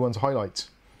the new one to highlight.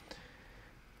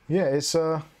 Yeah, it's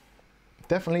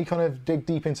definitely kind of dig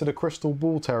deep into the crystal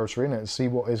ball territory, innit, and see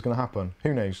what is going to happen.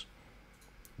 Who knows?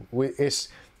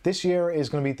 This year is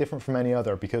going to be different from any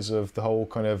other because of the whole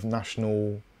kind of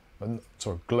national,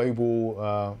 sort of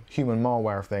global human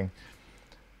malware thing.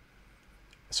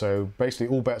 So basically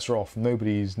all bets are off.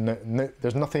 There's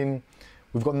nothing,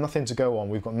 we've got nothing to go on.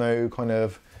 We've got no kind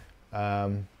of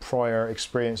prior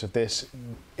experience of this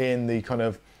in the kind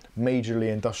of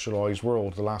majorly industrialized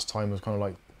world. The last time was kind of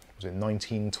like, was it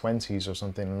 1920s or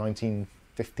something,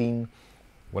 1915,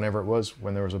 whenever it was,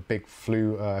 when there was a big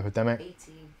flu epidemic.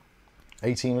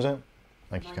 18 was it?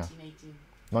 Thank you, Kat.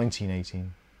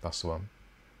 1918, that's the one.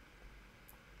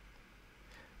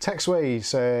 Texway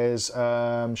says,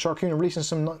 Sharkoon are releasing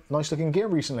some nice looking gear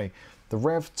recently. The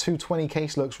Rev 220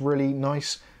 case looks really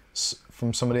nice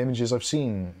from some of the images I've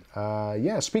seen.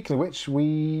 Yeah, speaking of which,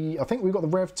 I think we've got the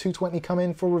Rev 220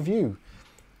 coming for review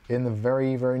in the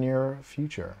very, very near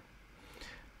future.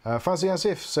 Fazzy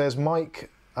Asif says,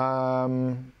 Mike, I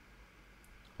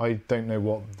don't know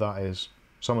what that is.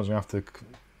 Someone's going to have to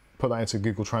put that into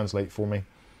Google Translate for me.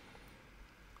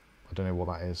 I don't know what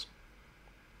that is.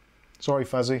 Sorry,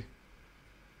 Fazzy.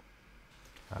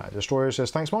 Destroyer says,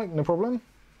 thanks, Mike, no problem.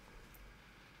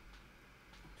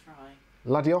 Try.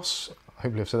 Ladios,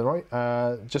 hopefully I've said it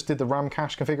right. Just did the RAM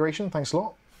cache configuration. Thanks a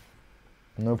lot.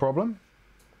 No problem.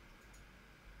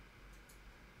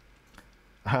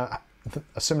 A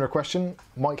similar question,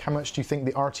 Mike, how much do you think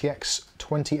the RTX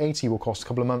 2080 will cost a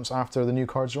couple of months after the new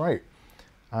cards are out?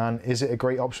 And is it a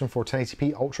great option for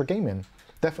 1080p ultra gaming?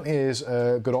 Definitely is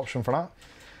a good option for that.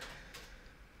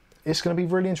 It's going to be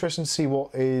really interesting to see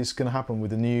what is going to happen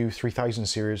with the new 3000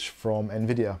 series from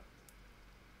nvidia.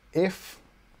 If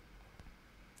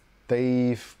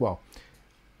they've, well,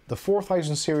 the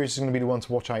 4000 series is going to be the one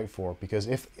to watch out for, because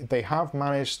if they have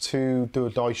managed to do a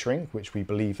die shrink, which we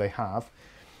believe they have,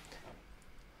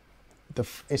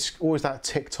 it's always that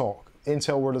tick-tock.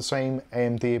 Intel were the same,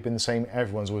 AMD have been the same,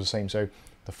 everyone's always the same. So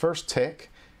the first tick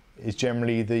is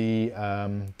generally the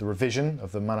revision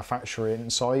of the manufacturing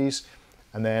size,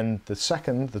 and then the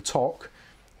second, the TOC,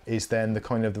 is then the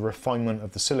kind of the refinement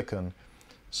of the silicon.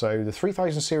 So the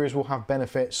 3000 series will have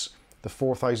benefits, the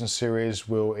 4000 series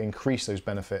will increase those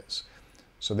benefits.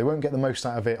 So they won't get the most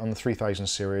out of it on the 3000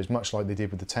 series, much like they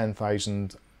did with the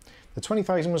 10,000. The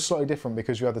 20,000 was slightly different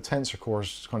because you had the tensor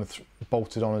cores kind of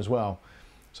bolted on as well.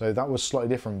 So that was slightly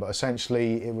different, but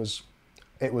essentially it was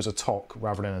a TOC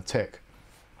rather than a tick.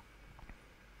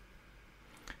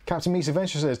 Captain Meets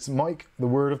Adventure says, Mike, the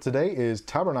word of today is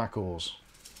tabernacles.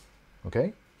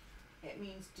 Okay. It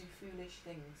means do foolish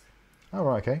things. Oh,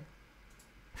 right, okay.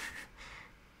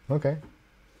 Okay.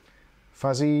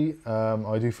 Fuzzy,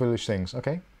 I do foolish things.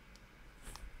 Okay.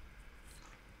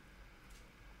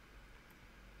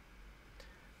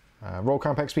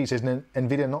 Rollcamp XP says,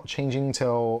 NVIDIA not changing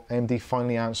till AMD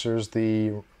finally answers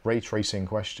the ray tracing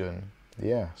question.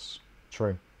 Yes,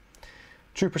 true.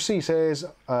 Trooper C says,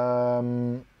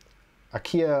 Akia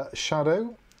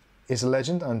Shadow is a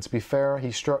legend, and to be fair,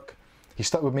 he stuck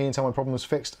with me until my problem was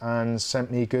fixed and sent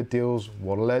me good deals.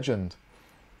 What a legend.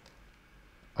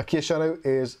 Akia Shadow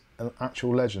is an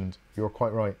actual legend. You're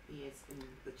quite right. He is in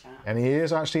the chat. And he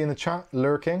is actually in the chat,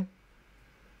 lurking.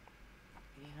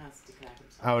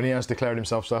 Oh, and he has declared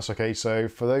himself, so that's okay. So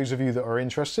for those of you that are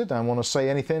interested and want to say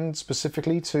anything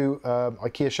specifically to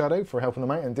IKEA Shadow for helping them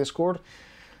out in Discord,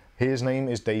 his name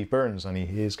is Dave Burns, and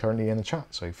he is currently in the chat,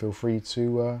 so feel free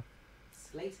to...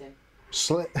 slate him.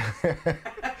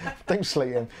 Don't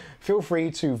slate him. Feel free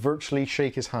to virtually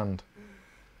shake his hand,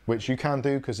 which you can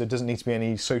do because there doesn't need to be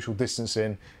any social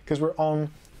distancing, because we're on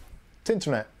the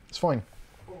internet. It's fine.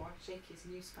 Or shake his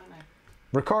new spanner.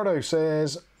 Ricardo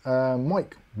says,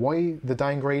 Mike, why the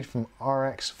downgrade from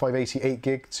RX 580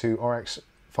 8GB to RX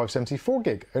 570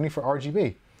 4GB, only for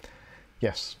RGB?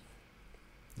 Yes.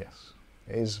 Yes.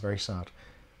 It is very sad.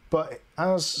 But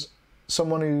as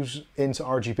someone who's into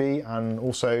RGB and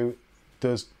also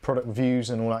does product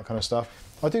reviews and all that kind of stuff,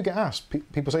 I do get asked.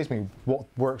 People say to me, what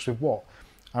works with what?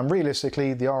 And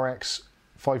realistically, the RX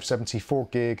 570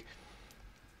 4GB,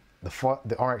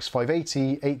 the RX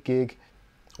 580 8GB,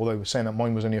 although we're saying that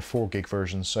mine was only a 4GB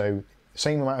version, so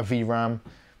same amount of VRAM,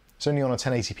 it's only on a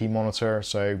 1080p monitor,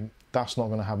 so that's not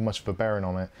going to have much of a bearing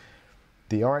on it.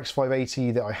 The RX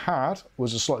 580 that I had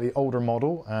was a slightly older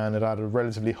model, and it had a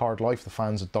relatively hard life. The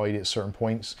fans had died at certain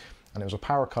points, and it was a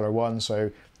power color one,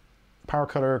 so power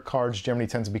color cards generally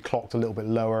tend to be clocked a little bit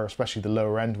lower, especially the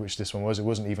lower end, which this one was. It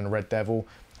wasn't even a Red Devil.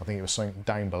 I think it was something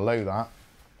down below that.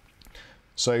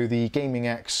 So the Gaming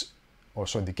X, or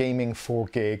sorry, the Gaming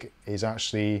 4GB is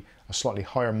actually a slightly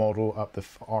higher model up the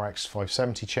RX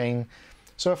 570 chain.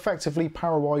 So effectively,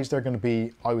 power-wise, they're going to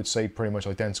be, I would say, pretty much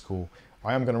identical.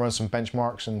 I am going to run some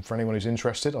benchmarks, and for anyone who's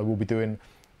interested, I will be doing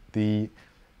the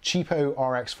cheapo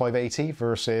RX 580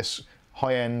 versus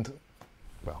high-end,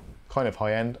 well, kind of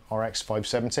high-end RX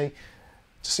 570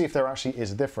 to see if there actually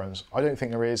is a difference. I don't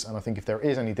think there is, and I think if there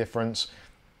is any difference,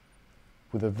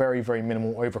 with a very, very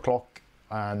minimal overclock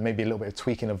and maybe a little bit of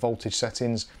tweaking of voltage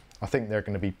settings, I think they're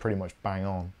going to be pretty much bang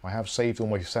on. I have saved all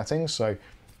my settings, so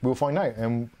we'll find out,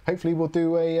 and hopefully we'll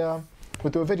do a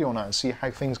video on that and see how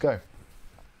things go.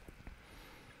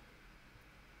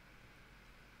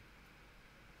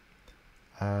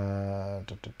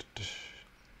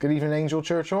 Good evening, Angel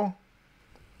Churchill.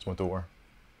 It's my daughter.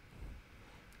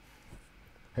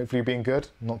 Hopefully you're being good,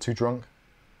 not too drunk.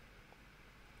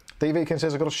 Dave Aitken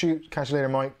says, I've got to shoot. Catch you later,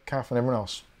 Mike, Kath, and everyone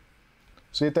else.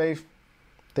 See you, Dave.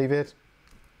 David.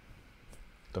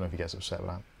 Don't know if he gets upset with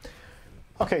that.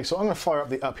 Okay, so I'm going to fire up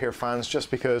the up here fans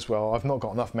just because, well, I've not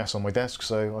got enough mess on my desk,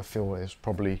 so I feel it's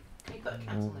probably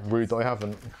rude that I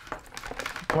haven't.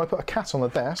 Can I put a cat on the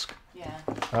desk?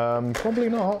 Yeah. Probably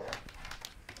not.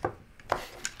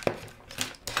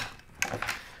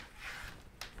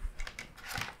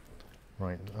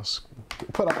 Right, let's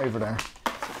put that over there,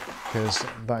 because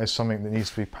that is something that needs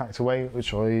to be packed away,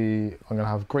 which I'm going to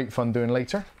have great fun doing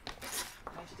later.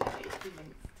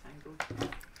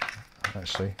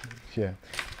 actually. Yeah.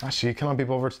 Actually, can I be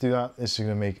bothered to do that? This is going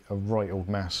to make a right old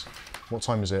mess. What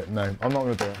time is it? No, I'm not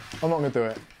going to do it. I'm not going to do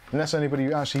it. Unless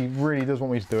anybody actually really does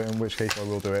want me to do it, in which case I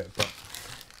will do it. But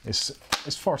it's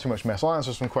far too much mess. I'll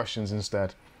answer some questions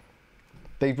instead.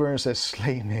 Dave Burner says,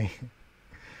 slay me.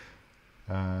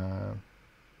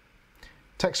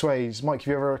 Textways, Mike, have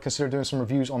you ever considered doing some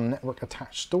reviews on network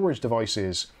attached storage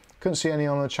devices? Couldn't see any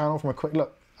on the channel from a quick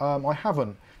look. I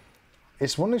haven't.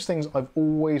 It's one of those things I've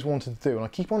always wanted to do, and I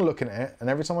keep on looking at it, and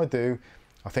every time I do,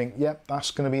 I think, yep,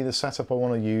 that's going to be the setup I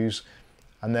want to use,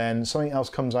 and then something else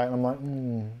comes out, and I'm like,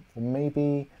 well,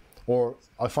 maybe, or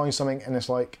I find something, and it's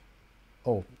like,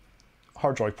 oh,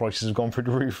 hard drive prices have gone through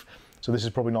the roof, so this is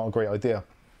probably not a great idea.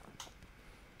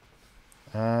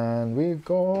 And we've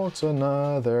got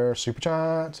another super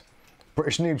chat.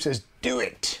 British Noob says, do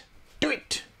it! Do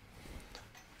it!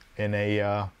 In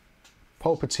a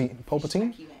Palpatine?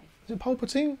 Is it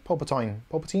Palpatine?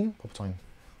 Palpatine?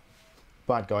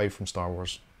 Bad guy from Star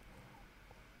Wars.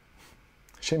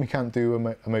 Shame we can't do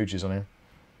emojis on him.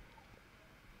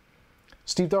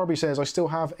 Steve Darby says, I still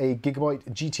have a Gigabyte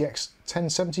GTX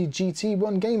 1070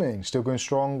 GT1 gaming. Still going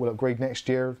strong. Will upgrade next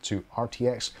year to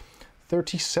RTX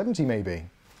 3070 maybe.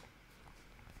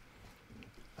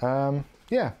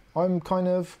 Yeah, I'm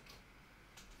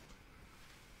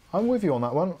with you on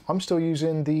that one. I'm still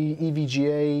using the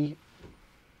EVGA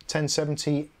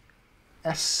 1070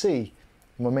 SC,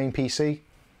 my main PC,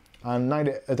 and now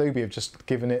that Adobe have just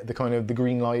given it the kind of the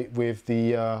green light with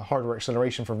the hardware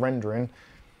acceleration for rendering,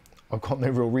 I've got no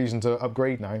real reason to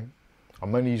upgrade now.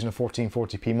 I'm only using a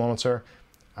 1440p monitor,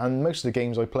 and most of the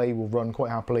games I play will run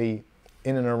quite happily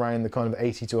in and around the kind of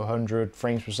 80 to 100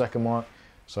 frames per second mark,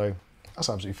 so that's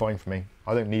absolutely fine for me.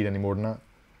 I don't need any more than that.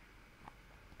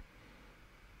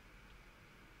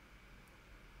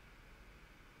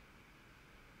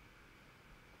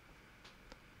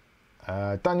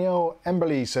 Danielle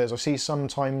Emberley says, I see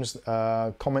sometimes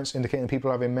comments indicating people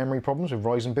are having memory problems with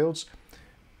Ryzen builds.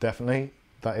 Definitely,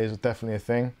 that is definitely a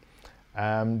thing.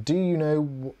 Do you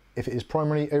know if it is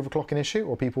primarily overclocking issue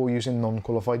or people using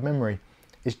non-qualified memory?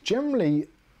 It's generally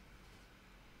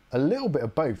a little bit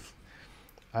of both.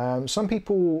 Some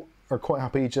people are quite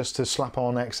happy just to slap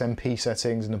on XMP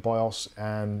settings in the BIOS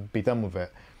and be done with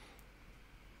it.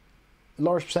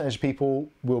 Large percentage of people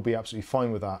will be absolutely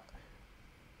fine with that.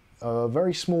 A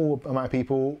very small amount of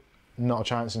people, not a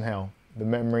chance in hell. The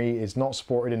memory is not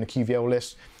supported in the QVL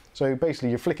list. So basically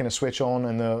you're flicking a switch on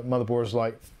and the motherboard is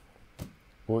like,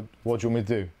 what do you want me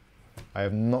to do? I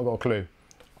have not got a clue.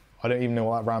 I don't even know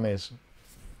what that RAM is.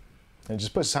 And it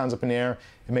just puts its hands up in the air.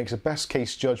 It makes a best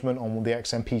case judgment on the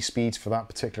XMP speeds for that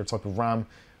particular type of RAM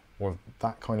or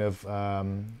that kind of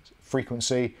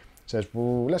frequency. It says,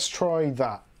 well, let's try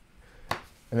that.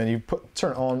 And then you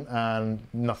turn it on and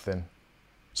nothing.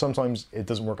 Sometimes it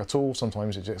doesn't work at all.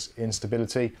 Sometimes it's just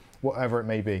instability, whatever it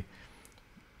may be.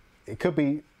 It could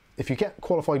be, if you get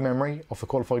qualified memory off the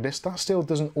qualified list, that still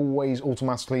doesn't always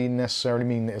automatically necessarily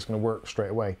mean that it's going to work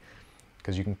straight away,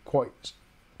 because you can quite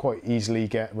easily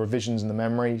get revisions in the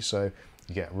memory. So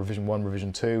you get revision 1,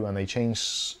 revision 2, and they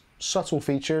change subtle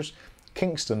features.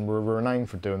 Kingston were renowned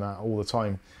for doing that all the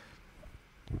time.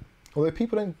 Although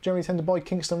people don't generally tend to buy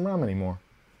Kingston RAM anymore.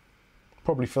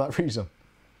 Probably for that reason.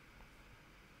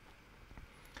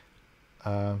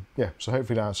 Yeah, so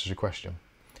hopefully that answers your question.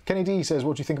 Kenny D says,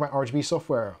 what do you think about RGB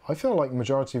software? I feel like the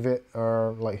majority of it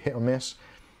are like hit or miss.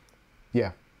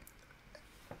 Yeah.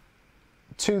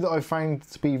 Two that I've found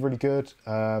to be really good.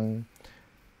 The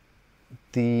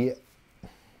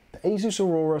Asus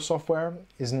Aurora software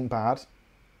isn't bad,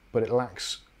 but it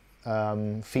lacks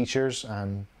features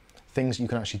and things you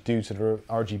can actually do to the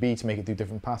RGB to make it do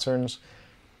different patterns.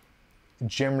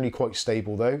 Generally quite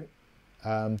stable though.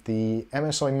 The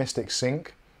MSI Mystic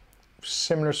Sync,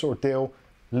 similar sort of deal,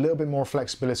 a little bit more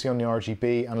flexibility on the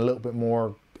RGB and a little bit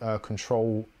more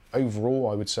control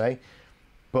overall, I would say,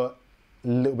 but a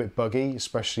little bit buggy,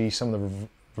 especially some of the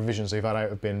revisions they've had out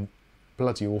have been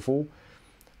bloody awful.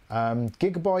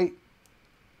 Gigabyte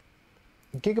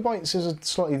is a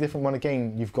slightly different one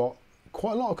again. You've got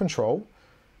quite a lot of control,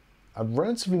 a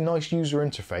relatively nice user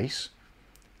interface,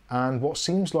 and what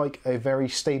seems like a very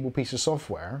stable piece of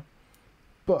software.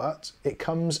 But it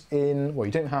comes in, well,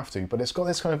 you don't have to, but it's got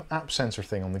this kind of app sensor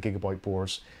thing on the Gigabyte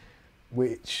boards,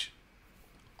 which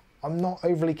I'm not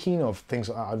overly keen of, things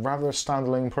like that. I'd rather a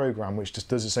standalone program which just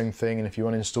does its own thing, and if you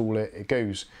uninstall it, it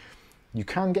goes. You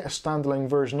can get a standalone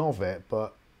version of it,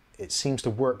 but it seems to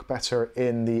work better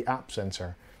in the app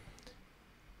center.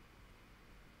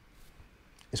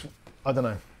 I don't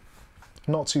know.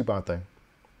 Not too bad though.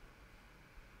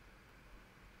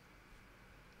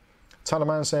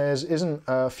 Talaman says, isn't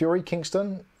Fury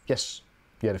Kingston? Yes,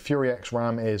 yeah, the Fury X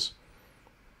RAM is.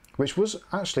 Which was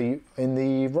actually in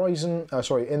the Ryzen,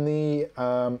 in the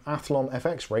Athlon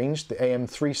FX range, the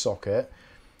AM3 socket,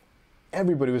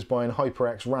 everybody was buying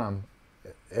HyperX RAM.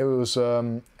 It was,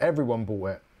 everyone bought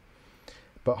it.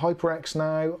 But HyperX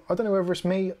now, I don't know whether it's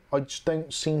me, I just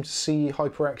don't seem to see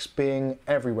HyperX being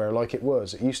everywhere like it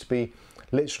was. It used to be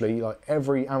literally like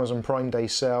every Amazon Prime Day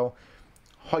sale,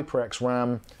 HyperX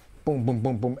RAM, boom, boom,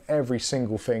 boom, boom, every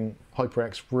single thing,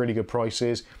 HyperX, really good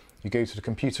prices. You go to the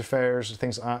computer fairs,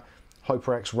 things like that,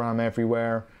 HyperX RAM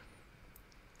everywhere.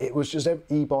 It was just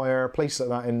eBuyer, places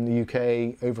like that in the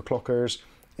UK, overclockers.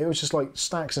 It was just like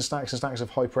stacks and stacks and stacks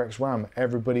of HyperX RAM.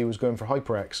 Everybody was going for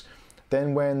HyperX.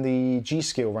 Then when the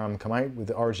G-Skill RAM came out with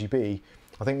the RGB,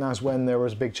 I think that's when there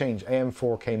was a big change.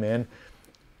 AM4 came in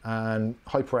and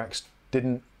HyperX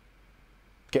didn't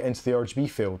get into the RGB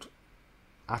field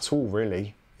at all,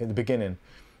 really, in the beginning.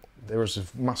 There was a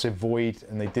massive void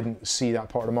and they didn't see that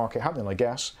part of the market happening, I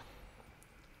guess.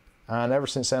 And ever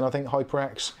since then, I think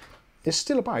HyperX is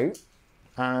still about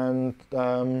and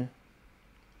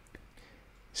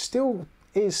still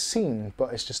is seen,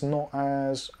 but it's just not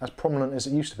as prominent as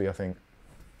it used to be, I think.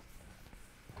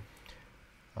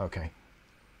 Okay.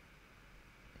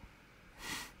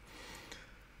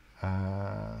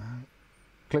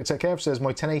 ClickTech Kev says, my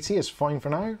 1080 is fine for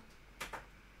now.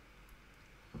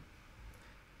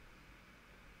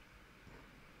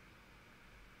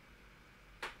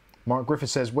 Mark Griffith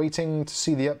says, waiting to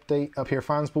see the update. Up here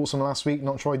fans bought some last week,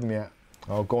 not tried them yet.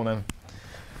 Oh, go on then.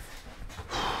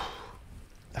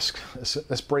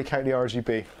 Let's break out the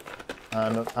RGB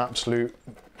and an absolute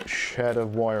shed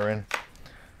of wiring.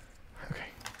 Okay,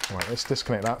 right, let's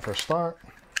disconnect that for a start.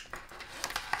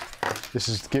 This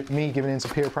is me giving into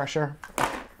peer pressure.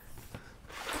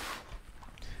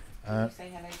 Say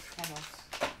hello to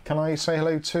Kenos. Can I say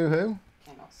hello to who?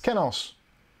 Kenos. Kenos.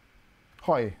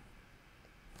 Hi.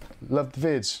 Love the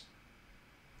vids.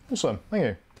 Awesome, thank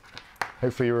you.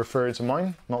 Hopefully you're referring to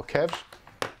mine, not Kev's.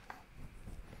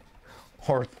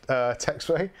 Or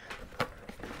Texway.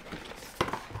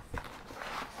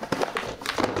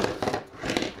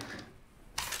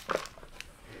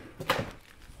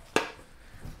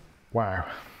 Wow,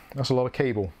 that's a lot of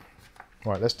cable.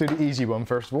 Right, let's do the easy one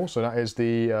first of all. So that is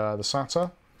the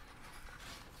SATA.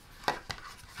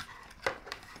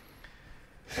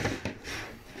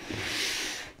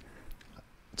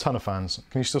 Ton of fans.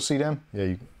 Can you still see them?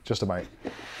 Yeah, just about.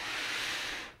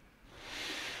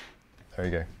 There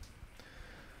you go.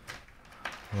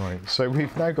 Right, so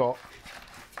we've now got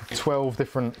 12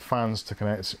 different fans to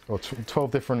connect, or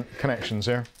 12 different connections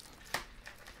here.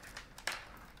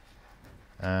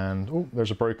 And, oh, there's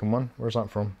a broken one. Where's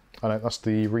that from? Oh no, that's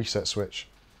the reset switch.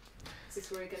 Is this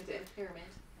where you're going to do it in pyramid?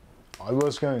 I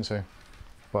was going to,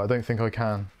 but I don't think I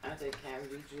can. I don't care,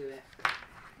 redo it.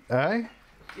 Eh?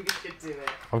 You should do it.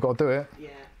 I've got to do it? Yeah.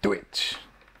 Do it!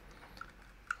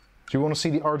 Do you want to see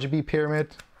the RGB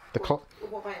pyramid? What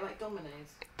about like dominoes?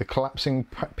 The collapsing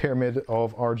pyramid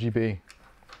of RGB. If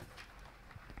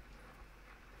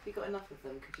you got enough of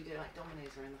them, could you do like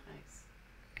dominoes around the house?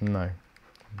 No,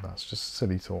 that's just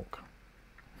silly talk.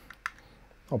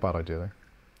 Not a bad idea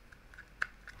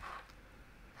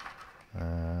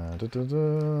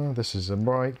though. This is a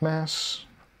right mess.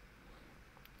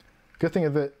 Good thing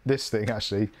of this thing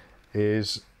actually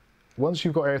is once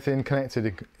you've got everything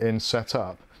connected and set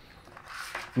up,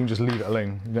 you can just leave it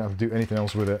alone. You don't have to do anything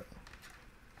else with it.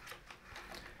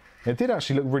 It did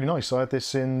actually look really nice. I had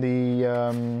this in the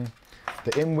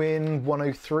InWin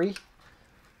 103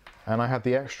 and I had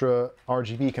the extra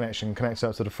RGB connection connected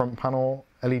up to the front panel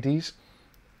LEDs.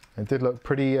 It did look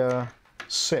pretty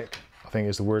sick, I think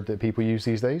is the word that people use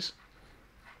these days.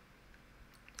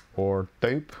 Or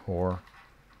dope, or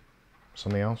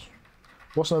something else.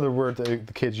 What's another word that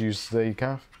the kids use today,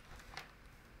 Kath?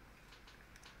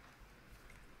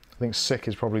 I think sick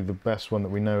is probably the best one that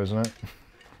we know, isn't it?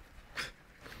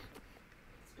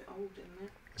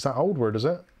 Is that old word, is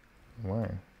it? Wow.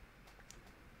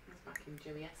 That's back in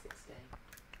Joey Essex day.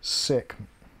 Sick.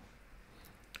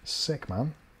 Sick,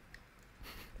 man.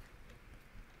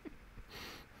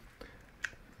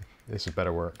 This is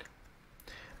better work.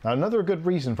 Now, another good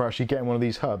reason for actually getting one of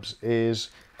these hubs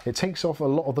is it takes off a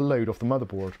lot of the load off the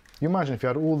motherboard. You imagine if you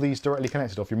had all these directly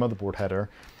connected off your motherboard header,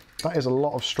 that is a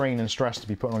lot of strain and stress to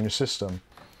be put on your system.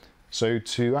 So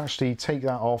to actually take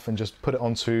that off and just put it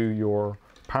onto your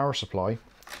power supply,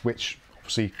 which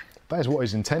obviously that is what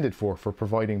it's intended for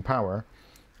providing power,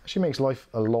 actually makes life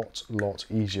a lot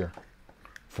easier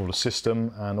for the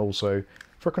system and also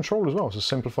for control as well. It's a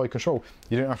simplified control.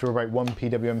 You don't have to worry about one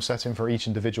PWM setting for each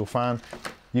individual fan.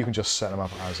 You can just set them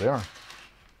up as they are.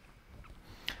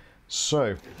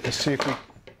 So let's see if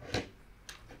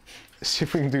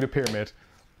we can do the pyramid.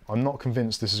 I'm not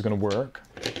convinced this is going to work,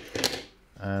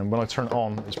 and when I turn it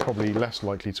on, it's probably less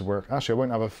likely to work. Actually, I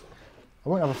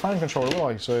won't have a fan controller, will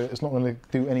I? So it's not going to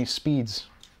do any speeds.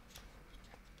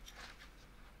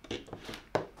 I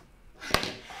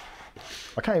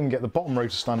can't even get the bottom row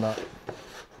to stand up.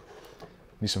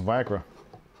 Need some Viagra.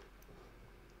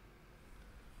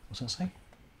 What's that say?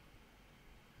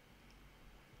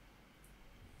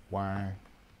 Wow.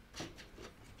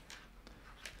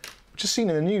 Just seen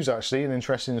in the news actually, an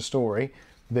interesting story,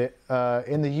 that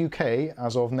in the UK,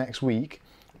 as of next week,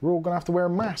 we're all going to have to wear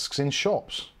masks in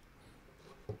shops.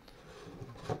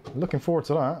 Looking forward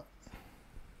to that.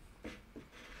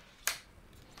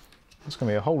 It's going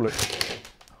to be a whole look.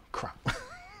 Oh, crap.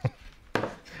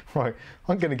 Right,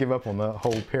 I'm going to give up on the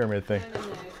whole pyramid thing. No,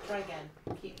 try again.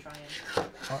 Keep trying.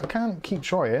 I can't keep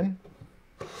trying.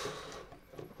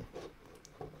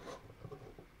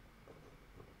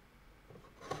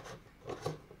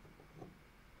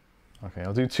 Okay,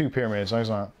 I'll do 2 pyramids. How's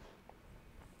that?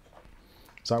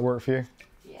 Does that work for you?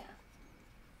 Yeah.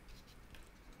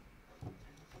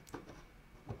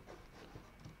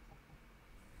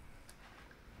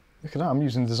 Look at that, I'm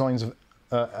using designs of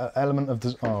element of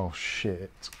the. Oh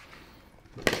shit.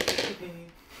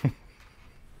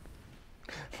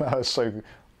 That is so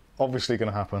obviously going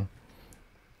to happen.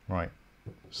 Right,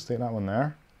 stick that one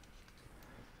there.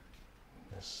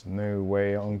 There's no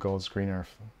way on God's green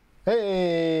earth.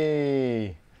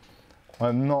 Hey!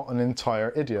 I'm not an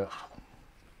entire idiot.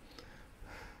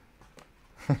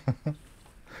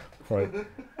 Right.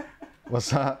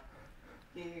 What's that?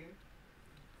 You.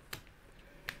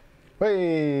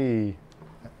 Hey!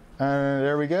 And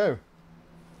there we go.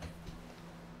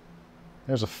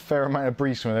 There's a fair amount of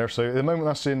breeze from there. So at the moment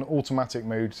that's in automatic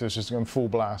mode, so it's just going full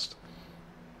blast.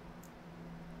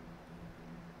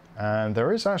 And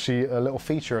there is actually a little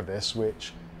feature of this,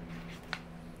 which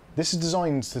this is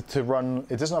designed to run.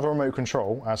 It doesn't have a remote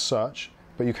control as such,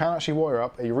 but you can actually wire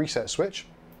up a reset switch.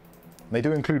 They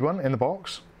do include one in the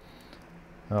box.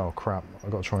 Oh crap,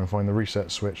 I've got to try and find the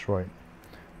reset switch, right.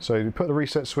 So you put the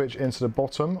reset switch into the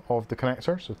bottom of the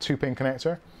connector, so 2-pin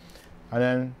connector, and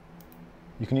then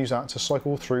you can use that to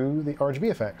cycle through the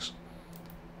RGB effects.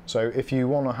 So if you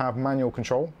want to have manual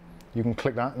control, you can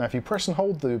click that. Now if you press and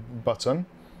hold the button,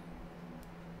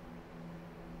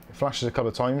 it flashes a couple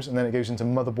of times and then it goes into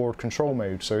motherboard control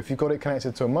mode. So if you've got it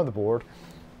connected to a motherboard,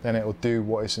 then it will do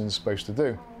what it's supposed to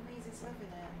do. Oh, Maisie's loving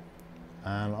it.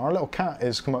 And our little cat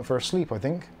is come up for a sleep, I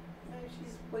think. No,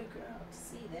 she's woken up to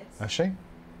see this. Has she?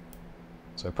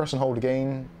 So press and hold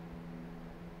again.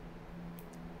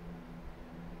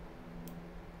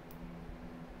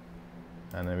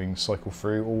 And then we can cycle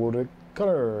through all the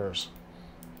colours.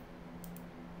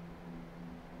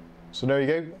 So there you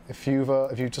go. If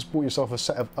you've just bought yourself a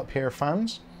set of up here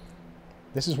fans,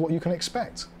 this is what you can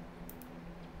expect.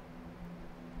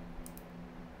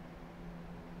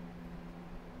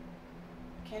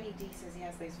 Kenny D says he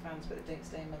has those fans, but they don't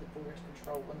stay in motherboard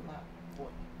control. Wouldn't that what?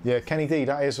 Yeah, Kenny D,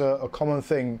 that is a common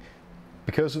thing,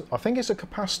 because I think it's a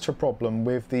capacitor problem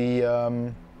with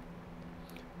the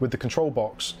control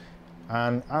box,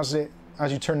 and as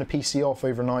you turn the PC off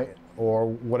overnight or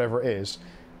whatever it is,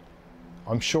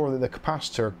 I'm sure that the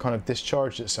capacitor kind of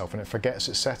discharged itself and it forgets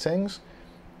its settings.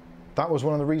 That was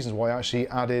one of the reasons why I actually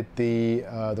added the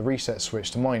reset switch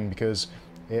to mine, because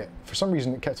for some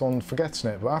reason it kept on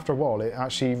forgetting it, but after a while it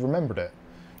actually remembered it.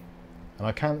 And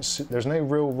I can't see, there's no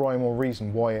real rhyme or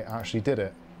reason why it actually did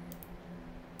it.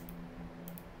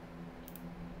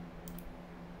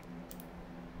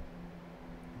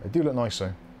 They do look nice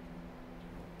though.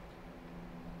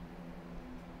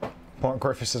 Mark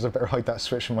Griffith says I better hide that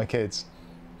switch from my kids.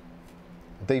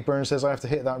 Dave Burns says I have to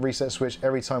hit that reset switch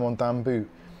every time on damn boot.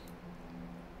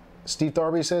 Steve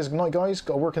Darby says, good night guys,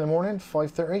 got to work in the morning,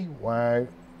 5:30. Wow.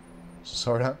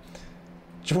 Sorry that.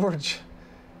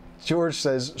 George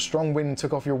says, strong wind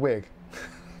took off your wig.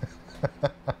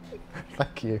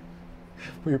 Thank you.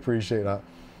 We appreciate that.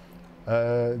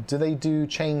 Do they do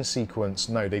chain sequence?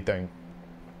 No, they don't.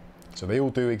 So they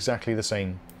all do exactly the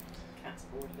same. Cat's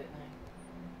bored of it now.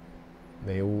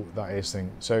 They all, that is thing.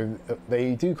 So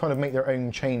they do kind of make their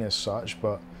own chain as such,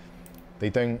 but they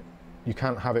don't, you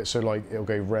can't have it so like it'll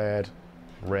go red,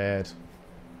 red,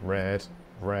 red,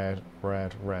 red,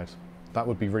 red, red. That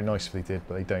would be really nice if they did,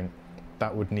 but they don't.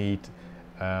 That would need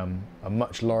a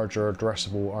much larger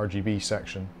addressable RGB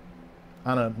section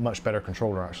and a much better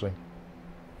controller actually.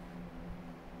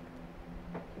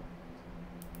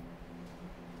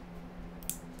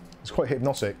 It's quite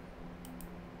hypnotic.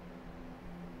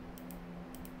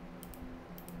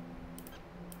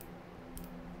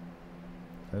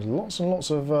 There's lots and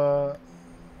lots of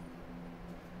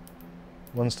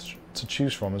ones to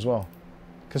choose from as well.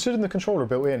 Considering the controller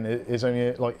built in is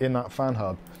only like in that fan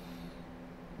hub,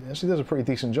 it actually does a pretty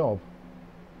decent job.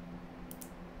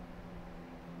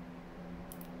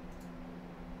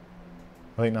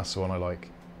 I think that's the one I like.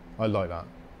 I like that.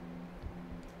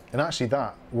 And actually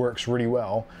that works really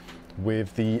well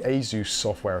with the ASUS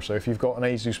software. So if you've got an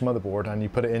ASUS motherboard and you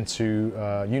put it into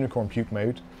Unicorn Puke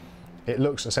mode, it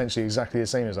looks essentially exactly the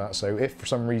same as that. So if for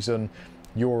some reason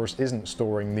yours isn't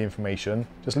storing the information,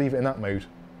 just leave it in that mode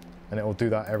and it will do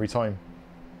that every time.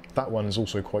 That one is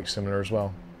also quite similar as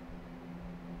well.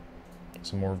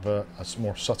 It's more of a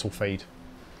more subtle fade.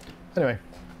 Anyway,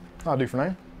 that'll do for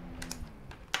now.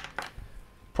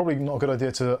 Probably not a good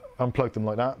idea to unplug them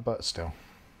like that, but still.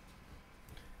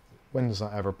 When does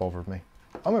that ever bother me?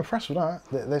 I'm impressed with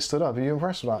that. They stood up. Are you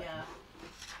impressed with that?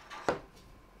 Yeah.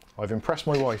 I've impressed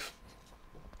my wife.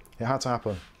 It had to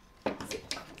happen.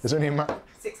 It's only a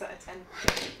 6 out of 10.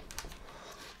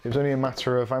 It was only a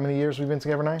matter of how many years we've been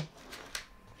together now?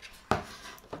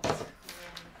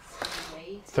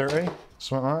 30?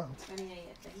 Something like that? 28,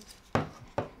 I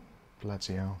think.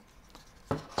 Bloody hell.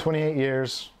 28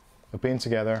 years of being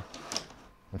together,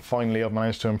 and finally I've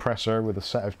managed to impress her with a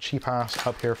set of cheap-ass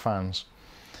up-here fans.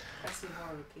 That's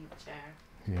more of a pink chair.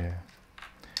 Yeah.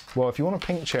 Well, if you want a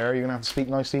pink chair, you're going to have to speak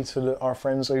nicely to our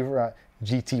friends over at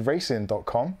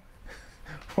gtracing.com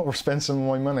or spend some of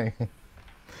my money.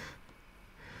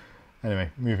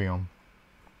 Anyway, moving on.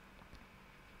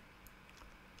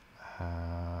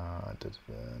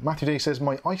 Matthew Day says,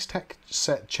 my Ice Tech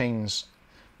set chains...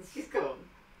 She's gone.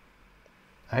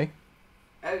 Hey?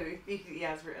 Oh, he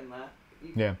has written that.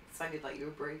 You Yeah. sounded like you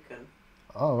were broken.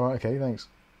 Oh, right, okay, thanks.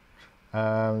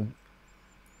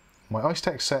 My Ice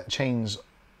Tech set chains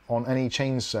on any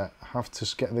chain set have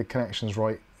to get the connections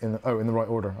right in the right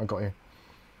order. I got you.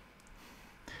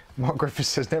 Mark Griffiths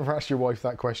says, never ask your wife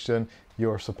that question.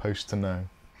 You're supposed to know.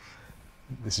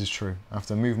 This is true. I have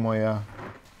to move my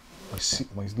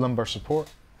my lumbar support.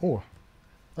 Oh,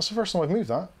 that's the first time I've moved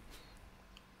that.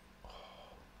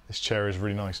 This chair is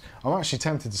really nice. I'm actually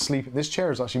tempted to sleep. This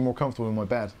chair is actually more comfortable than my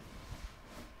bed.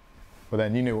 But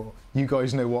then you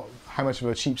guys know how much of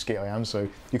a cheapskate I am, so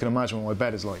you can imagine what my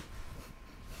bed is like.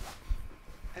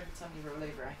 Every time you roll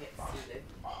over, I hit the ceiling.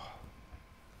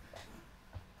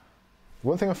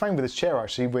 One thing I found with this chair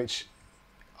actually, which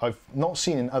I've not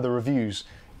seen in other reviews,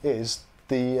 is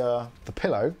the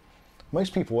pillow.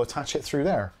 Most people attach it through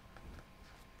there,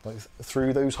 like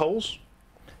through those holes.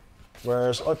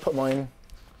 Whereas I put mine,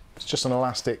 it's just an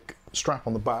elastic strap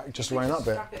on the back, just around that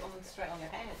bit. Strap it on straight on your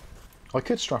head. I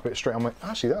could strap it straight on my.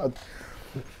 Actually, that.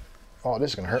 Oh,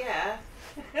 this is gonna hurt. Yeah.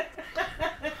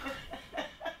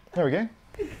 There we go.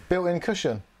 Built-in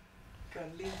cushion. Go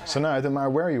and lean back. So now it doesn't matter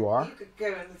where you are. You could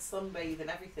go and sunbathe and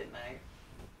everything now.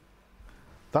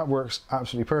 That works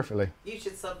absolutely perfectly. You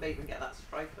should sunbathe and get that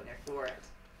stripe on your forehead.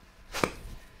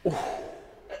 You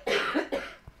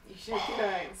should go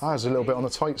out. That was a little bit on the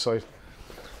tight side.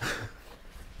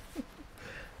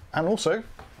 And also,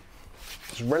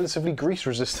 it's relatively grease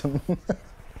resistant.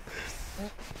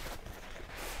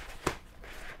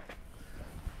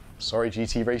 Sorry,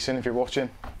 GT Racing, if you're watching.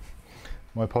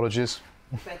 My apologies.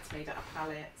 Bed's made out of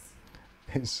pallets.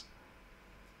 It's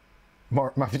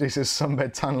Matthew Day says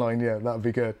sunbed tan line. Yeah, that'd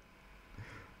be good.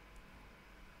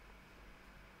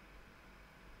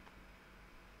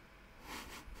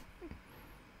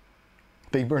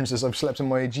 Big Burn says, I've slept in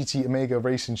my GT Omega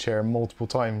racing chair multiple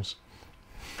times.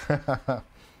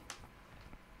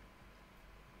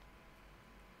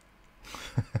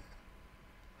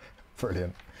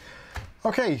 Brilliant.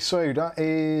 Okay, so that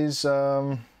is...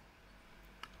 oh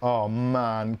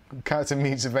man, Captain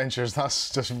Meets Adventures, that's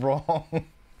just wrong.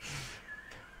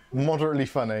 Moderately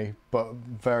funny, but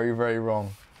very, very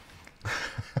wrong.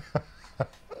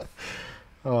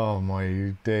 Oh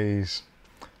my days.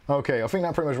 Okay, I think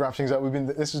that pretty much wraps things up.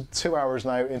 This is 2 hours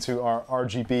now into our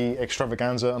RGB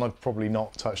extravaganza, and I've probably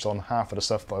not touched on half of the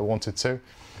stuff that I wanted to.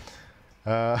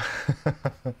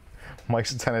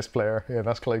 Mike's a tennis player. Yeah,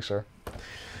 that's closer.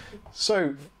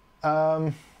 So,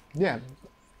 yeah,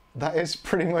 that is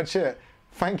pretty much it.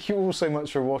 Thank you all so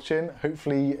much for watching.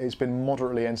 Hopefully it's been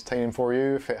moderately entertaining for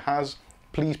you. If it has,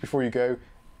 please, before you go,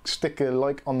 stick a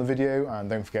like on the video, and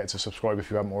don't forget to subscribe if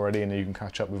you haven't already, and then you can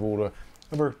catch up with all the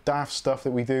other daft stuff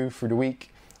that we do through the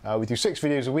week. We do 6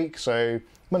 videos a week, so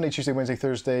Monday, Tuesday, Wednesday,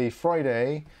 Thursday,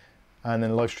 Friday, and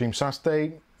then live stream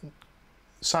Saturday,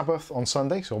 Sabbath on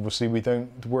Sunday. So obviously we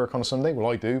don't work on a Sunday.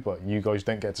 Well, I do, but you guys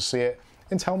don't get to see it.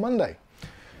 until Monday.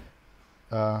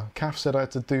 Kath said I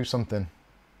had to do something.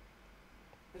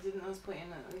 I didn't. I was pointing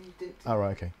at you didn't. Oh,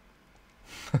 right, okay.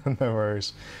 No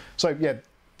worries. So yeah,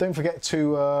 don't forget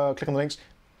to click on the links.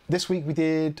 This week we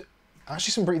did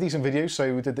actually some pretty decent videos.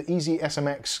 So we did the Easy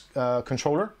SMX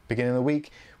controller, beginning of the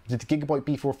week. We did the Gigabyte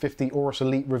B450 Aorus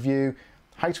Elite review,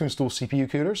 how to install CPU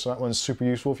coolers. So that one's super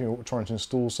useful if you're trying to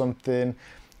install something.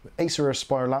 Acer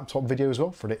Aspire laptop video as well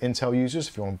for the Intel users.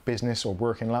 If you're on business or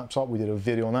working laptop, we did a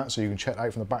video on that, so you can check it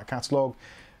out from the back catalogue.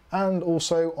 And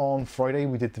also on Friday,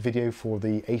 we did the video for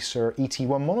the Acer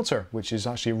ET1 monitor, which is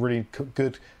actually a really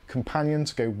good companion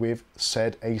to go with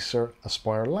said Acer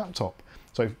Aspire laptop.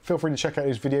 So feel free to check out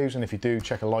those videos, and if you do,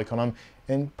 check a like on them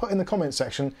and put in the comment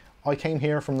section, I came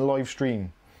here from the live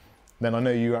stream. Then I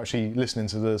know you're actually listening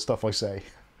to the stuff I say,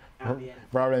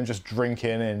 rather than just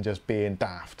drinking and just being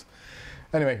daft.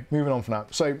 Anyway, moving on from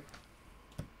that. So,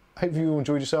 hope you all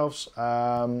enjoyed yourselves.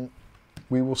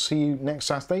 We will see you next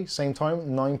Saturday, same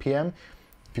time, 9 PM.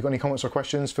 If you've got any comments or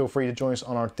questions, feel free to join us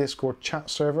on our Discord chat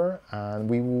server, and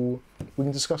we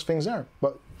can discuss things there.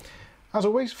 But as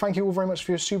always, thank you all very much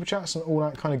for your super chats and all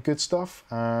that kind of good stuff.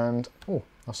 And oh,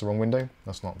 that's the wrong window.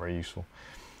 That's not very useful.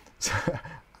 So,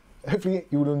 hopefully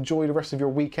you will enjoy the rest of your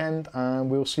weekend, and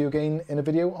we'll see you again in a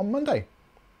video on Monday.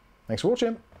 Thanks for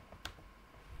watching.